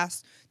she's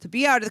asked to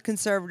be out of the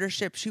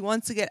conservatorship. She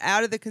wants to get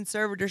out of the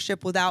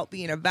conservatorship without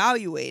being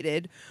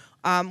evaluated,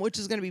 which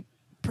is going to be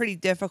pretty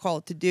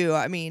difficult to do.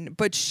 I mean,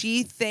 but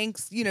she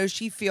thinks,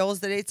 she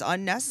feels that it's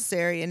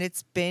unnecessary and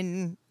it's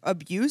been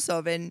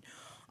abusive. And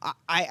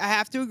I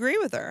have to agree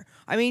with her.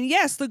 I mean,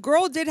 yes, the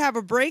girl did have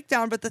a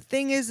breakdown, but the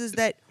thing is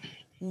that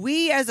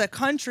we as a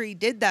country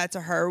did that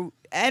to her.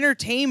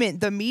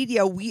 Entertainment, the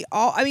media,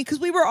 because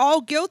we were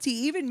all guilty.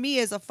 Even me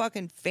as a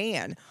fucking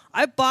fan,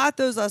 I bought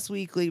those Us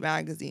Weekly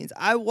magazines.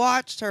 I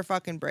watched her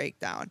fucking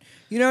breakdown.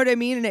 You know what I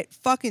mean? And it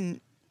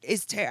fucking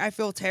I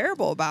feel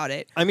terrible about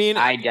it. I mean,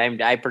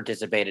 I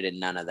participated in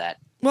none of that.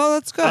 Well,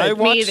 that's good. I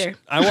Me either.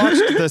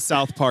 watched the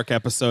South Park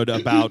episode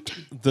about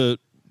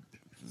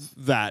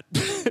that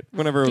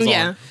whenever it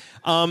was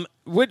on.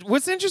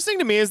 What's interesting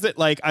to me is that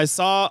like I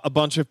saw a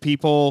bunch of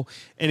people,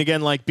 and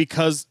again, like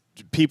because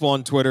people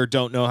on Twitter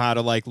don't know how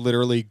to like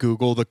literally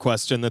Google the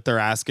question that they're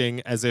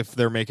asking as if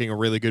they're making a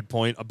really good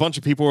point. A bunch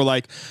of people were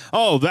like,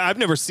 "Oh, I've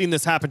never seen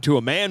this happen to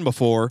a man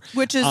before,"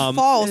 which is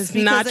false. It's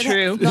not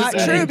true. Not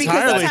It's true because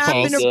entirely it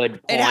happened. Good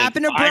It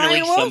happened to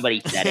Finally, Brian Wilson.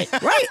 somebody said it.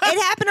 Right,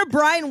 it happened to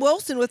Brian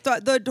Wilson with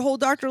the whole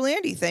Dr.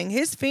 Landy thing.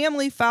 His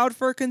family filed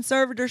for a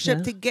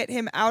conservatorship to get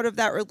him out of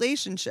that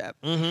relationship.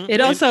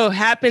 It also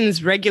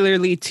happens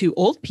regularly to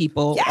old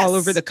people all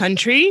over the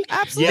country.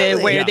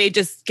 Absolutely. Where they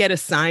just get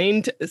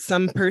assigned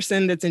some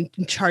person that's in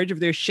charge of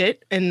their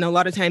shit. And a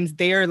lot of times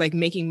they are like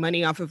making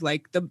money off of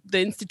like the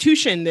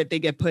institution that they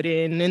get put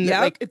in. And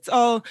like it's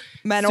all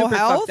mental super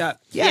health. fucked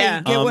up. Yeah.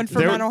 You get one for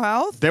mental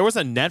health. There was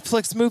a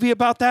Netflix movie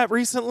about that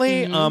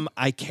recently.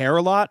 I Care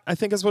a Lot, I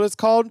think is what it's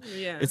called.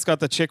 Yeah. It's got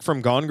the chick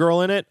from Gone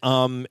Girl in it.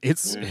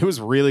 It was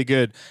really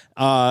good.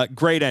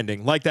 Great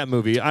ending. Like that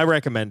movie. I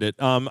recommend it.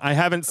 I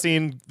haven't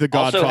seen The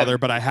Godfather,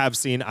 but I have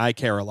seen I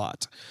Care a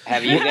Lot.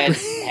 Have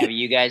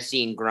you guys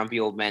seen Grumpy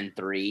Old Men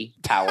 3: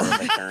 Power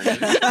of Attorney?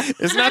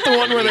 Isn't that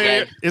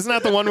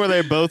the one where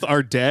they both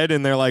are dead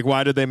and they're like,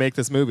 why did they make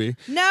this movie?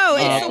 No,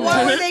 it's the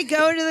one where they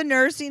go to the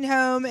nursing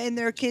home and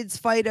their kids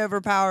fight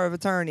over power of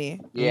attorney.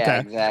 Yeah, Okay.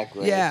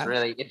 exactly. Yeah.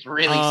 It's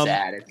really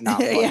sad. It's not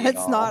funny Yeah, at it's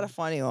all. not a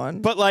funny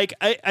one. But like,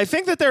 I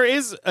think that there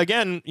is,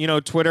 again,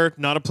 Twitter,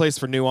 not a place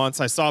for nuance.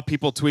 I saw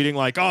people tweeting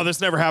like, oh, this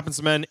never happens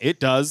to men. It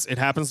does. It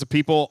happens to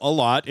people a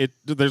lot.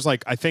 There's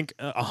like, I think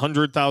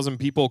 100,000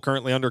 people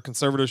currently under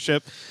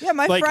conservatorship. Yeah,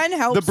 my friend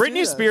helps The Britney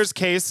do Spears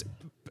case,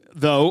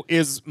 though,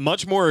 is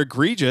much more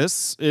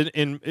egregious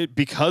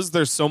because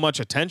there's so much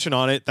attention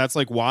on it. That's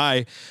like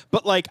why.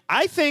 But like,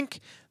 I think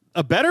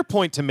a better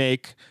point to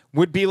make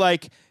would be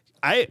like,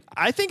 I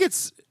think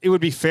it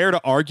would be fair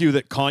to argue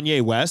that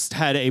Kanye West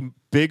had a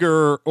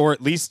bigger, or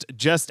at least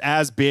just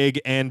as big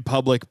and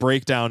public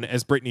breakdown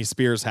as Britney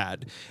Spears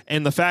had.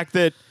 And the fact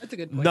that That's a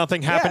good point.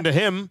 nothing happened to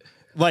him,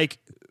 like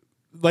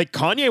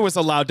Kanye was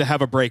allowed to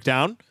have a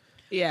breakdown.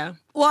 Yeah.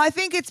 Well, I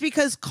think it's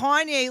because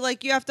Kanye,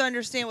 like you have to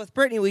understand with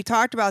Britney, we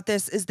talked about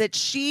this, is that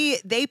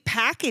they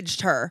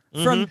packaged her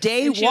from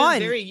day And she one.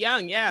 was very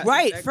young, yeah.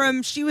 Right.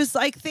 exactly. She was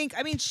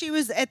she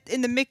was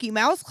in the Mickey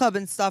Mouse Club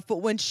and stuff, but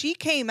when she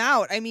came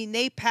out, I mean,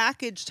 they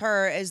packaged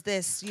her as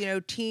this,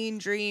 teen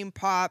dream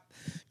pop,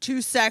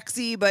 too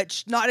sexy,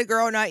 but not a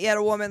girl, not yet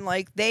a woman.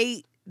 Like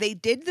they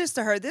did this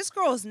to her. This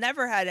girl has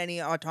never had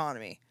any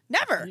autonomy.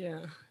 Never.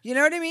 Yeah. You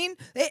know what I mean?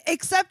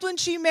 Except when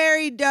she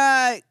married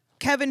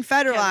Kevin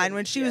Federline,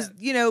 when she was,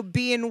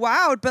 being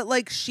wild, but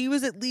like she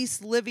was at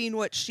least living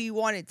what she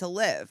wanted to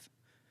live.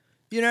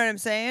 You know what I'm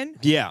saying?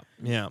 Yeah,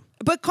 yeah.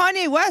 But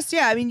Kanye West,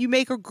 yeah, I mean, you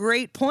make a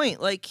great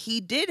point. Like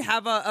he did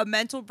have a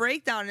mental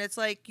breakdown, and it's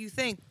like you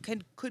think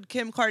could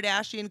Kim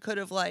Kardashian could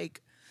have like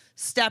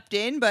stepped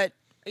in, but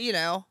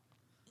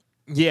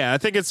Yeah, I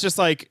think it's just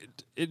like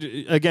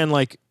again,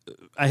 like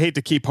I hate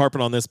to keep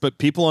harping on this, but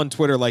people on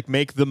Twitter like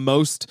make the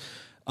most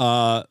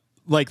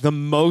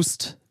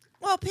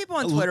well, people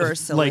on Twitter are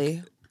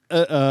silly.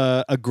 Like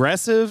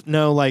aggressive.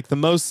 No, like the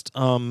most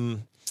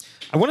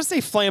I want to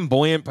say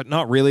flamboyant, but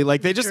not really.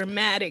 Like they just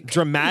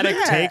dramatic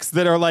Yeah. takes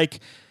that are like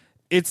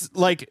it's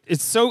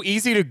so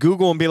easy to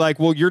Google and be like,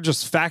 well, you're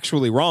just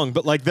factually wrong,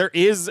 but like there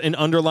is an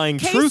underlying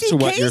truth to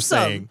what you're Kasem.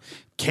 saying.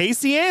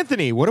 Casey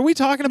Anthony, what are we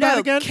talking about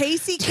again?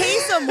 Casey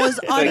Kasem was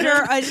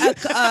under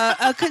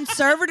a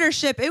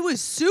conservatorship. It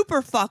was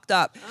super fucked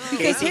up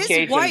because Casey his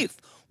Kasem. wife,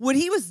 when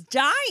he was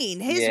dying,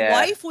 his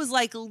wife was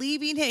like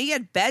leaving him. He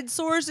had bed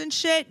sores and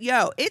shit.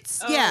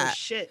 It's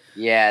shit.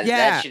 Yeah, Yeah.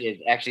 that shit is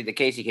actually the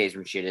Casey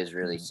Kasem shit is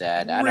really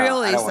sad. I don't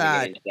Really want to sad.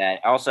 get into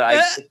that. Also,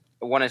 I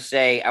want to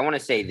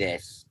say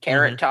this: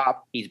 Carrot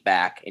Top, he's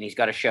back and he's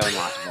got a show in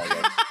Las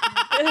Vegas.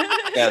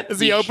 So Is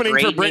he he's opening for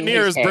straightening Britney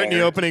or his is Britney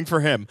hair. opening for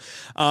him?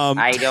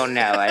 I don't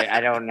know. I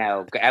don't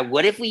know.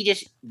 What if we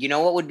just,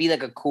 what would be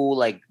like a cool,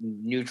 like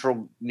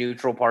neutral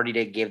party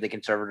to give the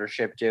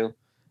conservatorship to?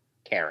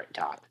 Carrot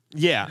Top.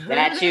 Yeah.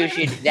 That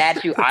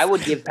too. I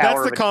would give power. That's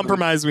of the attorney-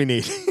 compromise we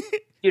need.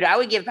 Dude, I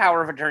would give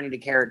power of attorney to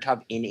Carrot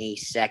Top in a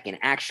second.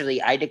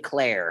 Actually, I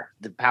declare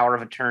the power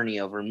of attorney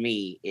over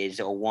me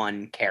is a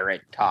 1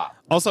 Carrot Top.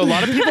 Also, a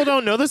lot of people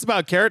don't know this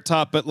about Carrot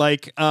Top, but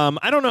like,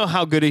 I don't know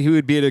how good he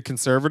would be at a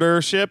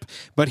conservatorship,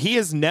 but he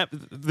is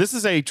this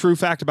is a true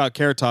fact about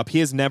Carrot Top. He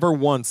has never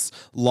once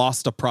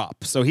lost a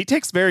prop. So he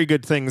takes very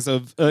good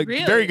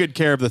very good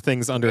care of the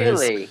things under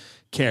Really? his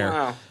care.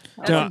 Wow.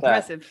 That's Don't-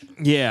 impressive.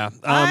 Yeah.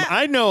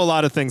 I know a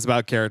lot of things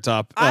about Carrot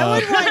Top.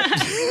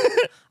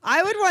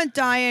 I would want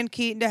Diane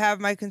Keaton to have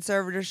my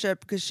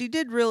conservatorship because she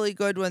did really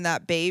good when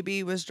that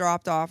baby was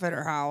dropped off at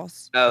her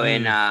house. Oh,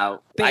 and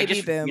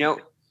Baby boom.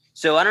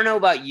 So I don't know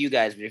about you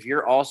guys, but if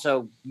you're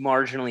also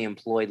marginally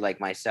employed like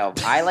myself,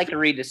 I like to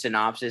read the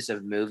synopsis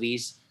of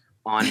movies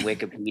on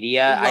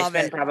Wikipedia. I Love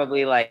spend it.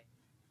 probably like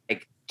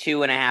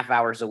 2.5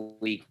 hours a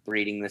week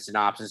reading the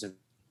synopsis of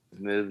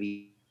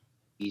movies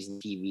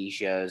and TV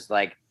shows.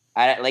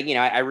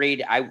 I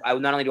read. I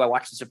not only do I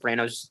watch The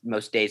Sopranos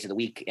most days of the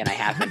week, and I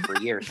have been for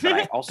years, but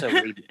I also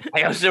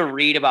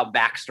read about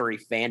backstory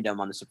fandom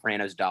on the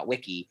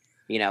Sopranos.wiki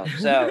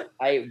So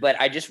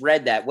I just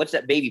read that. What's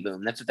that? Baby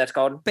Boom. That's what that's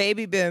called.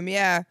 Baby Boom.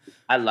 Yeah.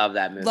 I love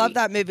that movie. Love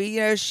that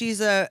movie.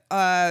 She's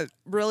a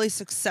really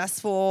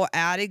successful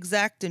ad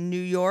exec in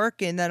New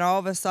York, and then all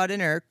of a sudden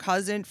her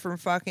cousin from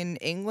fucking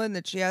England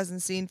that she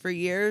hasn't seen for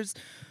years,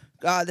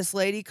 this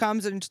lady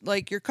comes and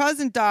like, your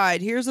cousin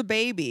died. Here's a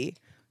baby.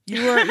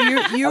 You were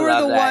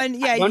the one.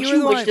 Yeah, Don't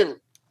you were the one.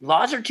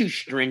 Laws are too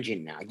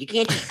stringent now. You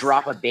can't just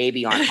drop a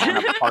baby on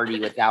a party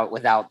without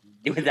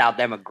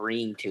them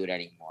agreeing to it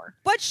anymore.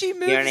 But she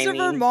moves to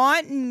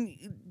Vermont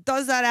and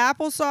does that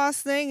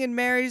applesauce thing and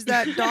marries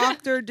that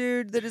doctor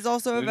dude that is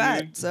also a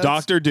vet. So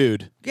Doctor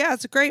Dude. Yeah,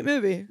 it's a great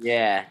movie.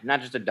 Yeah,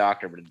 not just a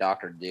doctor, but a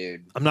doctor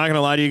dude. I'm not going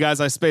to lie to you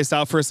guys. I spaced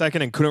out for a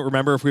second and couldn't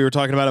remember if we were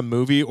talking about a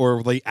movie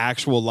or the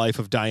actual life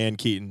of Diane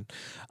Keaton.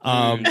 The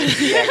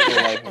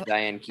actual life of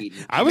Diane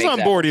Keaton. I was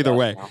on board either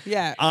way.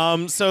 Yeah.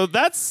 So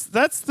that's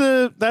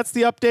the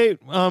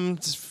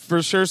update.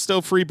 For sure,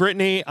 still free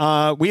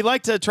Britney. We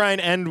like to try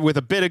and end with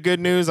a bit of good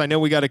news. I know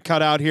we got to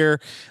cut out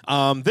here.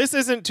 This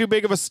isn't too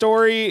big of a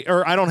story,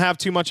 or I don't have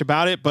too much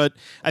about it, but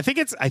I think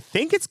it's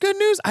good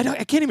news.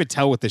 I can't even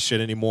tell with this shit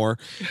anymore.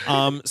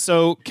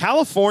 So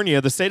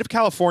California, the state of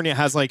California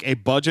has like a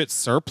budget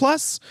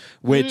surplus,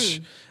 which.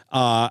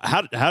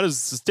 How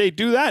does the state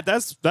do that?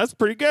 That's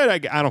pretty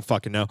good. I don't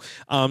fucking know.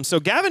 So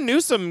Gavin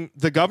Newsom,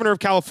 the governor of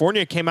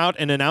California, came out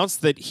and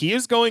announced that he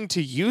is going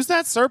to use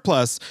that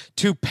surplus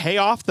to pay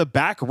off the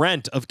back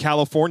rent of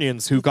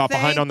Californians who got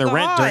behind on their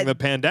rent during the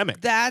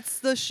pandemic. That's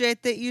the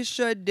shit that you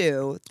should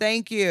do.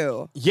 Thank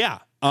you. Yeah.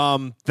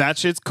 That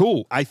shit's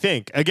cool. I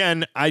think.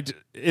 Again,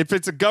 if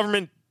it's a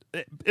government.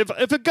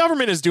 If a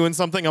government is doing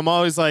something, I'm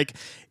always like,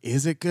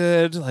 is it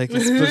good? Like,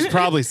 there's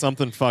probably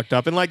something fucked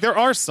up. And like, there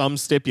are some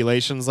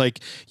stipulations, like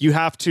you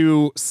have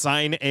to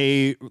sign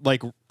a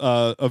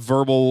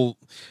verbal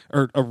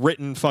or a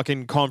written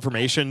fucking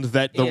confirmation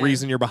that the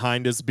reason you're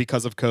behind is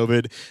because of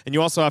COVID. And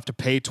you also have to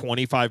pay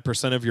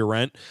 25% of your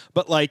rent.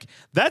 But like,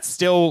 that's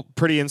still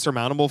pretty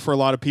insurmountable for a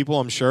lot of people,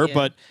 I'm sure. Yeah.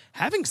 But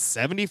having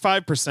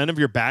 75% of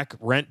your back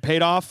rent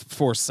paid off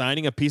for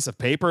signing a piece of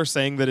paper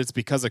saying that it's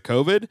because of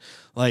COVID,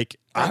 like,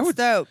 that's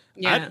dope.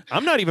 Yeah.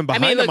 I'm not even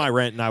behind on my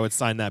rent and I would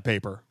sign that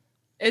paper.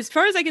 As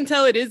far as I can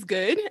tell, it is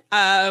good.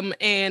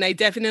 And I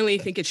definitely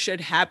think it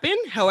should happen.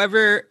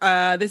 However,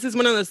 this is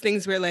one of those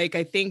things where like,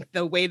 I think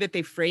the way that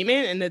they frame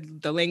it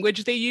and the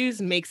language they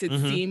use makes it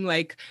seem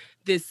like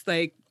this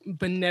like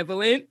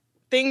benevolent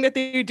thing that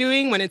they're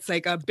doing when it's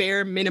like a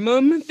bare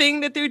minimum thing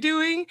that they're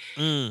doing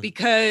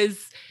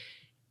because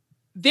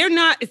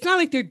it's not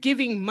like they're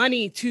giving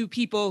money to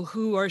people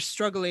who are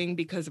struggling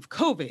because of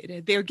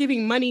COVID. They're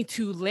giving money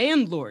to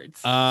landlords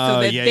so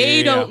that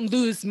they don't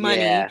lose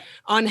money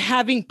on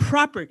having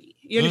property.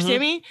 You understand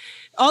me?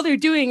 All they're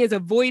doing is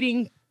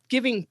avoiding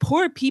giving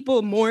poor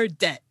people more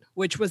debt,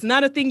 which was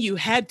not a thing you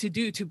had to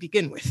do to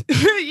begin with.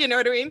 You know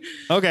what I mean?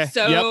 Okay.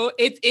 So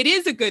it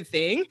is a good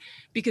thing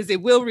because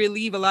it will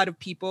relieve a lot of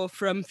people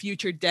from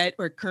future debt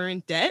or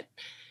current debt,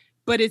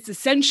 but it's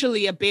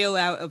essentially a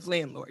bailout of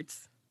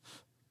landlords.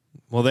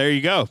 Well, there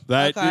you go.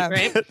 That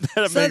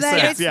makes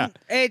sense.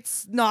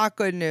 It's not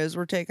good news.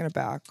 We're taking it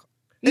back.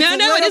 No,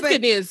 it is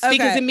good news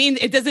because it means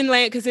it doesn't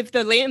land. Because if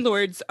the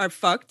landlords are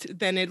fucked,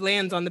 then it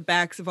lands on the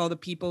backs of all the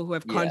people who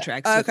have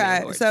contracts.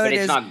 Okay, so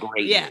it's not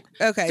great. Yeah.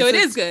 Okay, so it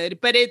is good,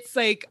 but it's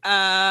like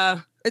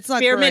it's not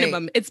bare great.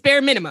 minimum. It's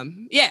bare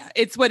minimum. Yeah,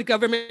 it's what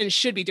government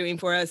should be doing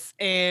for us,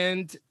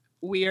 and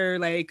we are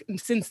like,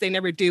 since they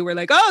never do, we're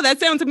like, oh, that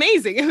sounds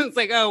amazing. And it's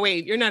like, oh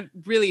wait, you're not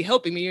really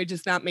helping me. You're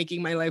just not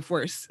making my life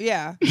worse.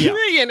 Yeah.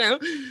 You know.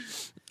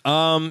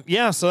 So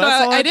that's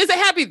all it is a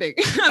happy thing.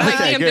 I'm like,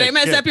 damn, did I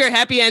mess up your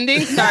happy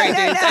ending? Sorry, dude.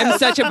 I'm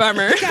such a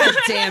bummer. God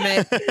damn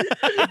it.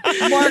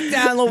 Mark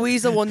down,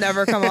 Luisa will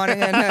never come on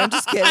again. No, I'm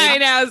just kidding. I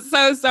know,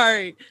 so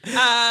sorry.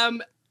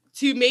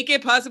 To make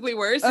it possibly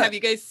worse, have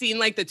you guys seen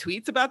like the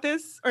tweets about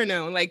this or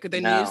no? Like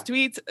the news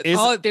tweets?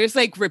 There's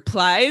like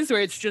replies where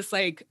it's just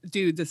like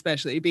dudes,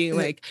 especially being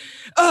like,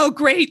 "Oh,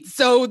 great!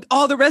 So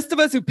all the rest of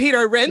us who paid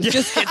our rent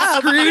just get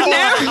screwed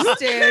now."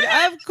 Dude,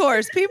 of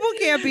course, people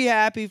can't be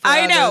happy. For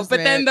I know, others, but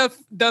man. then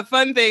the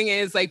fun thing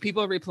is like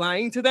people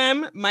replying to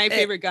them. My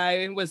favorite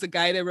guy was the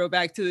guy that wrote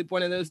back to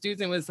one of those dudes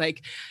and was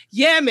like,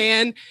 "Yeah,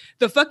 man,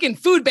 the fucking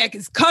food bank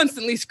is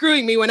constantly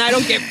screwing me when I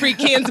don't get free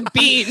cans of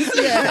beans."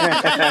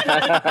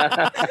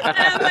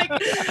 I'm like,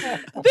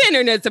 the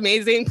internet's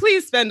amazing.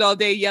 Please spend all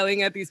day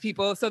yelling at these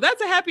people. So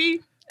that's a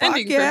happy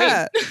ending for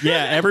me.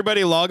 Yeah,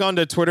 everybody log on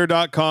to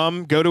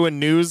twitter.com, go to a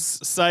news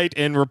site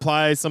and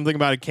reply something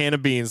about a can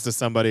of beans to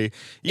somebody.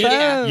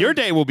 Your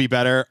day will be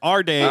better.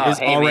 Our day is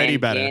already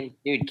better.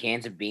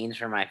 Cans of beans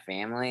for my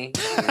family.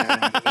 You know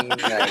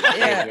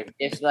what I mean?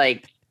 It's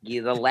like the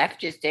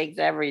left just takes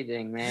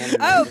everything, man.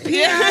 Oh,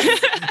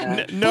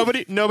 yeah.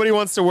 Nobody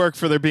wants to work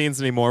for their beans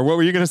anymore. What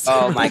were you going to say?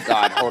 Oh my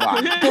God, hold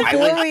on.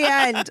 Before we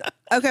end,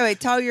 okay, wait,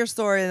 tell your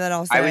story and then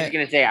I'll say. I was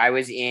going to say I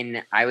was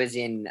in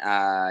in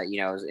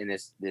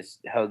this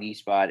hoagie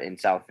spot in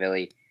South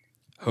Philly.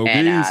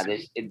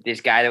 Hoagies. And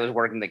this guy that was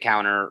working the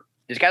counter,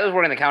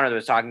 that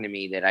was talking to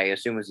me that I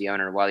assume was the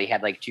owner while he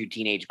had like two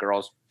teenage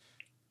girls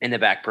in the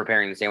back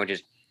preparing the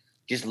sandwiches,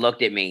 just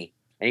looked at me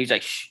and he was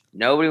like, "Shh,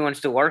 nobody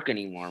wants to work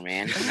anymore,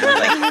 man." And I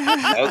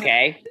was like,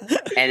 "Okay."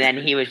 And then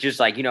he was just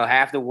like,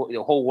 half the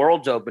whole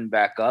world's opened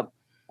back up.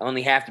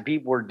 Only half the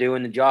people were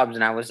doing the jobs.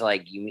 And I was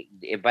like,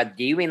 but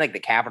do you mean like the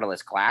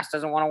capitalist class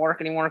doesn't want to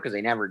work anymore? Because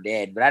they never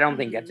did. But I don't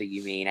think that's what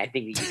you mean. I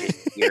think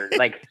that you're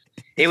like,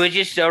 it was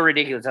just so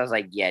ridiculous. I was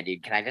like, yeah,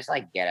 dude, can I just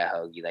like get a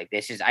hoagie? Like,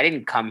 I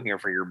didn't come here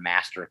for your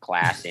master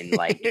class in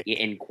like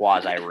in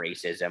quasi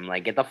racism.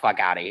 Like, get the fuck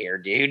out of here,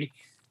 dude.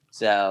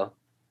 So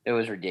it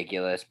was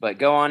ridiculous. But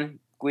go on,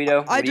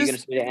 Guido. What are you going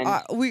to say to end?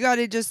 We got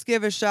to just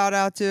give a shout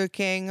out to a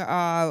king.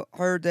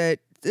 Heard that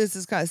this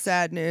is kind of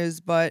sad news,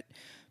 but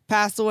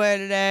passed away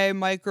today,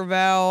 Mike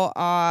Gravel.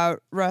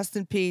 Rest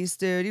in peace,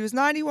 dude. He was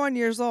 91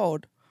 years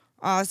old.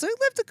 So he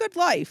lived a good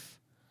life,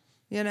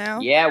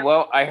 Yeah,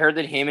 well, I heard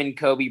that him and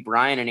Kobe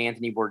Bryant and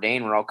Anthony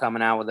Bourdain were all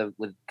coming out with a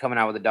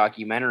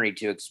documentary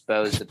to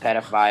expose the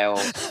pedophile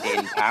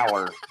in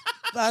power.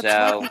 That's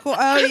fucking cool.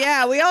 Oh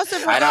yeah, we also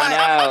forgot. I don't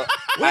know.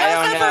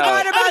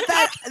 Forgot about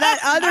that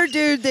other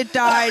dude that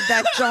died,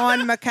 that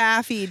John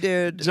McAfee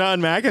dude.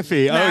 John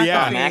McAfee. Oh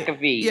yeah,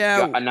 McAfee.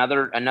 Yeah,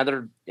 another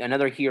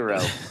hero.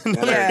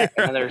 Yeah.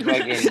 Another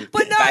fucking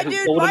But no, guy who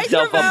dude, pulled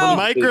himself up from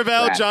Mike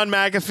Gravel, John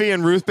McAfee,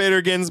 and Ruth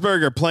Bader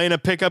Ginsburg are playing a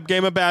pickup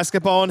game of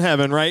babasketball in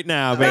heaven right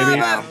now, baby. No,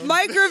 but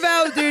Mike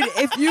Gravel, dude,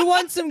 if you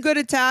want some good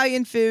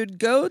Italian food,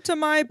 go to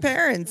my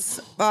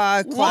parents'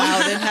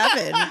 cloud in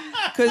heaven.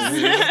 Because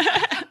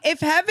if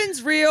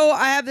heaven's real,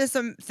 I have this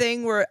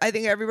thing where I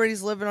think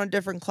everybody's living on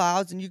different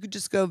clouds, and you could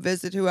just go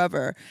visit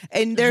whoever.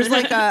 And there's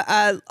like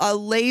a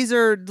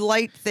laser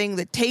light thing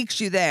that takes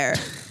you there.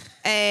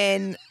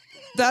 And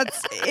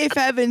that's, if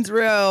heaven's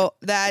real,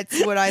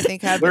 that's what I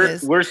think heaven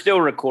is. We're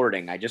still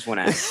recording. I just want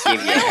to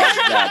give you a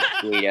heads up,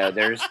 Guido.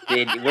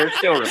 We're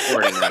still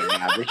recording right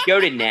now. The show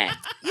didn't end.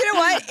 You know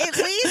what? At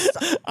least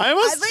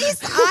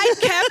I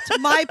kept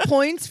my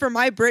points for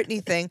my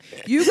Britney thing.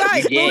 You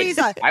guys,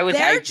 Luisa, I'm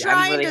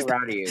really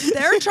proud of you.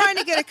 They're trying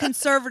to get a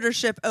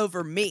conservatorship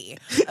over me.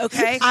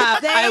 Okay,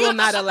 I will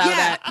not allow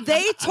that.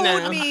 They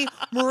told me,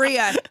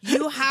 Maria,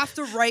 you have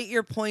to write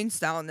your points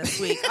down this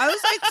week. I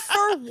was like,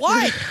 for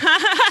what?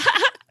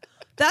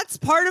 That's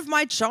part of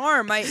my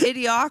charm, my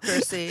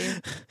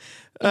idiocracy.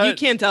 You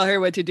can't tell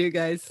her what to do,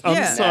 guys.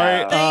 I'm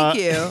sorry. Thank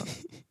you.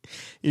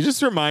 You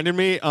just reminded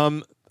me.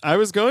 I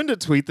was going to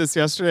tweet this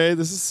yesterday.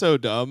 This is so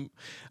dumb.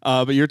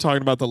 But you're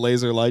talking about the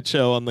laser light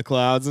show on the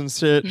clouds and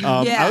shit.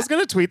 I was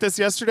going to tweet this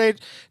yesterday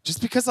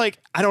just because, like,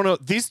 I don't know.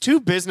 These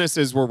two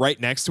businesses were right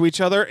next to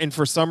each other. And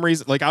for some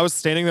reason, like, I was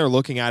standing there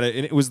looking at it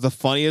and it was the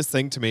funniest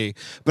thing to me.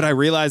 But I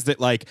realized that,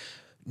 like,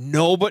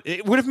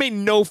 it would have made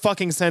no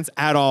fucking sense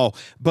at all.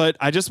 But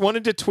I just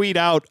wanted to tweet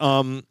out,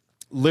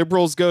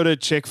 liberals go to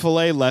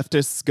Chick-fil-A,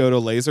 leftists go to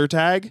laser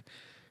tag.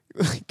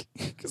 Like,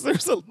 because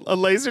there's a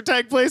laser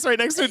tag place right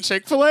next to a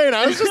Chick-fil-A, and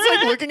I was just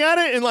like looking at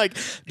it and like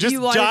just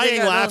dying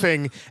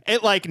laughing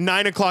at like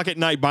 9 o'clock at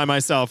night by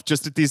myself,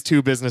 just at these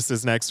two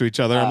businesses next to each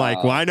other. I'm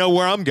like, well, I know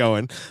where I'm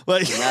going.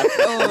 Like,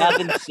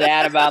 nothing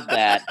sad about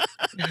that.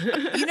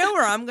 You know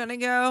where I'm gonna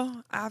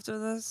go after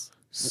this?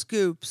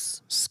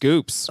 Scoops.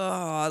 Oh,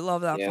 I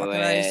love that fucking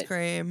ice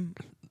cream.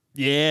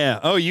 Yeah.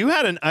 Oh, you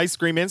had an ice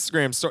cream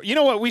Instagram story. You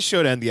know what? We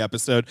should end the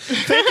episode.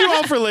 Thank you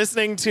all for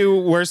listening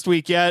to Worst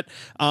Week Yet.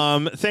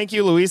 Thank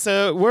you,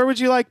 Luisa. Where would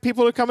you like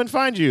people to come and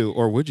find you,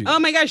 or would you? Oh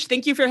my gosh,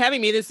 thank you for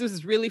having me. This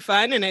was really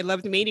fun, and I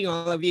loved meeting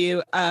all of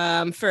you.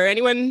 For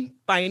anyone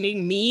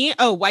finding me,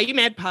 Why You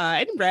Mad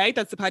Pod, right?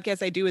 That's the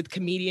podcast I do with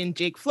comedian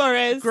Jake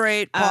Flores.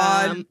 Great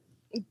pod.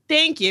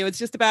 Thank you. It's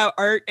just about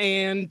art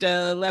and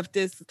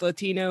leftist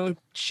Latino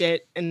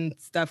shit and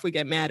stuff we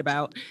get mad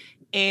about.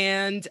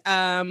 And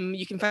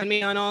you can find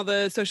me on all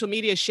the social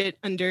media shit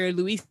under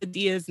Luisa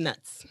Díez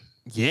Nuts.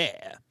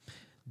 Yeah.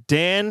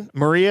 Dan,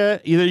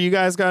 Maria, either of you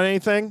guys got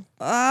anything?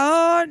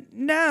 No.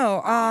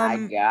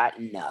 I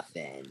got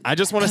nothing. I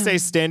just want to say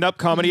stand-up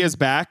comedy is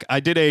back.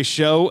 I did a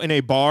show in a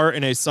bar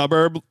in a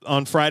suburb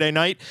on Friday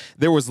night.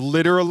 There was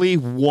literally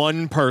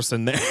one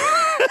person there.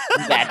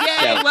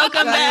 Yay,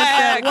 welcome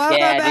back. Welcome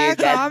back, dude,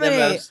 that's comedy.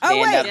 the most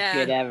stand-up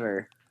kid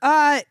ever.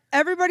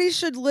 Everybody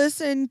should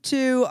listen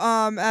to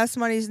S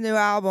Money's new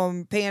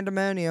album,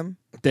 Pandemonium.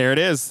 There it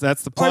is.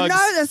 That's the Or plug.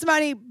 no, S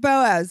Money,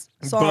 Boaz.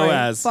 Sorry.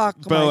 Boaz. Fuck.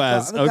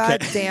 Boaz. God, okay.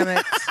 God damn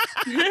it.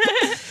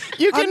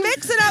 You can I'm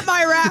mixing up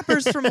my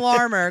rappers from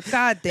Larmer.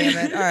 God damn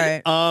it. All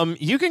right.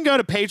 You can go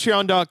to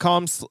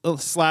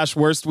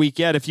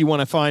patreon.com/worstweekyet if you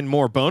want to find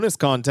more bonus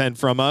content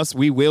from us.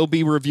 We will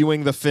be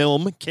reviewing the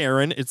film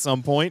Karen at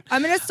some point.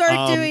 I'm going to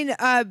start doing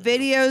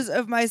videos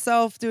of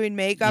myself doing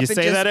makeup You and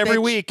say just that every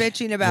week.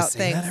 bitching about You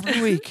say things. that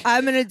every week.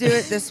 I'm going to do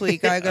it this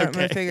week. I'm Okay.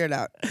 going to figure it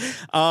out.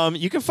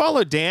 You can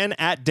follow Dan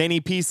at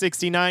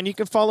DennyP69. You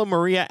can follow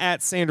Maria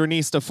at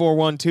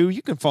Sandronista412.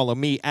 You can follow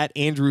me at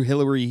Andrew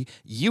Hillary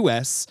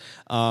US.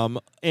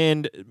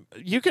 And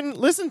you can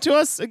listen to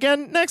us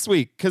again next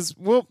week because It's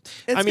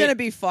going to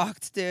be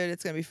fucked, dude.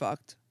 It's going to be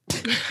fucked.